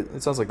 So yeah,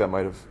 it sounds like that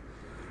might have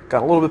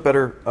gotten a little bit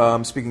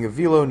better. Speaking of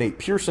velo, Nate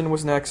Pearson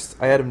was next.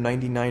 I had him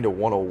 99 to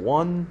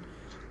 101.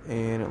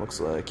 And it looks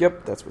like,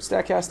 yep, that's what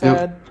StatCast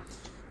had.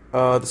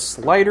 The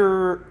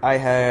slider, I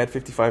had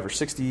 55 or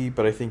 60,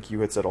 but I think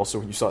you had said also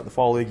when you saw it in the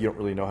fall league, you don't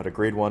really know how to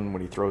grade one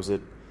when he throws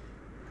it.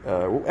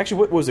 Actually,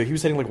 what was it? He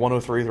was hitting like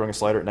 103, throwing a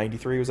slider at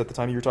 93. Was that the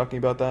time you were talking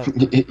about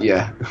that?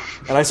 Yeah.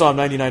 And I saw him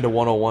 99 to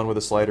 101 with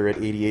a slider at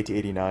 88 to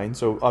 89,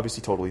 so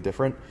obviously totally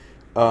different.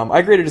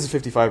 I graded it as a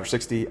 55 or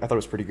 60. I thought it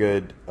was pretty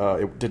good.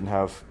 It didn't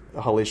have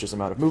a hellacious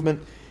amount of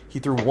movement. He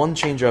threw one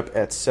changeup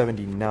at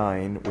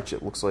 79, which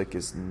it looks like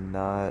is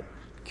not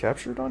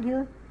captured on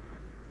here.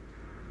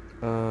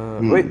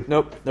 Wait,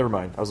 nope, never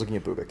mind. I was looking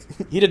at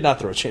Bubik. He did not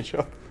throw a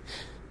changeup.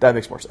 That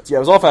makes more sense. Yeah,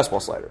 it was all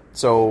fastball slider.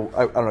 So,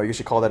 I don't know, you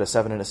should call that a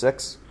 7 and a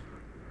 6.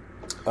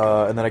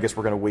 And then I guess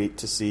we're going to wait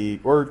to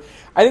see. Or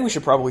I think we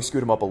should probably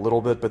scoot him up a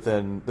little bit, but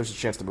then there's a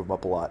chance to move him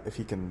up a lot if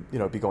he can,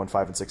 be going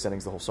 5 and 6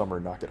 innings the whole summer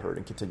and not get hurt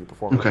and continue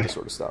performing with this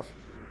sort of stuff.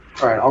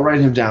 All right, I'll write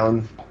him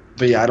down.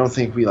 But yeah, I don't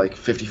think we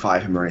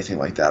 55 him or anything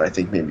like that. I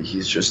think maybe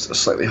he's just a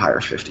slightly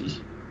higher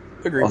 50.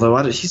 Agreed. Although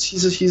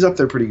he's up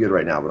there pretty good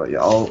right now. But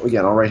yeah, I'll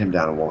write him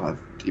down and we'll have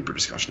a deeper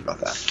discussion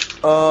about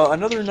that.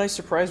 Another nice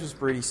surprise was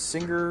Brady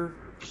Singer.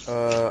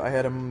 I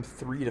had him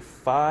 3 to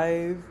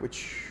 5,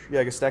 which,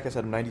 I guess StatCast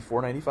had him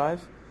 94,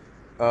 95.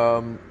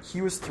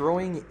 He was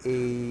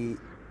throwing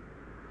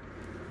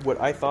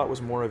what I thought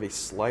was more of a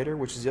slider,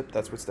 which is,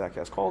 that's what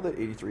StatCast called it,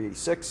 83,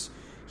 86.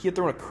 He had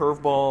thrown a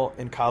curveball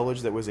in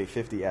college that was a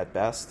 50 at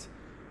best.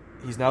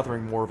 He's now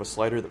throwing more of a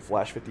slider that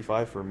flashed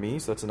 55 for me,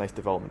 so that's a nice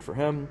development for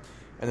him.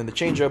 And then the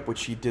changeup,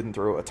 which he didn't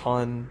throw a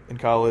ton in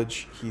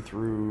college, he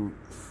threw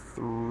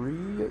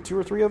 2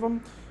 or 3 of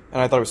them,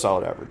 and I thought it was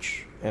solid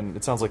average. And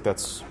it sounds like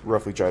that's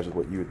roughly jives with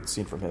what you had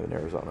seen from him in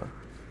Arizona.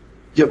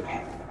 Yep.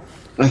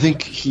 I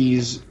think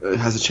he's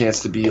has a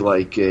chance to be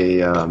like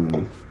a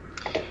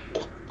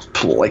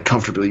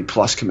comfortably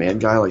plus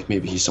command guy. Like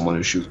maybe he's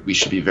someone who we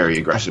should be very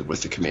aggressive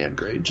with the command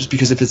grade. Just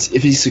because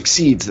if he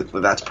succeeds,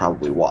 that's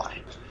probably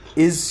why.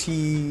 Is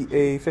he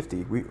a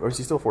 50? Or is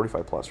he still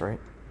 45 plus, right?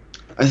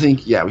 I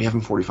think, we have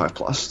him 45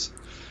 plus.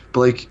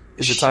 But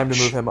is it time to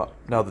move him up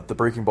now that the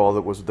breaking ball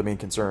that was the main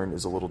concern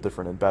is a little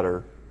different and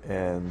better,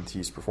 and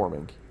he's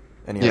performing?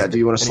 And do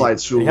you want to slide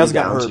Sully down? He hasn't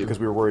gotten hurt because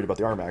we were worried about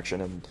the arm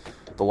action, and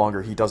the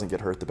longer he doesn't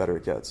get hurt, the better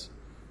it gets.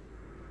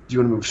 Do you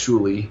want to move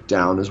Sully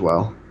down as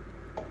well?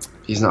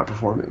 He's not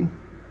performing.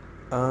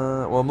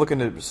 Well, I'm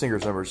looking at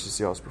Singer's numbers to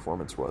see how his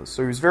performance was.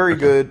 So he was very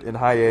good in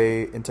high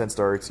A in 10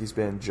 starts. He's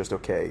been just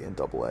okay in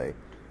double A.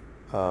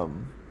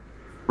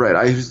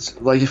 Right.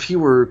 If he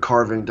were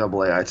carving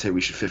double A, I'd say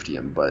we should 50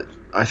 him, but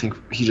I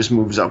think he just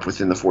moves up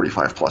within the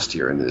 45 plus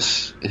tier in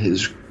his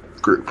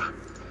group.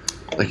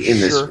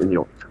 In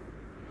York.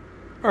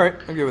 All right,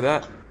 I'm good with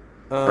that.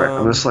 All right,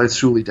 I'm going to slide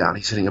Sully down.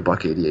 He's hitting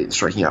 $188 and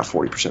striking out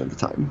 40% of the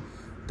time.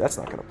 That's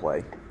not going to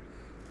play.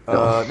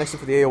 No. Next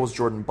up for the AL was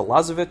Jordan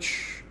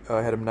Balazovic.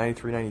 I had him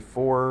 93,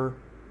 94.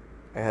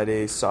 I had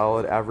a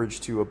solid average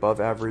to above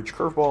average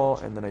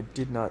curveball, and then I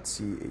did not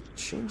see a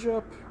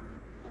changeup.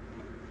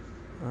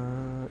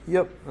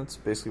 Yep, that's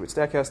basically what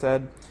StatCast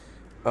had.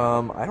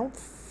 I don't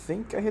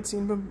think I had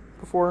seen him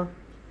before.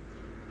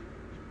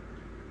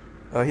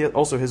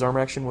 His arm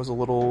action was a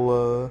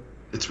little...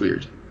 It's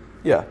weird.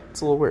 Yeah,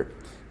 it's a little weird.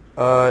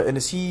 And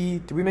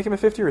did we make him a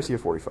 50 or is he a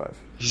 45?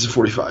 He's a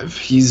 45.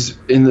 He's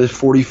in the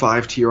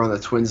 45 tier on the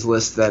Twins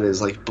list that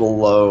is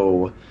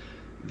below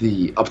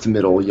the up the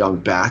middle young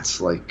bats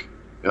like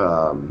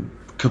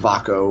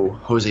Cavaco,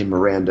 Jose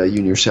Miranda,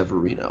 Junior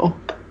Severino.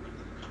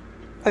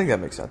 I think that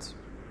makes sense.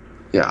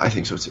 Yeah, I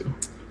think so too.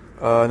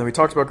 And then we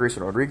talked about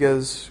Grayson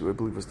Rodriguez, who I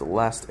believe was the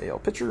last AL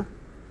pitcher.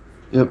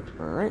 Yep.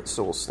 All right,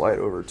 so we'll slide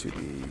over to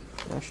the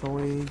National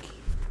League.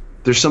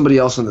 There's somebody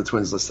else on the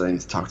Twins list that I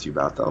need to talk to you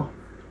about, though.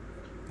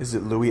 Is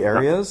it Luis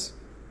Arias?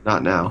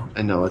 Not now.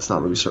 And no, it's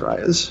not Luis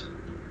Arias.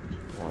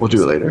 We'll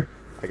do it later.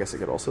 I guess I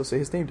could also say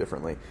his name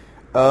differently.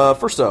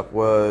 First up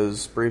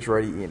was Braves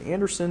righty Ian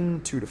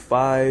Anderson,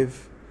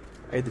 2-5.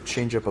 I had the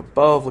changeup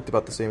above, looked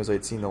about the same as I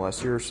had seen the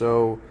last year or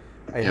so.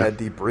 I had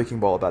the breaking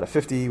ball about a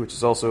 50, which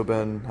has also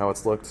been how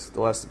it's looked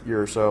the last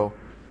year or so.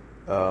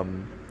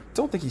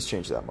 Don't think he's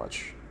changed that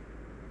much.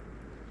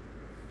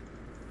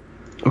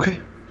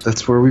 Okay,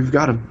 that's where we've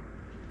got him.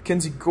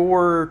 Kenzie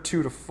Gore,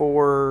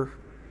 2-4.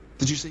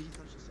 Did you say he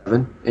touched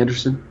 7,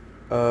 Anderson?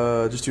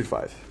 Just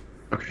 2-5.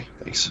 Okay,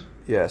 thanks.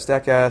 Yeah,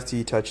 StatCast,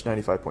 he touched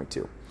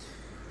 95.2.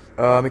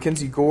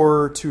 Mackenzie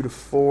Gore,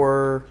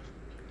 2-4.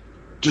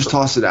 Just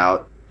toss it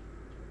out.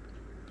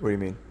 What do you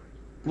mean?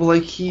 Well,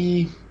 like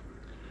he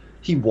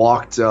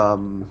walked.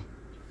 Who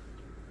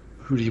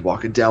did he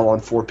walk? Adele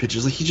on 4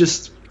 pitches. Like he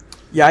just.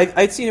 Yeah,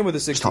 I'd seen him with a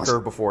 60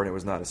 curve before, and it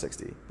was not a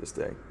 60 this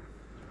day.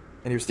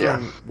 And he was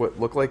throwing what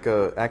looked like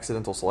a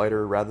accidental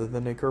slider rather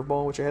than a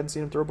curveball, which I hadn't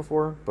seen him throw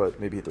before. But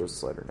maybe he throws a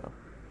slider now.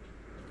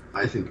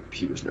 I think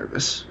he was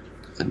nervous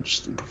and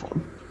just didn't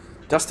perform.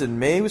 Dustin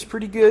May was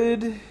pretty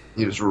good.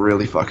 He was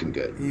really fucking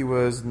good. He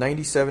was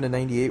 97 and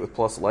 98 with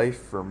plus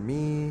life for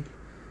me.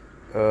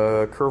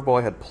 Curveball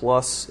I had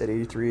plus at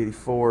 83,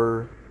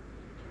 84.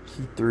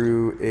 He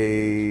threw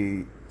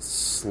a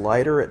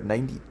slider at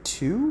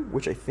 92,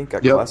 which I think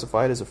got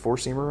classified as a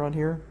 4-seamer on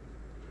here.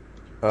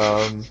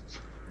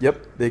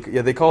 Yep.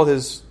 They called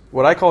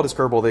what I called his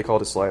curveball, they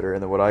called his slider,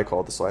 and then what I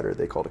called the slider,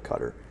 they called a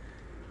cutter.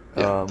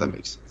 Yeah, that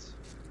makes sense.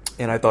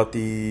 And I thought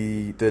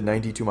the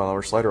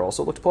 92-mile-an-hour slider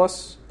also looked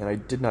plus, and I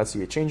did not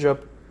see a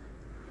changeup,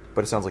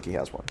 but it sounds like he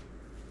has one.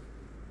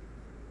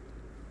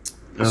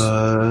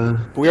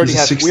 But we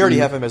already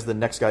have him as the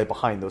next guy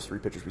behind those 3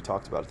 pitchers we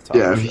talked about at the top.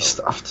 Yeah, he's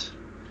stuffed.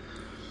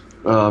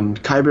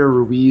 Kyber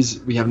Ruiz,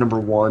 we have number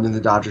 1 in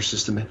the Dodger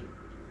system,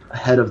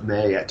 ahead of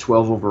May at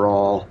 12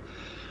 overall.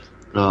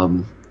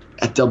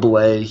 At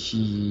AA,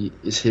 he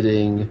is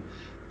hitting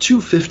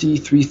 250,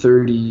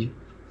 330,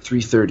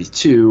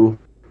 332,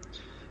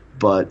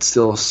 but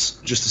still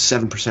just a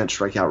 7%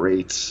 strikeout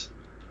rate.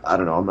 I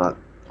don't know. I'm not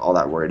all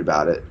that worried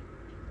about it.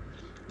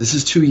 This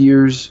is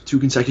 2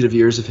 consecutive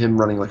years of him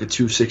running like a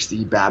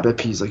 260 BABIP.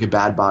 He's like a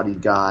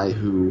bad-bodied guy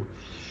who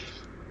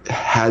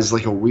has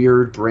like a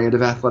weird brand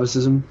of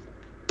athleticism.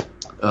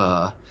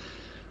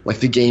 Like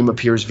the game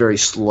appears very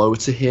slow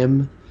to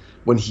him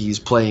when he's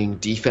playing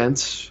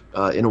defense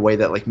in a way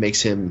that like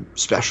makes him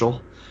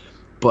special.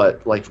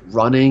 But like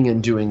running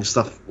and doing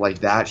stuff like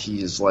that,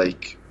 he's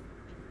like,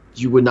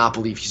 you would not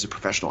believe he's a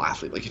professional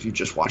athlete. Like if you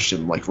just watched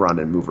him like run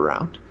and move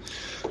around.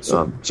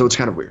 So it's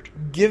kind of weird.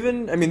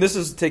 This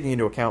is taking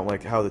into account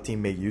like how the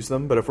team may use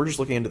them, but if we're just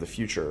looking into the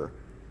future,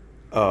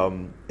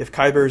 if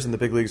Kyber's in the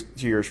big leagues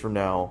 2 years from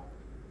now,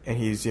 and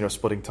he's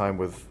splitting time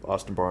with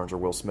Austin Barnes or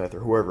Will Smith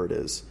or whoever it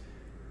is,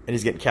 and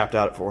he's getting capped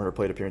out at 400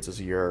 plate appearances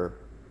a year,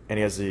 and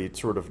he has a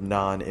sort of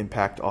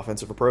non-impact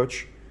offensive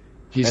approach.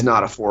 He's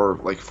not a four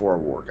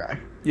WAR guy.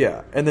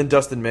 Yeah, and then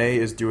Dustin May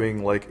is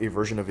doing like a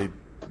version of a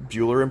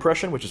Bueller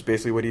impression, which is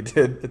basically what he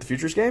did at the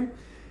Futures game.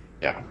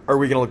 Yeah. Are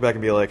we going to look back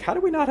and be like, how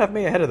do we not have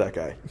May ahead of that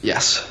guy?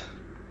 Yes.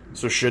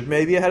 So should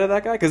May be ahead of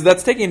that guy? Because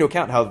that's taking into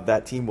account how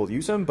that team will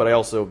use him, but I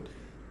also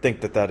think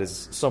that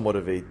is somewhat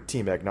of a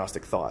team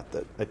agnostic thought,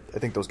 that I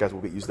think those guys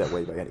will get used that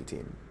way by any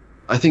team.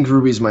 I think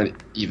Ruiz might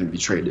even be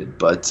traded,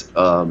 but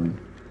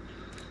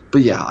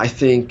yeah, I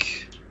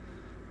think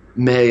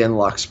May and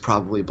Lux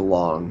probably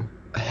belong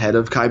ahead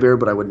of Kyber,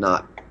 but I would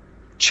not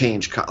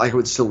change. I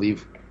would still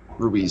leave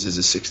Ruiz as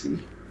a 60.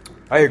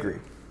 I agree.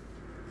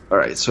 All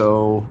right,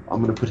 so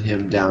I'm going to put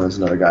him down as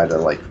another guy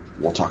that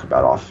we'll talk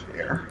about off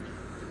air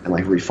and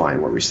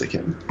refine where we stick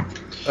him.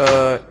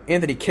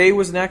 Anthony Kay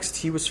was next.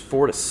 He was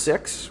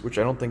 4-6, which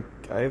I don't think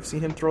I have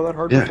seen him throw that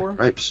hard before.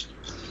 Right.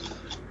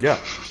 Yeah,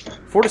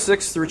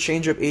 4-6 threw a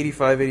changeup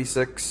 85,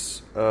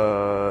 86.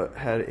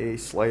 Had a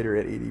slider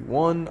at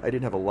 81. I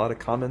didn't have a lot of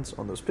comments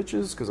on those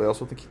pitches because I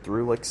also think he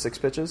threw 8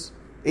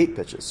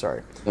 pitches.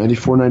 Sorry.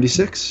 94,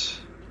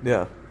 96.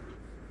 Yeah,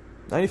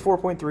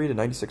 94.3 to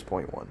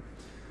 96.1.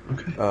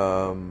 Okay.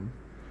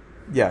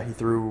 Yeah, he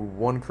threw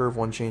 1 curve,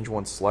 1 change,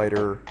 1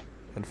 slider,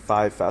 and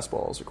 5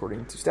 fastballs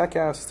according to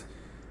Statcast.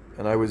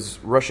 And I was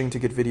rushing to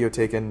get video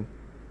taken,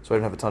 so I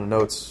didn't have a ton of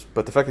notes.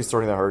 But the fact he's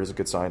throwing that hard is a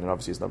good sign, and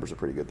obviously his numbers are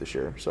pretty good this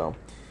year. So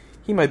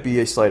he might be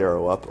a slight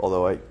arrow up,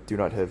 although I do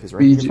not have his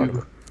ranking in front of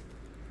me.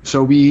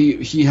 So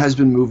he has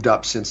been moved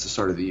up since the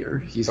start of the year.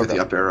 He's got the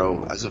up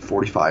arrow as a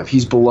 45.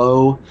 He's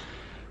below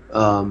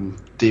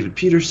David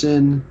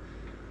Peterson,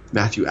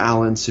 Matthew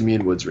Allen,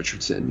 Simeon Woods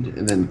Richardson,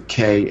 and then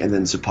Kay, and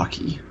then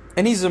Zappucki.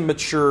 And he's a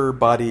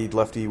mature-bodied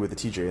lefty with a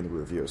TJ in the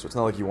rear view, so it's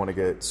not like you want to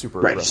get super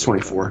right, aggressive. He's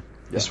 24.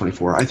 Yeah. He's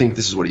 24. I think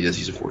this is what he is.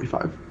 He's a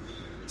 45.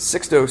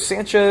 Sixto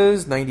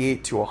Sanchez,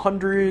 98 to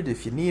 100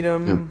 if you need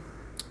him.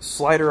 Yeah.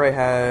 Slider I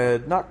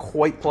had not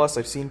quite plus.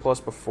 I've seen plus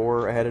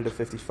before. I had it at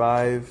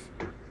 55.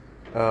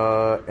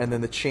 And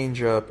then the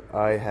changeup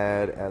I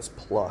had as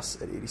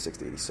plus at 86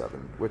 to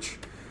 87, which,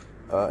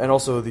 and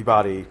also the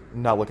body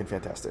not looking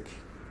fantastic.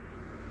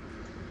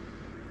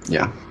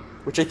 Yeah.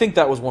 Which I think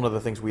that was one of the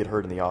things we had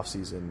heard in the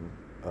offseason,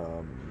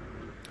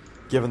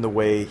 given the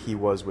way he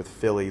was with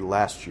Philly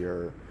last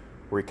year,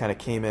 where he kind of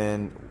came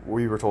in,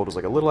 we were told was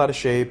like a little out of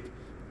shape,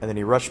 and then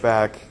he rushed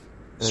back,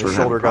 and his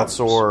shoulder got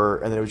sore,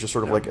 and then it was just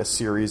sort of like a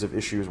series of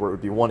issues where it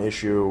would be one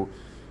issue,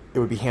 it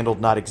would be handled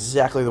not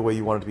exactly the way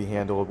you wanted it to be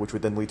handled, which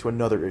would then lead to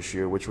another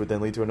issue, which would then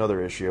lead to another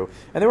issue.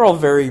 And they were all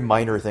very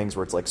minor things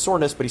where it's like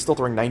soreness, but he's still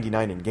throwing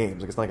 99 in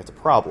games. Like, it's not like it's a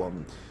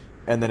problem.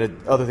 And then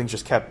other things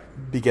just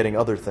kept begetting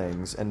other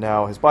things. And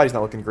now his body's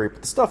not looking great,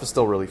 but the stuff is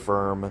still really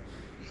firm.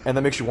 And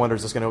that makes you wonder,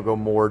 is this going to go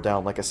more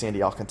down like a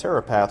Sandy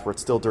Alcantara path where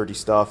it's still dirty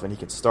stuff and he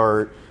can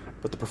start,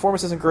 but the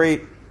performance isn't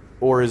great?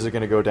 Or is it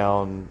going to go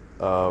down,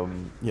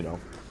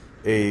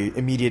 a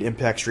immediate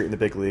impact straight in the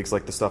big leagues,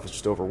 like the stuff is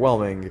just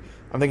overwhelming?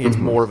 I'm thinking it's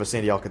more of a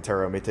Sandy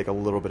Alcantara. It may take a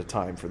little bit of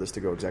time for this to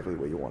go exactly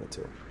the way you want it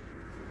to.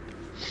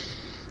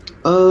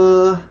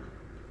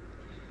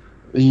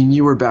 I mean,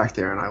 you were back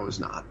there and I was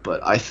not,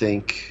 but I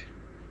think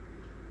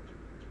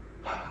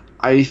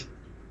I'm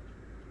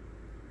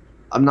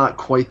not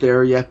quite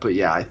there yet, but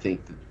yeah, I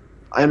think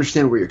I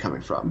understand where you're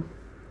coming from.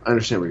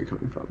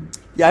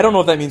 Yeah, I don't know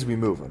if that means we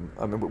move him.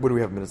 I mean, what do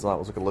we have minutes on? It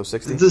was like a low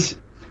 60?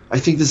 I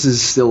think this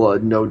is still a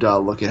no-duh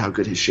look at how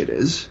good his shit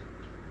is.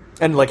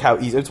 And like how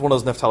easy, it's one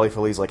of those Neftali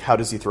Phillies, like how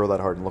does he throw that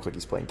hard and look like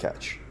he's playing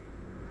catch?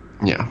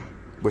 Yeah.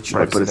 Which,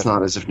 right, but it's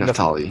not as if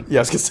Neftali. Yeah,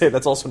 I was going to say,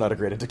 that's also not a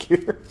great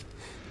indicator.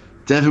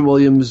 Devin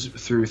Williams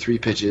threw 3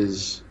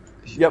 pitches.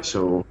 Yep.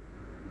 So,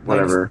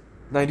 whatever.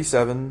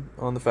 97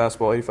 on the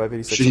fastball, 85,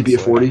 86. Should he be a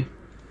 40?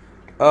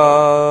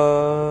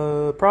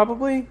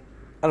 Probably.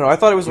 I don't know. I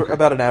thought it was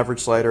about an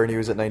average slider, and he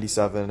was at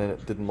 97, and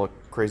it didn't look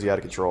crazy out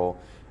of control.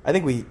 I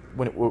think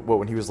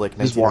when he was like 19 or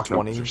 20, his walk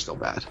numbers are still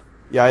bad.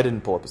 Yeah, I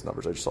didn't pull up his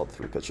numbers. I just saw the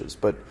 3 pitches.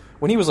 But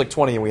when he was like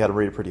 20 and we had him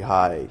rated pretty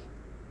high,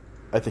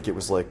 I think it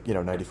was like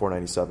 94,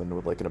 97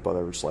 with like an above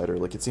average slider.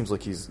 Like it seems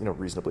like he's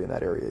reasonably in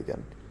that area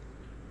again.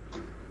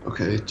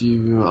 Okay.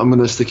 I'm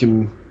gonna stick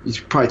him. You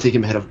should probably take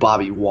him ahead of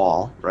Bobby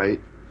Wall, right?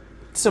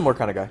 Similar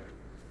kind of guy.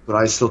 But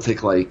I still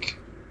take like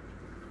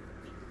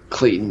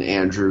Clayton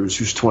Andrews,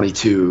 who's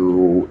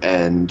 22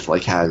 and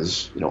like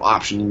has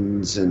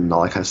options and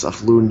all that kind of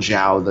stuff. Lun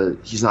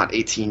Zhao, he's not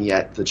 18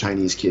 yet. The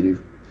Chinese kid who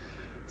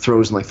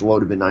throws in like the low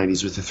to mid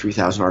 90s with a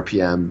 3,000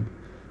 RPM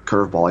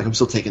curveball. Like I'm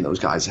still taking those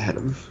guys ahead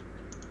of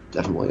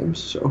Devin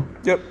Williams. So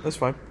yep, that's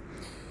fine.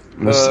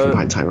 I'm just sticking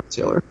behind Tyrod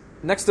Taylor.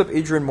 Next up,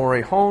 Adrian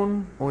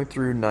Morejon only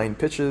threw 9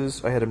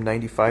 pitches. I had him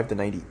 95 to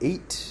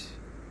 98.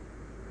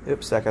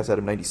 Yep, Stackhouse had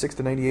him 96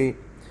 to 98.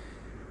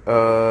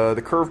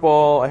 The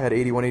curveball I had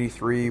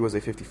 81-83 was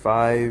a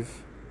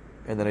 55,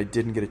 and then I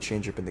didn't get a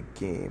changeup in the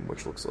game,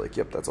 which looks like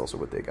that's also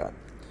what they got.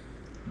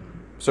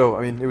 So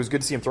I mean, it was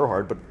good to see him throw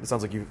hard, but it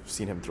sounds like you've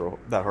seen him throw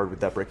that hard with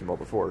that breaking ball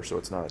before, so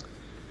it's not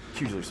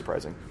hugely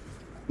surprising.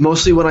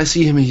 Mostly when I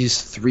see him, he's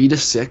 3 to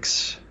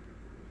 6,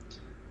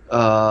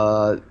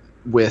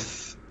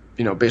 with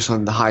based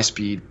on the high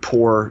speed,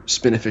 poor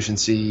spin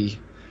efficiency.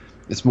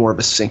 It's more of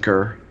a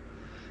sinker.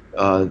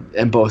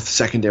 And both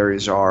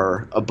secondaries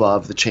are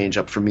above. The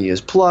changeup for me is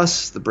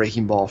plus. The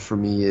breaking ball for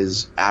me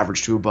is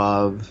average to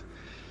above.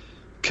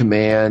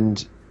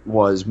 Command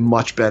was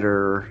much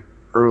better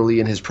early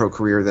in his pro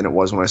career than it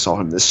was when I saw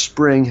him this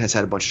spring. Has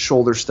had a bunch of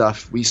shoulder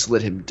stuff. We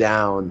slid him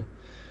down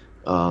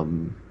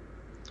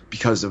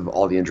because of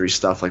all the injury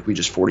stuff. Like we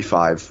just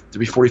 45. To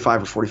be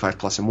 45 or 45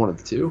 plus in one of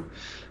the two.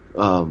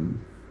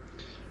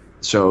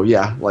 So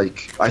yeah,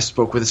 like I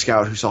spoke with a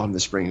scout who saw him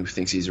this spring who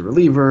thinks he's a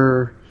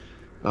reliever.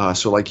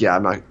 So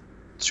I'm not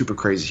super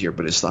crazy here,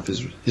 but his stuff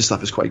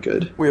is quite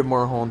good. We have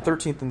Morejon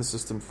 13th in the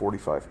system,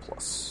 45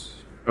 plus.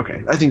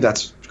 Okay, I think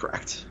that's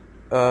correct.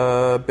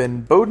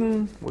 Ben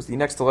Bowden was the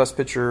next to last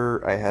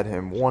pitcher. I had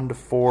him 1 to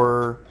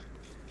 4.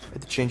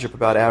 Had the changeup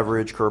about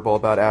average, curveball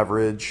about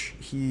average.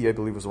 He, I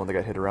believe, was the one that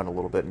got hit around a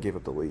little bit and gave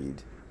up the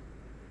lead.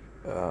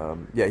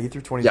 He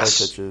threw 25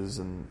 pitches,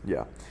 and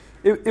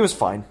it was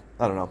fine.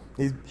 I don't know.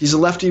 He's a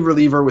lefty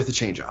reliever with a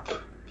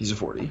changeup. He's a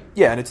 40.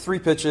 Yeah, and it's 3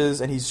 pitches,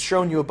 and he's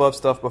shown you above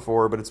stuff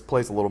before, but it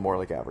plays a little more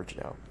like average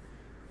now.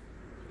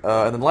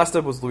 And then last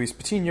up was Luis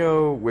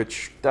Patino,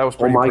 which that was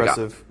pretty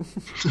impressive.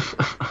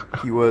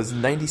 He was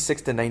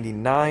 96 to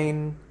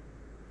 99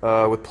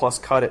 with plus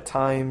cut at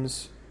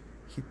times.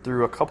 He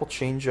threw a couple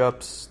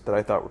changeups that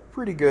I thought were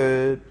pretty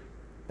good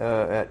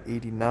at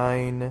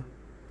 89.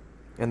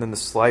 And then the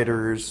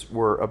sliders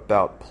were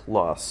about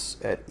plus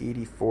at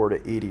 84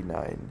 to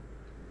 89.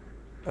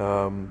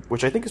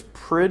 Which I think is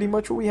pretty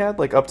much what we had,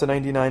 like up to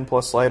 99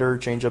 plus slider,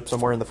 change up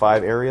somewhere in the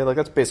 5 area. Like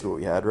that's basically what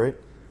we had, right?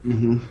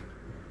 Mm-hmm.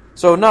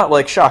 So not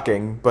like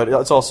shocking, but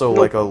it's also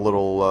like a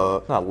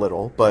little, not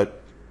little,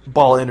 but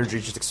ball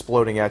energy just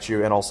exploding at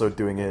you, and also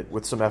doing it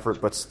with some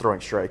effort, but throwing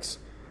strikes.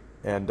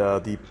 And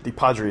the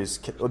Padres,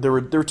 there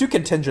were 2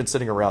 contingents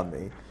sitting around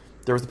me.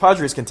 There was the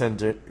Padres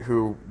contingent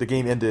who the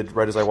game ended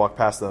right as I walked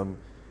past them,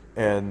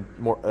 and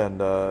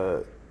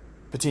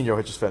Patino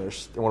had just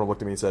finished. And one of them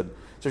looked at me and said,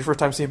 "So your first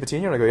time seeing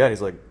Patino?" And I go, "Yeah." And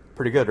he's like,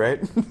 "Pretty good, right?"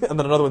 And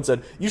then another one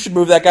said, "You should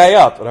move that guy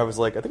up." And I was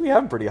like, "I think we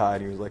have him pretty high."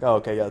 And he was like, "Oh,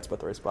 okay, yeah, that's about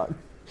the right spot."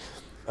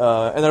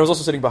 And then I was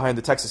also sitting behind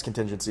the Texas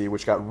contingency,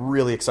 which got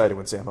really excited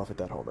when Sam Huff hit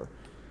that homer.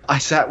 I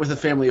sat with a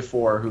family of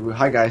 4 who,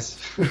 hi guys.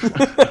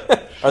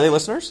 Are they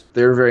listeners?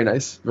 They're very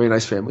nice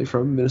family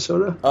from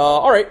Minnesota.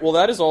 All right, well,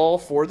 that is all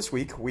for this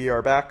week. We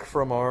are back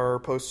from our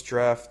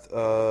post-draft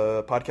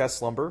podcast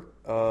slumber.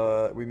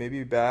 We may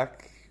be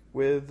back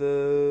with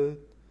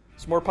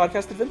some more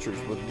podcast adventures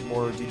with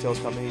more details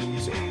coming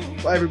soon.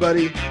 Bye,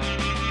 everybody.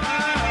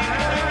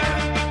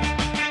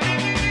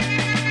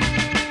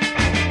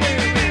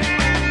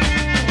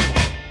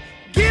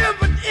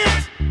 Give an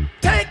inch,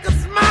 take a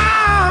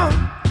smile.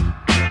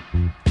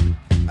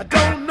 I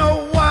don't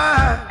know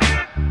why.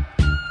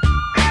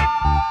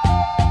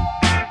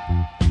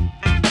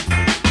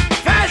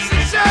 Fashion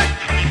shirt,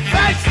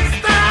 fashion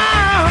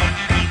style.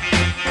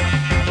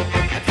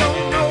 I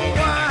don't know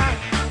why.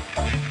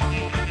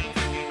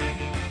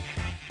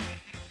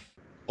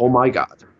 Oh my God.